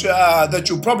that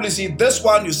you probably see this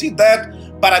one, you see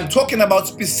that, but I'm talking about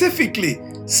specifically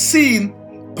seeing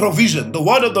provision, the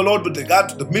word of the Lord with regard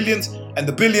to the millions and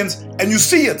the billions, and you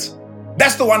see it.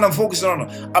 That's the one I'm focusing on.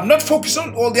 I'm not focused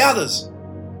on all the others.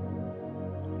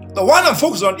 The one I'm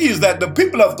focused on is that the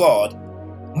people of God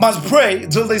must pray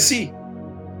until they see.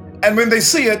 And when they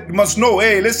see it, you must know,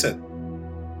 hey, listen,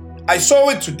 I saw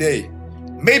it today.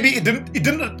 Maybe it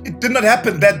did not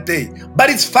happen that day, but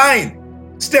it's fine.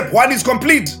 Step 1 is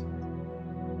complete.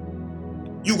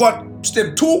 You got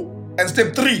step 2 and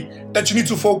step 3 that you need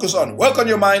to focus on. Work on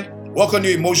your mind, work on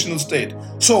your emotional state.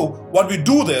 So what we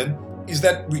do then is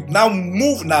that we now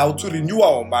move to renew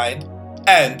our mind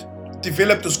and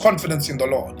develop this confidence in the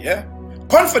Lord. Yeah?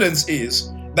 Confidence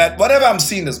is that whatever I'm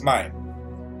seeing is mine.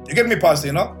 You get me,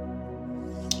 Pastor,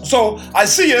 So I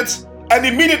see it and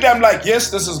immediately I'm like, yes,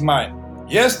 this is mine.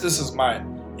 Yes, this is mine.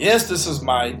 Yes, this is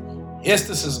mine. Yes,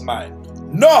 this is mine.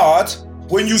 Not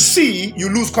when you see, you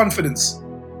lose confidence.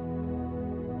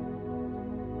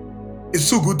 It's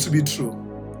too good to be true.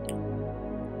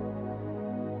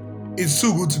 It's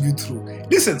too good to be true.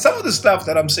 Listen, some of the stuff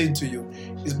that I'm saying to you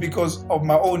is because of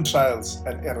my own trials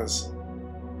and errors.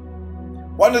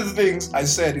 One of the things I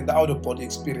said in the out-of-body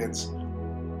experience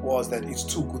was that it's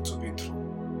too good to be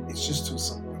true. It's just too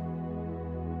simple.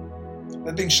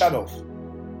 The thing shut off.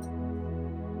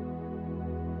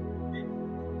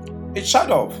 It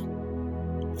shut off.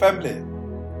 Family,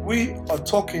 we are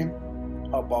talking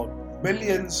about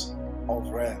millions of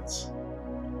rands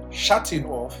shutting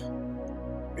off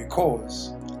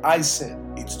because I said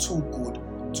it's too good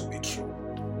to be true.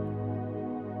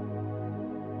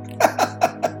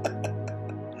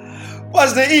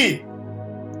 Pastor E,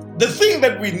 the thing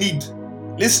that we need,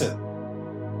 listen,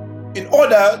 in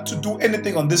order to do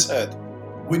anything on this earth,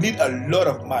 we need a lot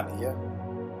of money, yeah?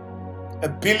 A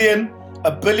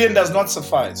billion does not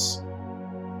suffice.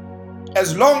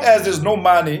 As long as there's no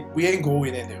money, we ain't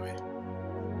going anywhere.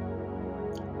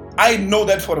 I know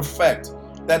that for a fact,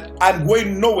 that I'm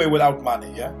going nowhere without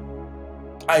money, yeah?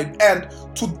 And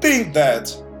to think that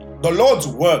the Lord's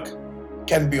work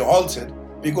can be halted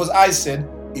because I said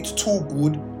it's too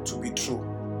good to be true.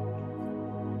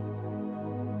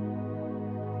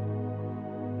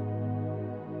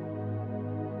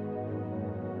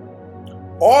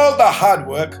 All the hard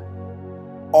work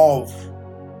of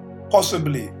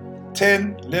possibly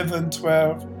 10, 11,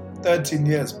 12, 13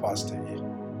 years, Pastor E.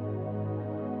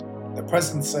 The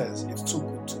person says it's too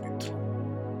good to be true.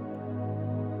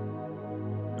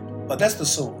 But that's the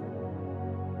soul.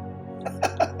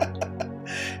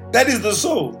 That is the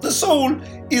soul. The soul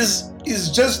is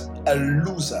just a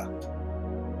loser.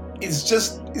 It's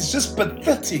just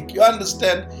pathetic. You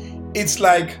understand? It's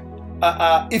like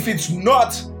if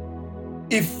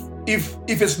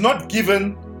it's not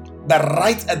given the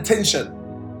right attention,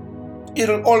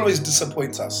 it'll always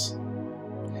disappoint us.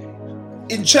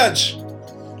 In church,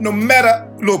 no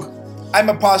matter, look, I'm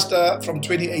a pastor from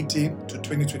 2018 to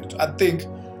 2022. I think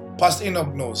Pastor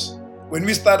Enoch knows. When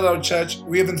we started our church,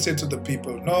 we even said to the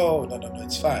people, no,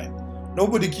 it's fine.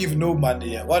 Nobody give no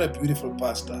money. What a beautiful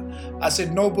pastor. I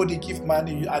said, nobody give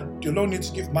money. You don't need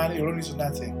to give money. You don't need to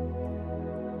nothing.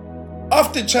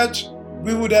 After church,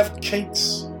 we would have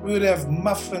cakes. We would have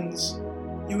muffins.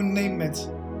 You name it.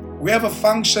 We have a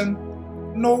function.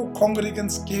 No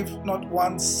congregants give not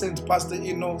 1 cent. Pastor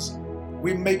Enos.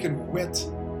 We make it wet,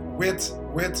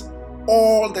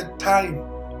 all the time.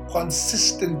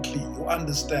 Consistently. You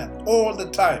understand? All the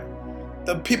time.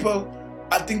 The people,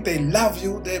 I think they love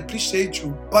you, they appreciate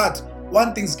you, but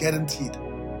one thing's guaranteed.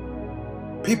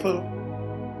 People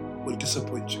will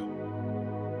disappoint you.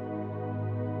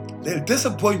 They'll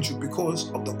disappoint you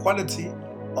because of the quality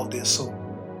of their soul.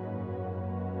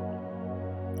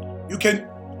 You can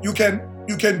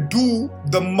do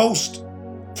the most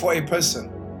for a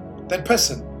person. That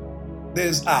person,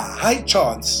 there's a high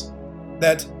chance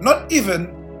that not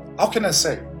even, how can I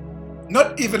say,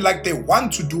 not even like they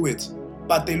want to do it,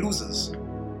 but they losers.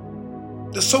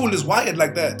 The soul is wired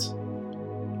like that.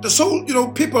 The soul,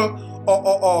 people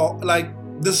or like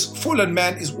this fallen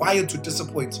man is wired to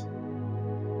disappoint.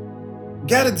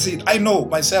 Guaranteed. I know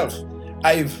myself.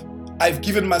 I've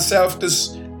given myself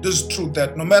this truth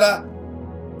that no matter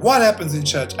what happens in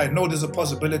church, I know there's a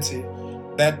possibility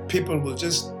that people will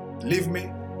just leave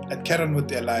me and carry on with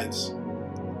their lives.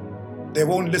 They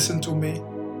won't listen to me.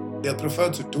 They'll prefer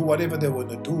to do whatever they want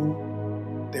to do.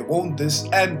 They won't this.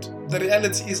 And the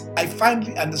reality is, I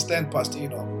finally understand, Pastor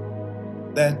Enoch,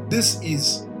 that this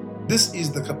is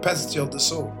the capacity of the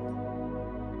soul.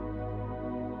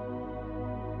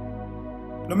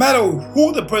 No matter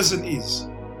who the person is,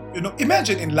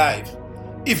 imagine in life,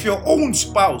 if your own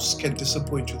spouse can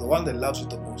disappoint you, the one that loves you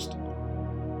the most.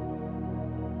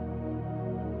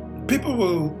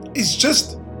 It's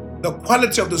just the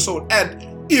quality of the soul.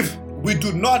 And if we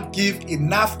do not give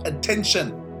enough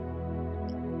attention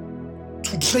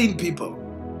to train people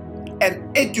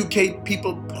and educate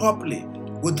people properly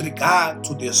with regard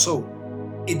to their soul,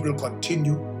 it will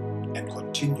continue and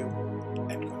continue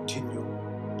and continue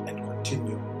and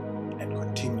continue and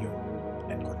continue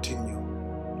and continue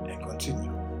and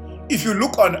continue. If you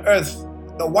look on earth,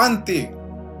 the one thing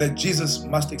that Jesus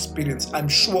must experience, I'm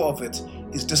sure of it,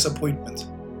 is disappointment.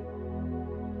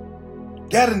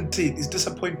 Guaranteed is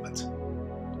disappointment.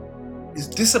 Is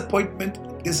disappointment.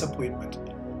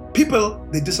 People,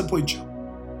 they disappoint you.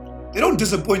 They don't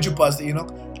disappoint you, Pastor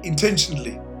Enoch,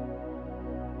 intentionally.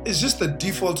 It's just the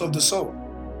default of the soul.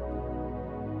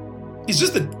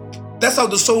 That's how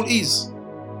the soul is.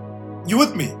 You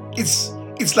with me? It's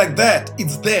like that.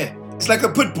 It's there. It's like a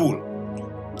pit bull.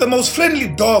 The most friendly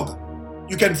dog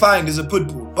you can find is a pit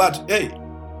bull. But hey,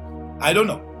 I don't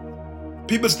know.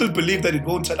 People still believe that it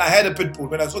won't turn. I had a pit bull.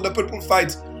 When I saw the pit bull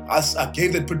fight, I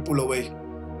gave that pit bull away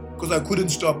because I couldn't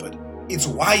stop it. It's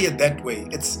wired that way.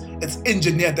 It's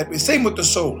engineered that way. Same with the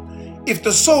soul. If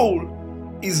the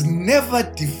soul is never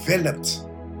developed,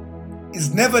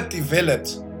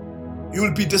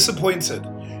 you'll be disappointed.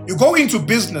 You go into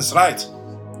business, right?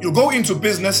 You go into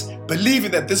business believing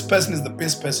that this person is the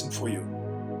best person for you,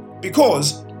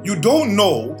 because you don't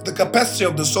know the capacity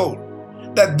of the soul.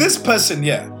 That this person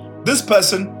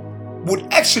would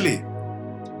actually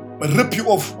rip you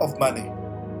off of money.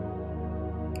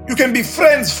 You can be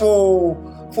friends for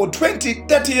 20,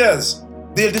 30 years.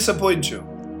 They'll disappoint you.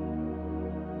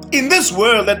 In this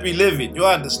world that we live in, you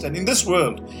understand, in this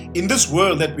world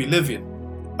that we live in,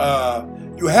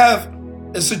 you have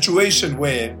a situation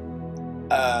where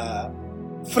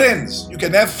friends, you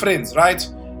can have friends, right?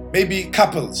 Maybe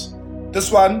couples.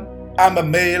 This one, I'm a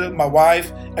male, my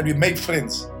wife, and we make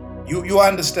friends. You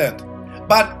understand?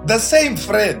 But the same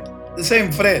friend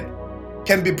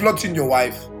can be plotting your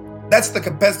wife. That's the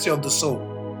capacity of the soul.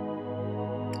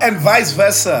 And vice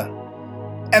versa.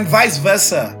 And vice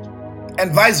versa.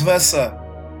 And vice versa.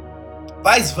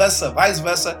 Vice versa.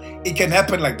 It can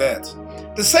happen like that.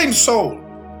 The same soul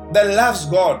that loves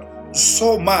God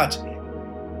so much.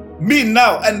 Me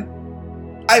now, and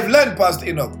I've learned, Pastor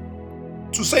Enoch,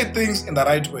 to say things in the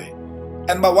right way.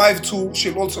 And my wife too,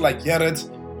 she'll also hear it.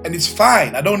 And it's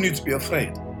fine. I don't need to be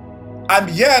afraid. I'm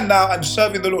here now, I'm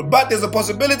serving the Lord. But there's a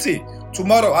possibility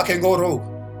tomorrow I can go rogue.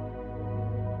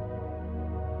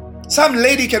 Some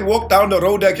lady can walk down the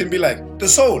road that can be like, the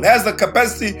soul has the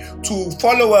capacity to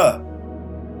follow her,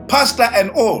 pastor and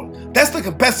all. That's the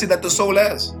capacity that the soul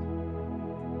has.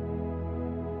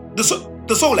 The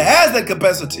soul has that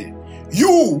capacity.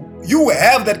 You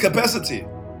have that capacity.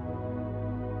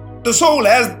 The soul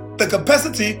has the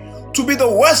capacity to be the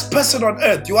worst person on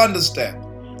earth. You understand?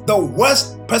 The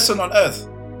worst person on earth.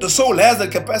 The soul has the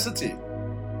capacity.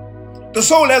 The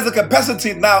soul has the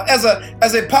capacity now. As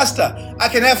a pastor, I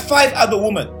can have 5 other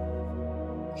women,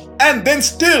 and then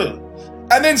still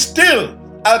And then still,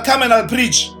 I'll come and I'll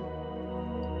preach.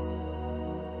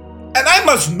 And I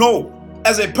must know,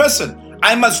 as a person,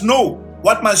 I must know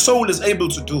what my soul is able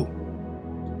to do.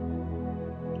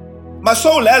 My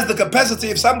soul has the capacity.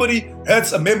 If somebody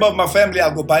hurts a member of my family,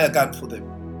 I'll go buy a gun for them.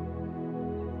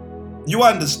 You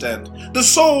understand? The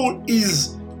soul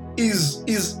is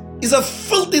a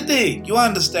filthy thing. You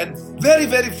understand? Very,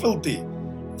 very filthy.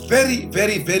 Very,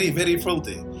 very, very, very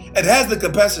filthy. It has the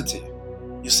capacity.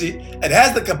 You see, it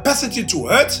has the capacity to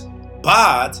hurt,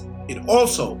 but it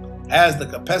also has the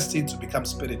capacity to become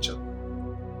spiritual.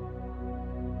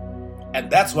 And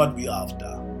that's what we are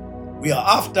after. We are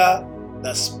after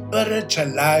the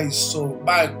spiritualized soul.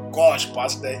 My gosh,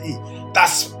 Pastor E. The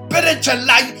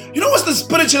spiritualized. You know what's the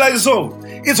spiritualized soul?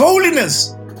 It's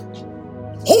holiness.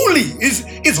 Holy.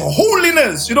 It's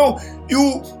holiness. You know,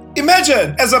 you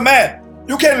imagine as a man,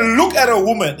 you can look at a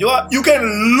woman. You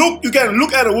can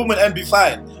look at a woman and be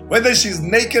fine. Whether she's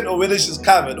naked or whether she's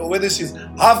covered or whether she's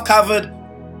half covered,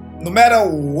 no matter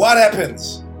what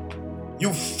happens,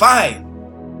 you fine.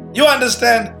 You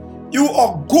understand? You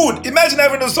are good. Imagine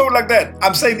having a soul like that.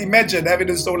 I'm saying imagine having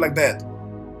a soul like that.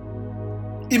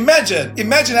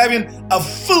 Imagine having a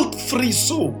filth-free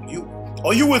soul.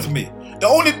 Are you with me? The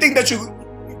only thing that you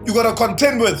gotta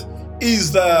contend with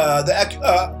is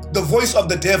the voice of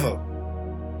the devil.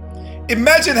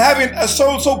 Imagine having a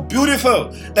soul so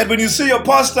beautiful that when you see your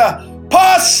pastor, we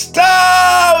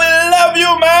love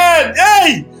you, man.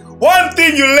 Hey, one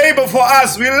thing you labor for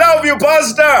us. We love you,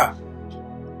 pastor.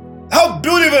 How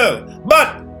beautiful.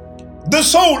 But the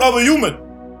soul of a human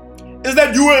is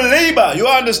that you will labor, you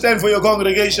understand, for your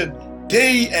congregation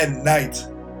day and night.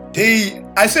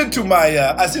 I said to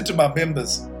my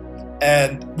members,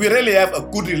 and we really have a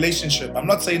good relationship. I'm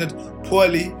not saying it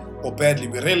poorly or badly.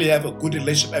 We really have a good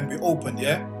relationship and we're open,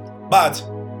 yeah? But,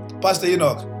 Pastor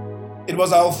Enoch, it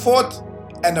was our 4th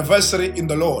anniversary in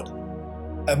the Lord.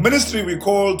 A ministry we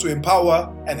called to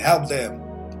empower and help them.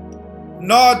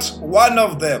 Not one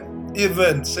of them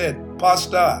even said,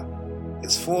 Pastor,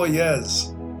 it's 4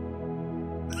 years.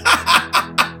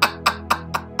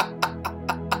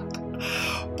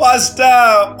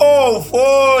 Pastor,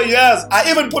 4 years.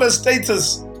 I even put a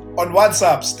status on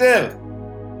WhatsApp. Still,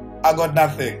 I got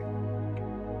nothing.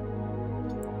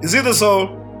 You see the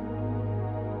soul?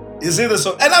 You see the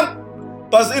soul? And I'm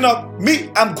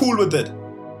cool with it.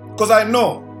 Because I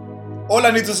know. All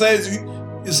I need to say is,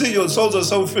 you see, your souls are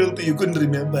so filthy, you couldn't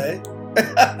remember, eh?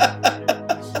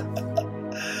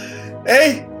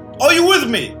 Hey, are you with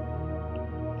me?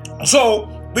 So,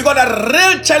 we got a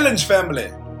real challenge,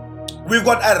 family. We've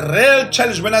got a real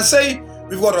challenge. When I say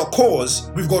we've got a cause,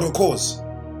 we've got a cause.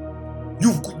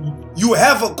 You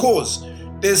have a cause.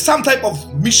 There's some type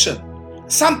of mission.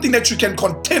 Something that you can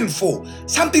contend for.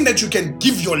 Something that you can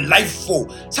give your life for.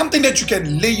 Something that you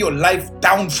can lay your life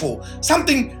down for.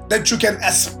 Something that you can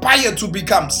aspire to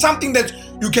become. Something that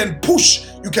you can push.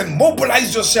 You can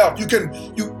mobilize yourself. You can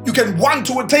want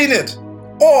to attain it.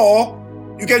 Or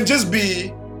you can just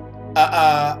be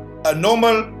a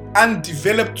normal,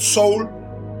 undeveloped soul,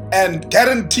 and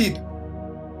guaranteed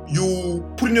you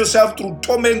putting yourself through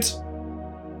torment.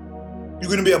 You're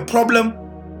going to be a problem.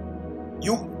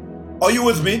 Are you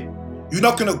with me? You're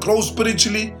not going to grow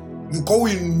spiritually. You're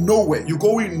going nowhere. You're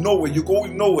going nowhere. You're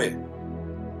going nowhere.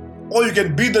 Or you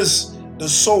can be the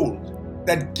soul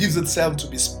that gives itself to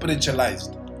be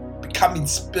spiritualized, becoming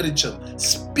spiritual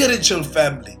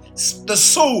family. The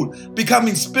soul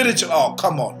becoming spiritual. Oh,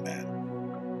 come on, man.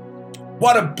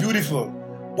 What a beautiful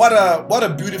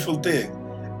thing.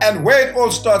 And where it all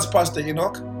starts, Pastor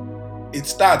Enoch, it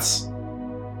starts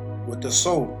with the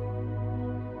soul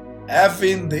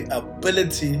having the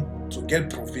ability to get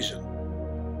provision.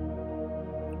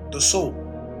 The soul.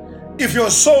 If your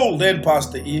soul then,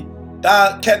 Pastor E,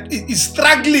 is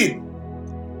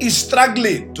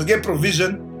struggling to get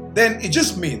provision, then it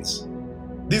just means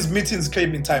these meetings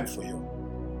came in time for you.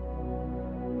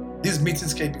 These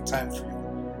meetings came in time for you.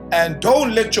 And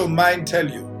don't let your mind tell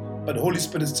you, but Holy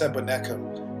Spirit's tabernacle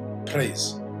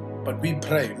prays. But we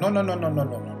pray. No.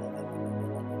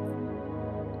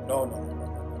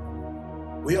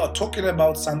 We are talking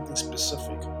about something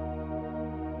specific.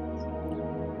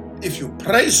 If you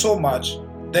pray so much,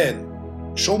 then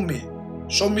show me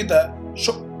the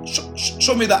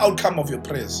outcome of your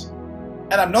prayers.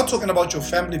 And I'm not talking about your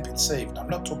family being saved. I'm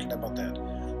not talking about that.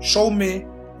 Show me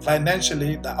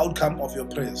financially the outcome of your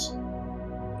prayers.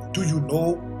 Do you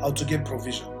know how to get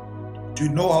provision? Do you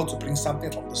know how to bring something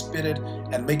from the Spirit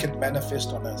and make it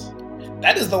manifest on us?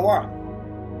 That is the one.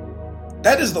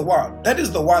 That is the one. That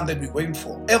is the one that we're waiting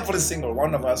for. Every single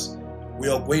one of us, we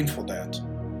are waiting for that.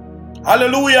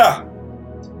 Hallelujah.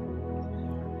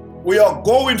 We are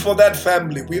going for that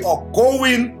family. We are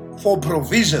going for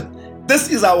provision. This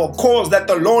is our cause that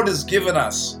the Lord has given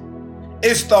us.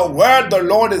 It's the word the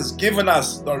Lord has given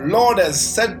us. The Lord has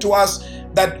said to us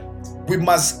that we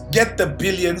must get the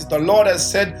billions. The Lord has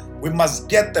said we must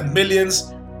get the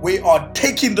millions. We are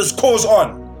taking this cause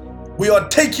on. We are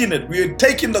taking it. We are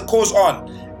taking the cause on.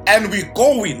 And we're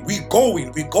going. We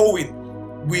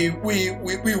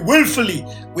willfully,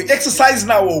 we exercising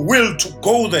our will to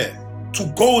go there, to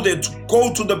go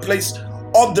to the place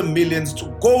of the millions, to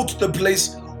go to the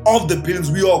place of the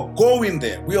billions. We are going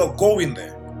there. We are going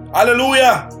there.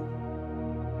 Hallelujah.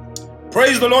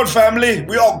 Praise the Lord, family.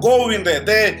 We are going there.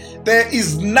 There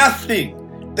is nothing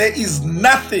that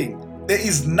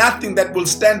will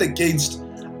stand against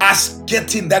us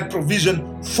getting that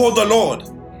provision for the Lord.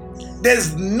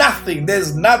 There's nothing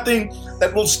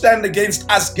that will stand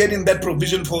against us getting that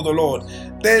provision for the Lord.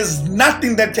 There's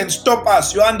nothing that can stop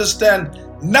us. You understand?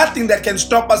 Nothing that can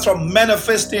stop us from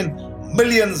manifesting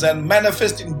millions and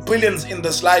manifesting billions in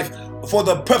this life for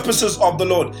the purposes of the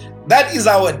Lord. That is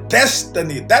our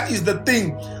destiny. That is the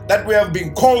thing that we have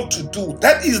been called to do.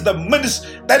 That is the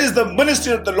ministry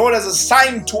that the Lord has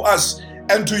assigned to us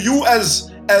and to you as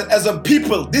a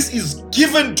people. This is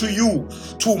given to you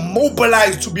to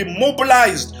mobilize, to be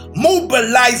mobilized,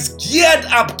 geared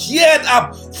up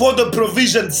for the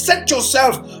provision. Set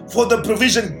yourself for the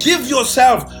provision. Give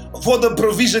yourself for the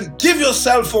provision. Give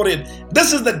yourself for it.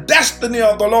 This is the destiny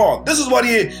of the Lord. This is what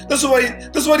He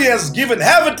has given.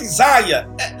 Have a desire.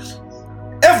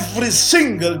 Every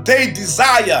single day,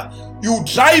 desire. You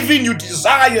driving, you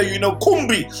desire,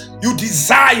 kumbi, you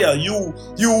desire, you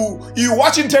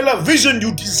watching television,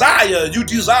 you desire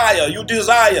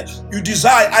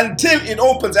until it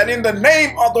opens. And in the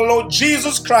name of the Lord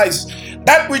Jesus Christ,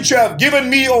 that which you have given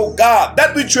me, O God,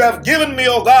 that which you have given me,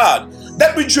 O God,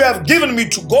 that which you have given me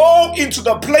to go into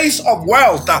the place of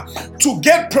wealth, to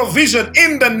get provision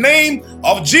in the name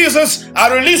of Jesus,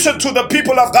 I release it to the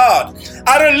people of God.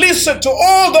 I release it to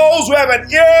all those who have an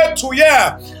ear to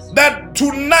hear. That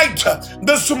tonight,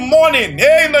 this morning,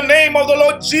 in the name of the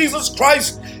Lord Jesus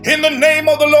Christ, in the name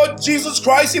of the Lord Jesus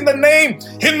Christ, in the name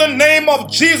of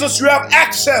Jesus, you have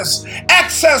access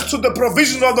to the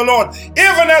provisions of the Lord.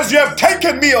 Even as you have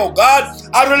taken me, oh God,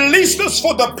 I release this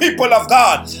for the people of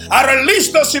God. I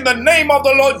release this in the name of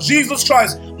the Lord Jesus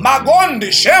Christ.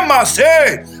 Magondi shema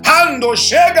se hando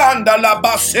sheganda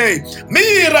labase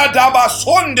mira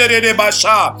dabasonde de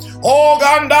basha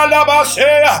oganda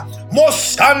labase.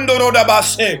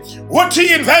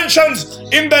 Witty inventions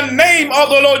in the name of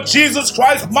the Lord Jesus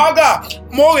Christ. Maga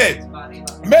moe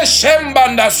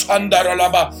meshembanda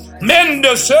sandaralaba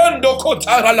mende sendo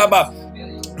kotaralaba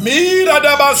mira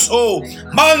dabaso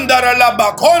mandara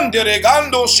laba kondere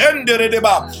gando shendere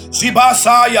deba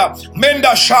zibasaya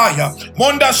mendashaya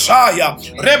mondashaya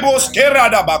rebos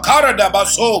kerada bakara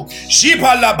dabaso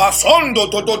shipa labasondo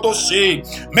tototosi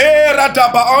mera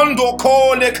dabaando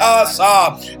kole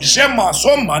kasa jema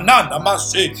somanana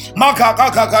masi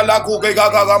makakaka la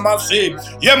kugega masi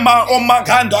yema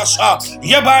omagandasha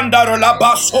yebandara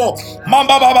labaso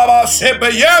mamba baba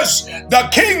sebe. Yes, the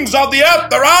kings of the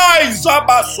earth arise.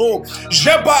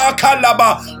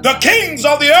 The kings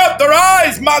of the earth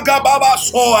arise.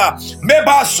 Magababasoa,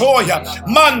 Mebasoya,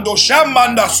 Mando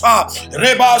Shamandasa,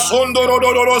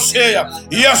 Rebasondorodoseya.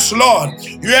 Yes, Lord,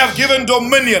 you have given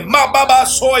dominion,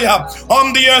 Mababasoya,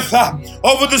 on the earth,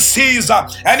 over the seas,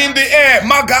 and in the air.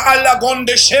 Maga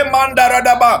Alagonde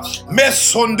Shemandaradaba,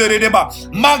 Mesonderedeba,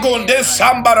 Magonde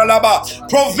Sambaralaba.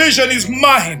 Provision is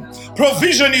mine.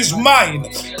 Provision is mine.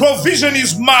 Provision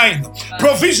is mine.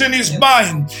 Provision is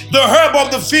mine. The herb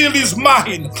of the field is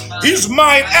mine. Is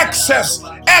mine. Access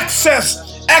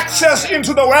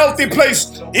into the wealthy place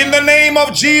in the name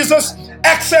of Jesus.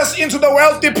 Access into the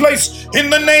wealthy place in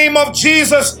the name of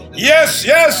Jesus. Yes.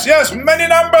 Many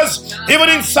numbers, even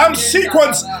in some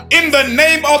sequence, in the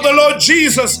name of the Lord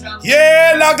Jesus.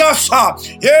 Yeah, Lagasa.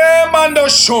 Yeah,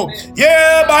 Mandosho.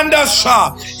 Yeah,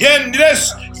 Bandasha.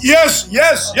 Yes,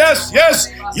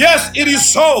 it is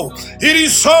so. It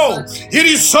is so. It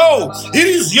is so. It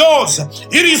is yours.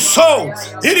 It is so.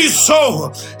 It is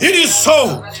so. It is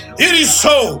so. It is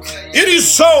so. It is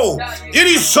so. It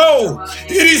is so.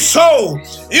 It is so.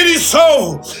 It is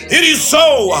so. It is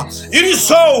so. It is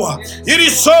so. It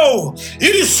is so.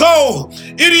 It is so.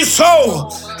 It is so.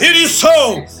 It is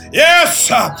so. Yes,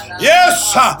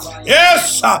 yes,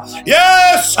 yes,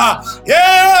 yes,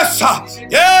 yes,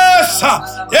 yes,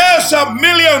 yes,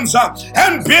 millions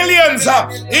and billions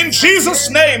in Jesus'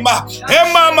 name.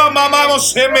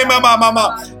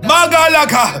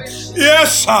 Magalaga.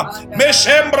 Yes,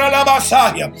 Meshembra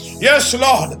Labasaya. Yes,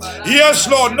 Lord. Yes,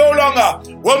 Lord. No longer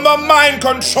will my mind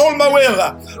control my will.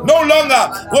 No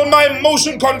longer will my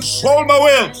emotion control my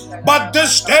will. But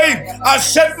this day I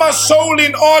set my soul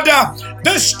in order.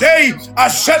 This day I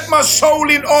set my soul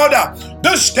in order.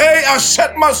 This day I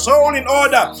set my soul in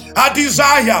order. I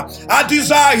desire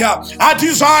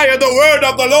the word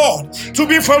of the Lord to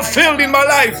be fulfilled in my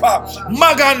life.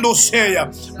 Magando seya,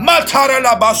 matara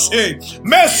labase,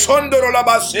 mesondoro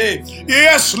labase.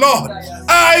 Yes, Lord.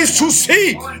 Eyes to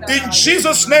see in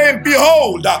Jesus' name.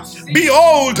 Behold,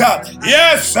 behold.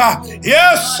 Yes,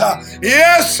 yes,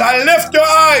 yes. Lift your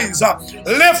eyes,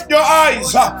 lift your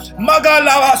eyes.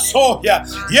 Magalabasoya.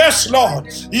 Yes, Lord.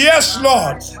 Yes,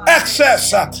 Lord.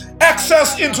 Access,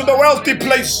 access into the wealthy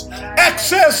place.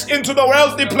 Access into the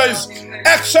wealthy place.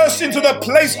 Access into the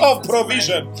place of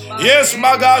provision. Yes,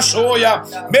 Magashoya,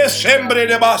 Mesembre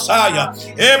de Basaya,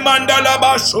 Emandala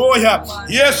Bashoya.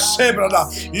 Yes, Sebrada,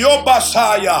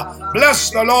 Yobasaya.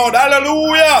 Bless the Lord.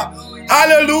 Hallelujah.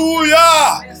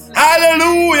 Hallelujah.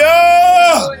 Hallelujah.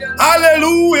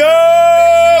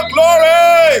 Hallelujah.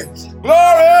 Glory.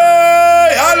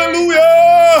 Glory.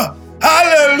 Hallelujah.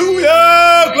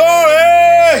 Hallelujah.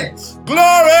 Glory.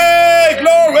 Glory.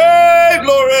 Glory.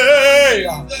 Glory.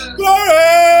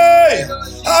 Glory.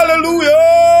 Hallelujah.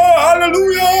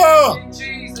 Hallelujah.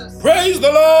 Praise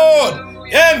the Lord.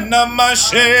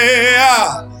 Enamashea.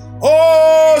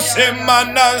 Oh, se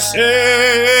manase.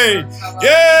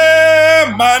 Yeah,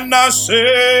 manase.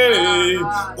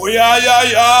 Oh, yeah, yeah,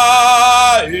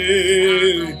 yeah.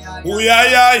 Oh, yeah,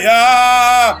 yeah,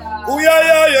 yeah. Oh, yeah,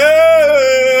 yeah,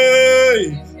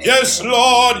 yeah. Yes,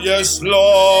 Lord. Yes,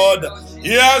 Lord.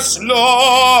 Yes,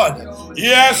 Lord.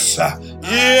 Yes.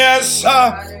 Yes.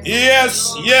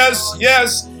 Yes. Yes.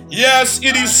 Yes. Yes.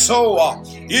 It is so.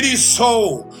 It is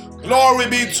so. Glory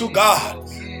be to God.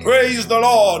 Praise the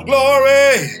Lord.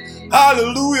 Glory.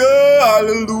 Hallelujah.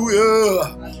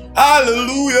 Hallelujah.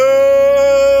 Hallelujah.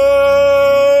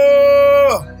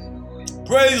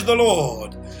 Praise the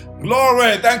Lord.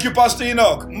 Glory. Thank you, Pastor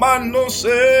Enoch.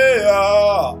 Manosea.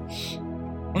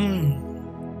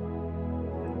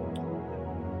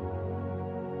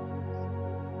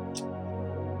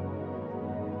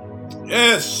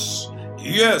 Yes.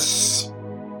 Yes.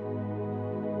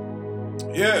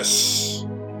 Yes.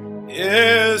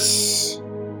 Yes.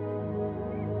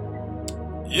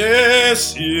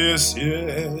 Yes, yes,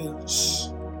 yes.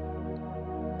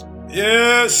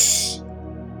 Yes.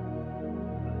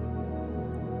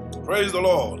 Praise the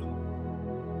Lord.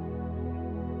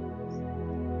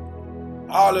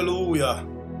 Hallelujah.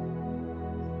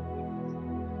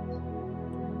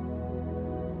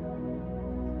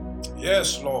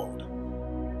 Yes, Lord.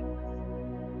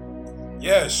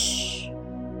 Yes.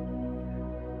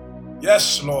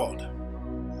 Yes, Lord.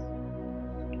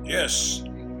 Yes.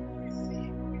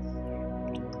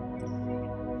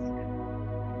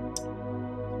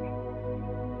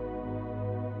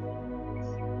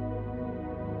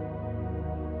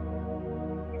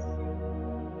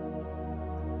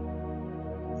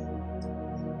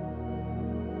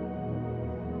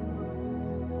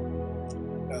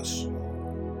 Yes.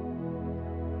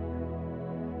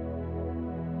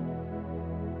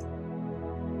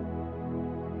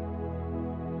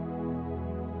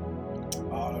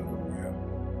 Hallelujah.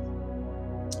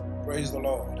 Praise the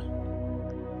Lord.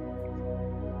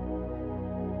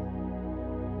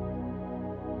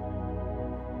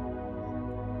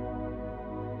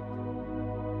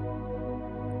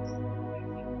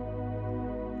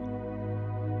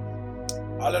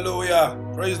 Hallelujah.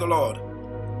 Praise the Lord.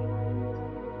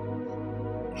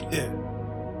 Yeah.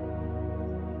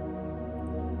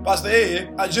 Pastor A,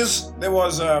 I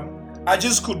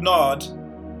just could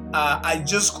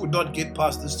not get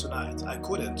past this tonight. I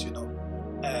couldn't,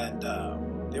 and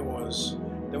there was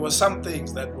some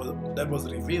things that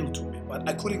was revealed to me, but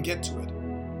I couldn't get to it.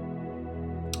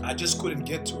 I just couldn't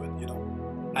get to it,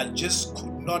 I just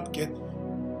could not get.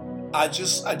 I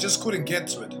just couldn't get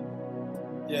to it.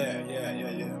 Yeah.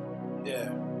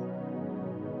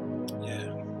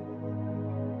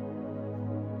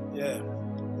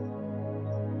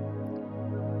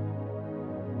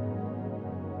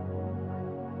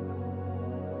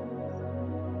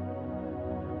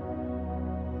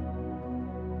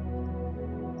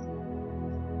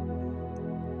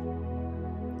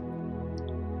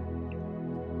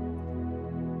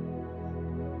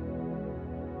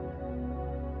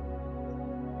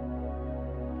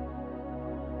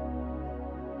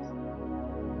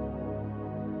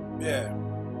 Yeah.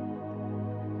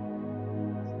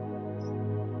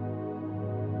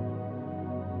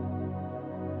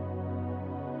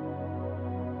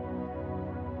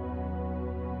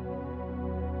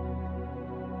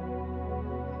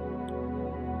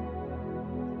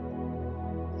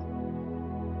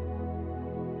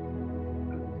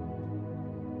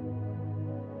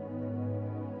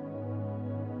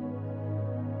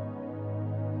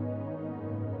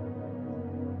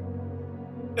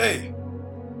 Hey.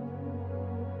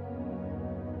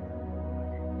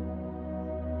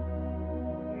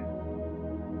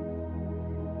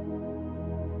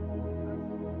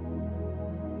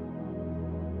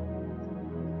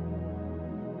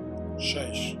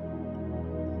 Sheesh.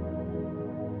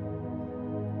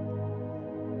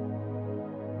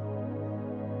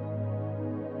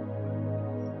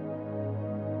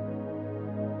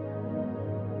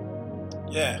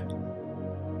 Yeah.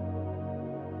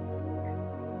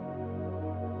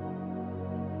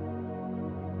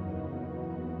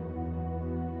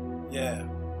 Yeah.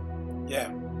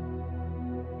 Yeah.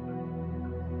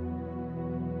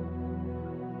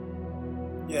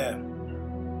 Yeah.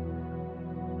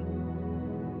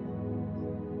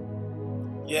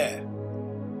 Yeah.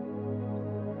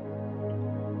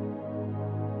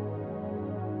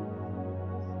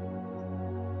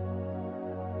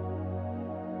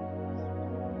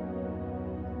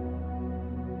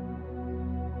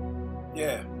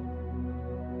 Yeah.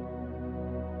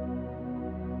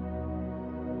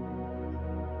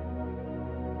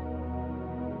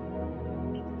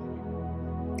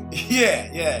 Yeah.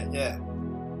 Yeah. Yeah. Yeah.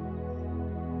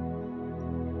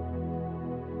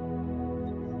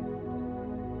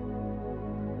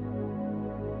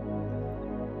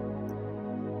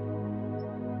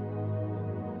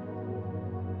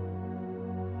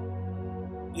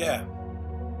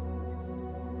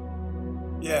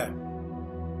 Yeah.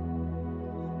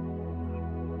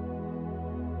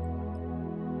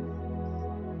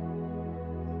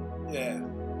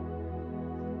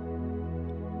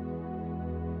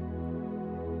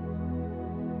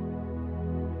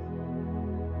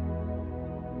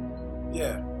 Yeah.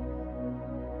 Yeah.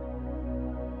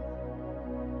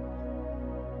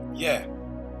 Yeah.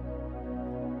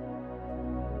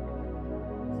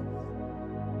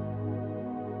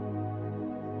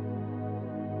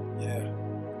 Yeah.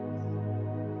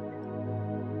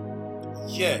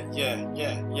 Yeah. Yeah.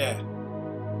 Yeah. Yeah.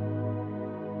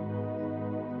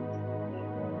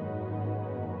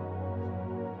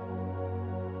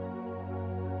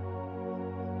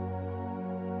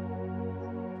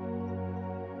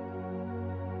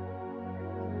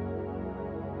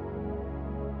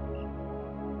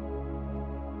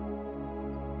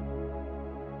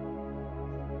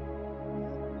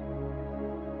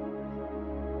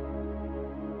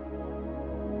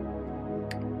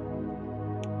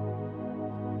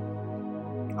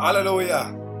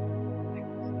 Hallelujah.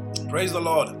 Praise the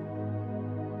Lord.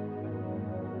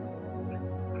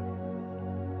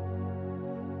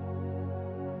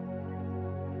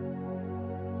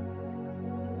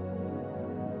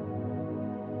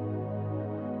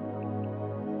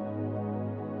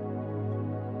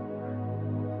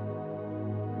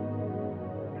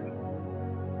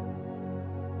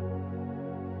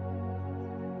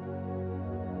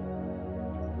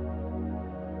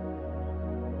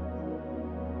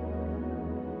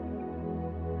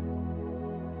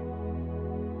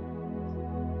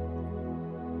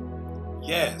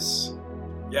 Yes.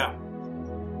 Yeah.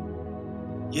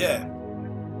 Yeah.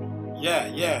 Yeah.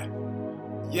 Yeah.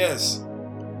 Yes.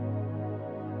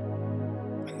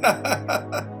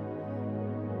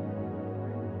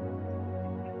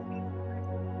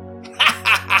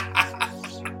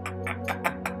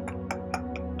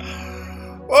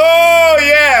 Oh,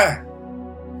 yeah.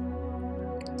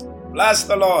 Bless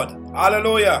the Lord.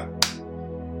 Hallelujah.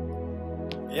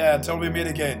 Yeah, until we meet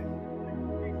again.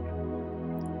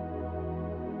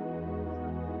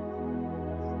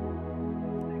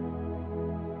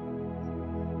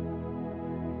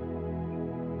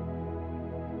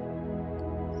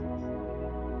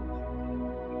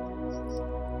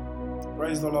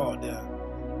 Praise the Lord. Yeah.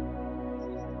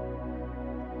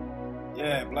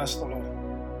 Yeah, bless the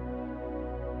Lord.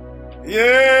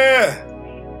 Yeah.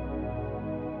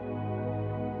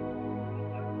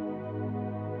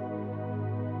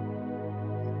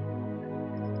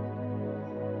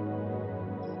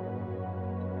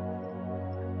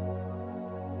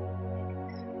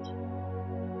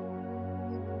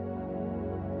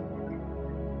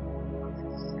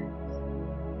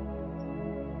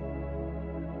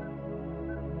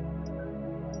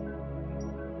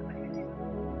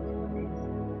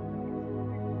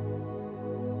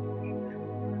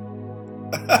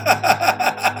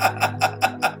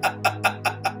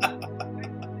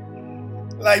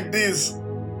 Like this.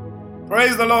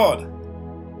 Praise the Lord.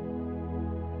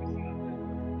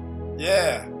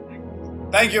 Yeah.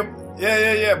 Thank you.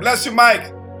 Yeah. Bless you,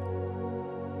 Mike.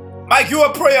 Mike, you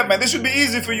a prayer, man. This should be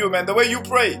easy for you, man. The way you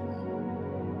pray.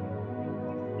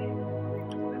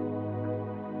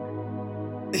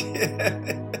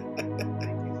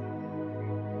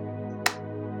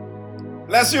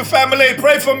 Bless you, family.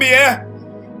 Pray for me, eh?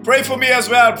 Pray for me as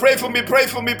well. Pray for me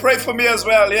as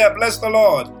well. Yeah, bless the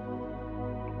Lord.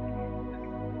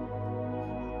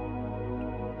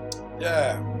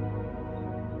 Yeah.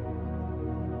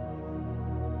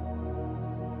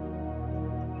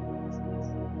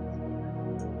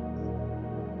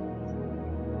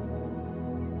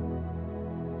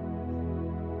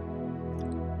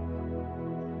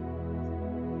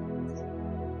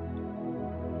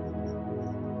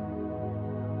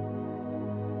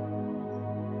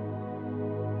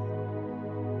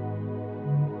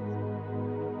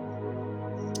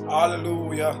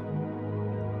 Hallelujah.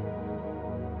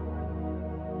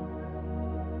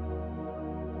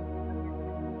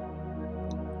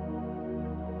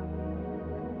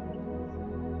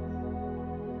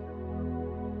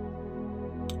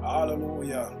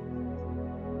 Hallelujah.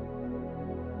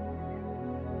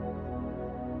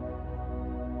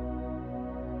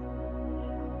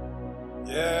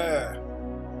 Yeah.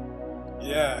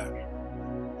 Yeah.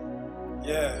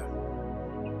 Yeah.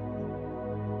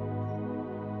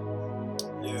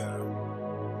 Yeah.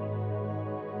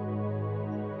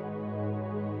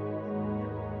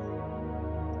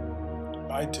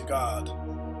 Mighty God.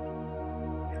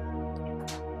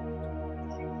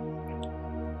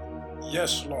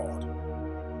 Yes, Lord.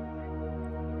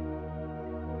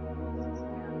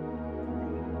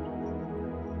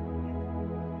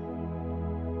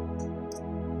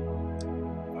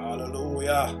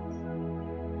 Hallelujah.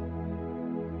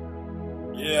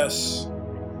 Yes.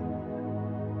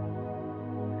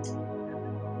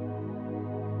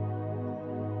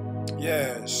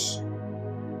 Yes.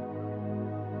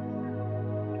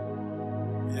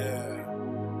 Yeah.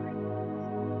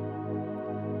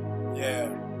 Yeah.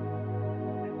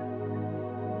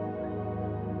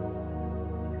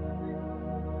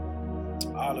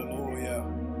 Hallelujah.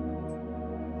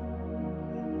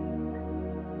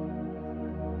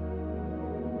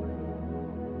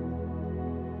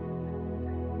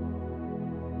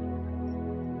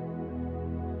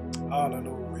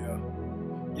 Hallelujah.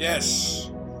 Yes.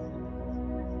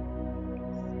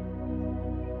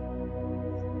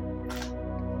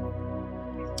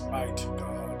 Mighty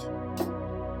God.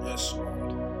 Yes,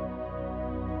 Lord.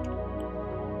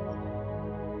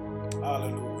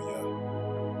 Hallelujah.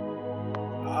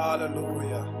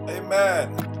 Hallelujah.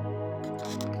 Amen.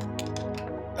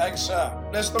 Thanks, sir.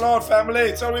 Bless the Lord,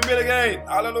 family. Till we meet again.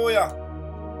 Hallelujah.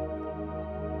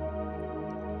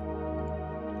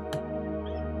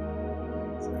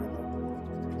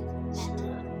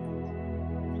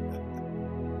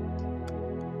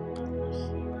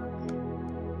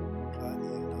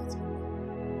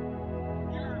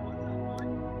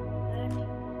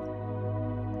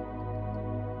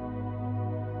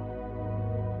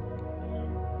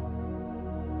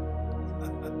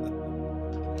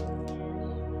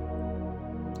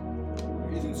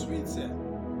 Sweet, sir.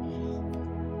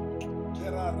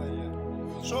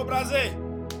 So, Brazil.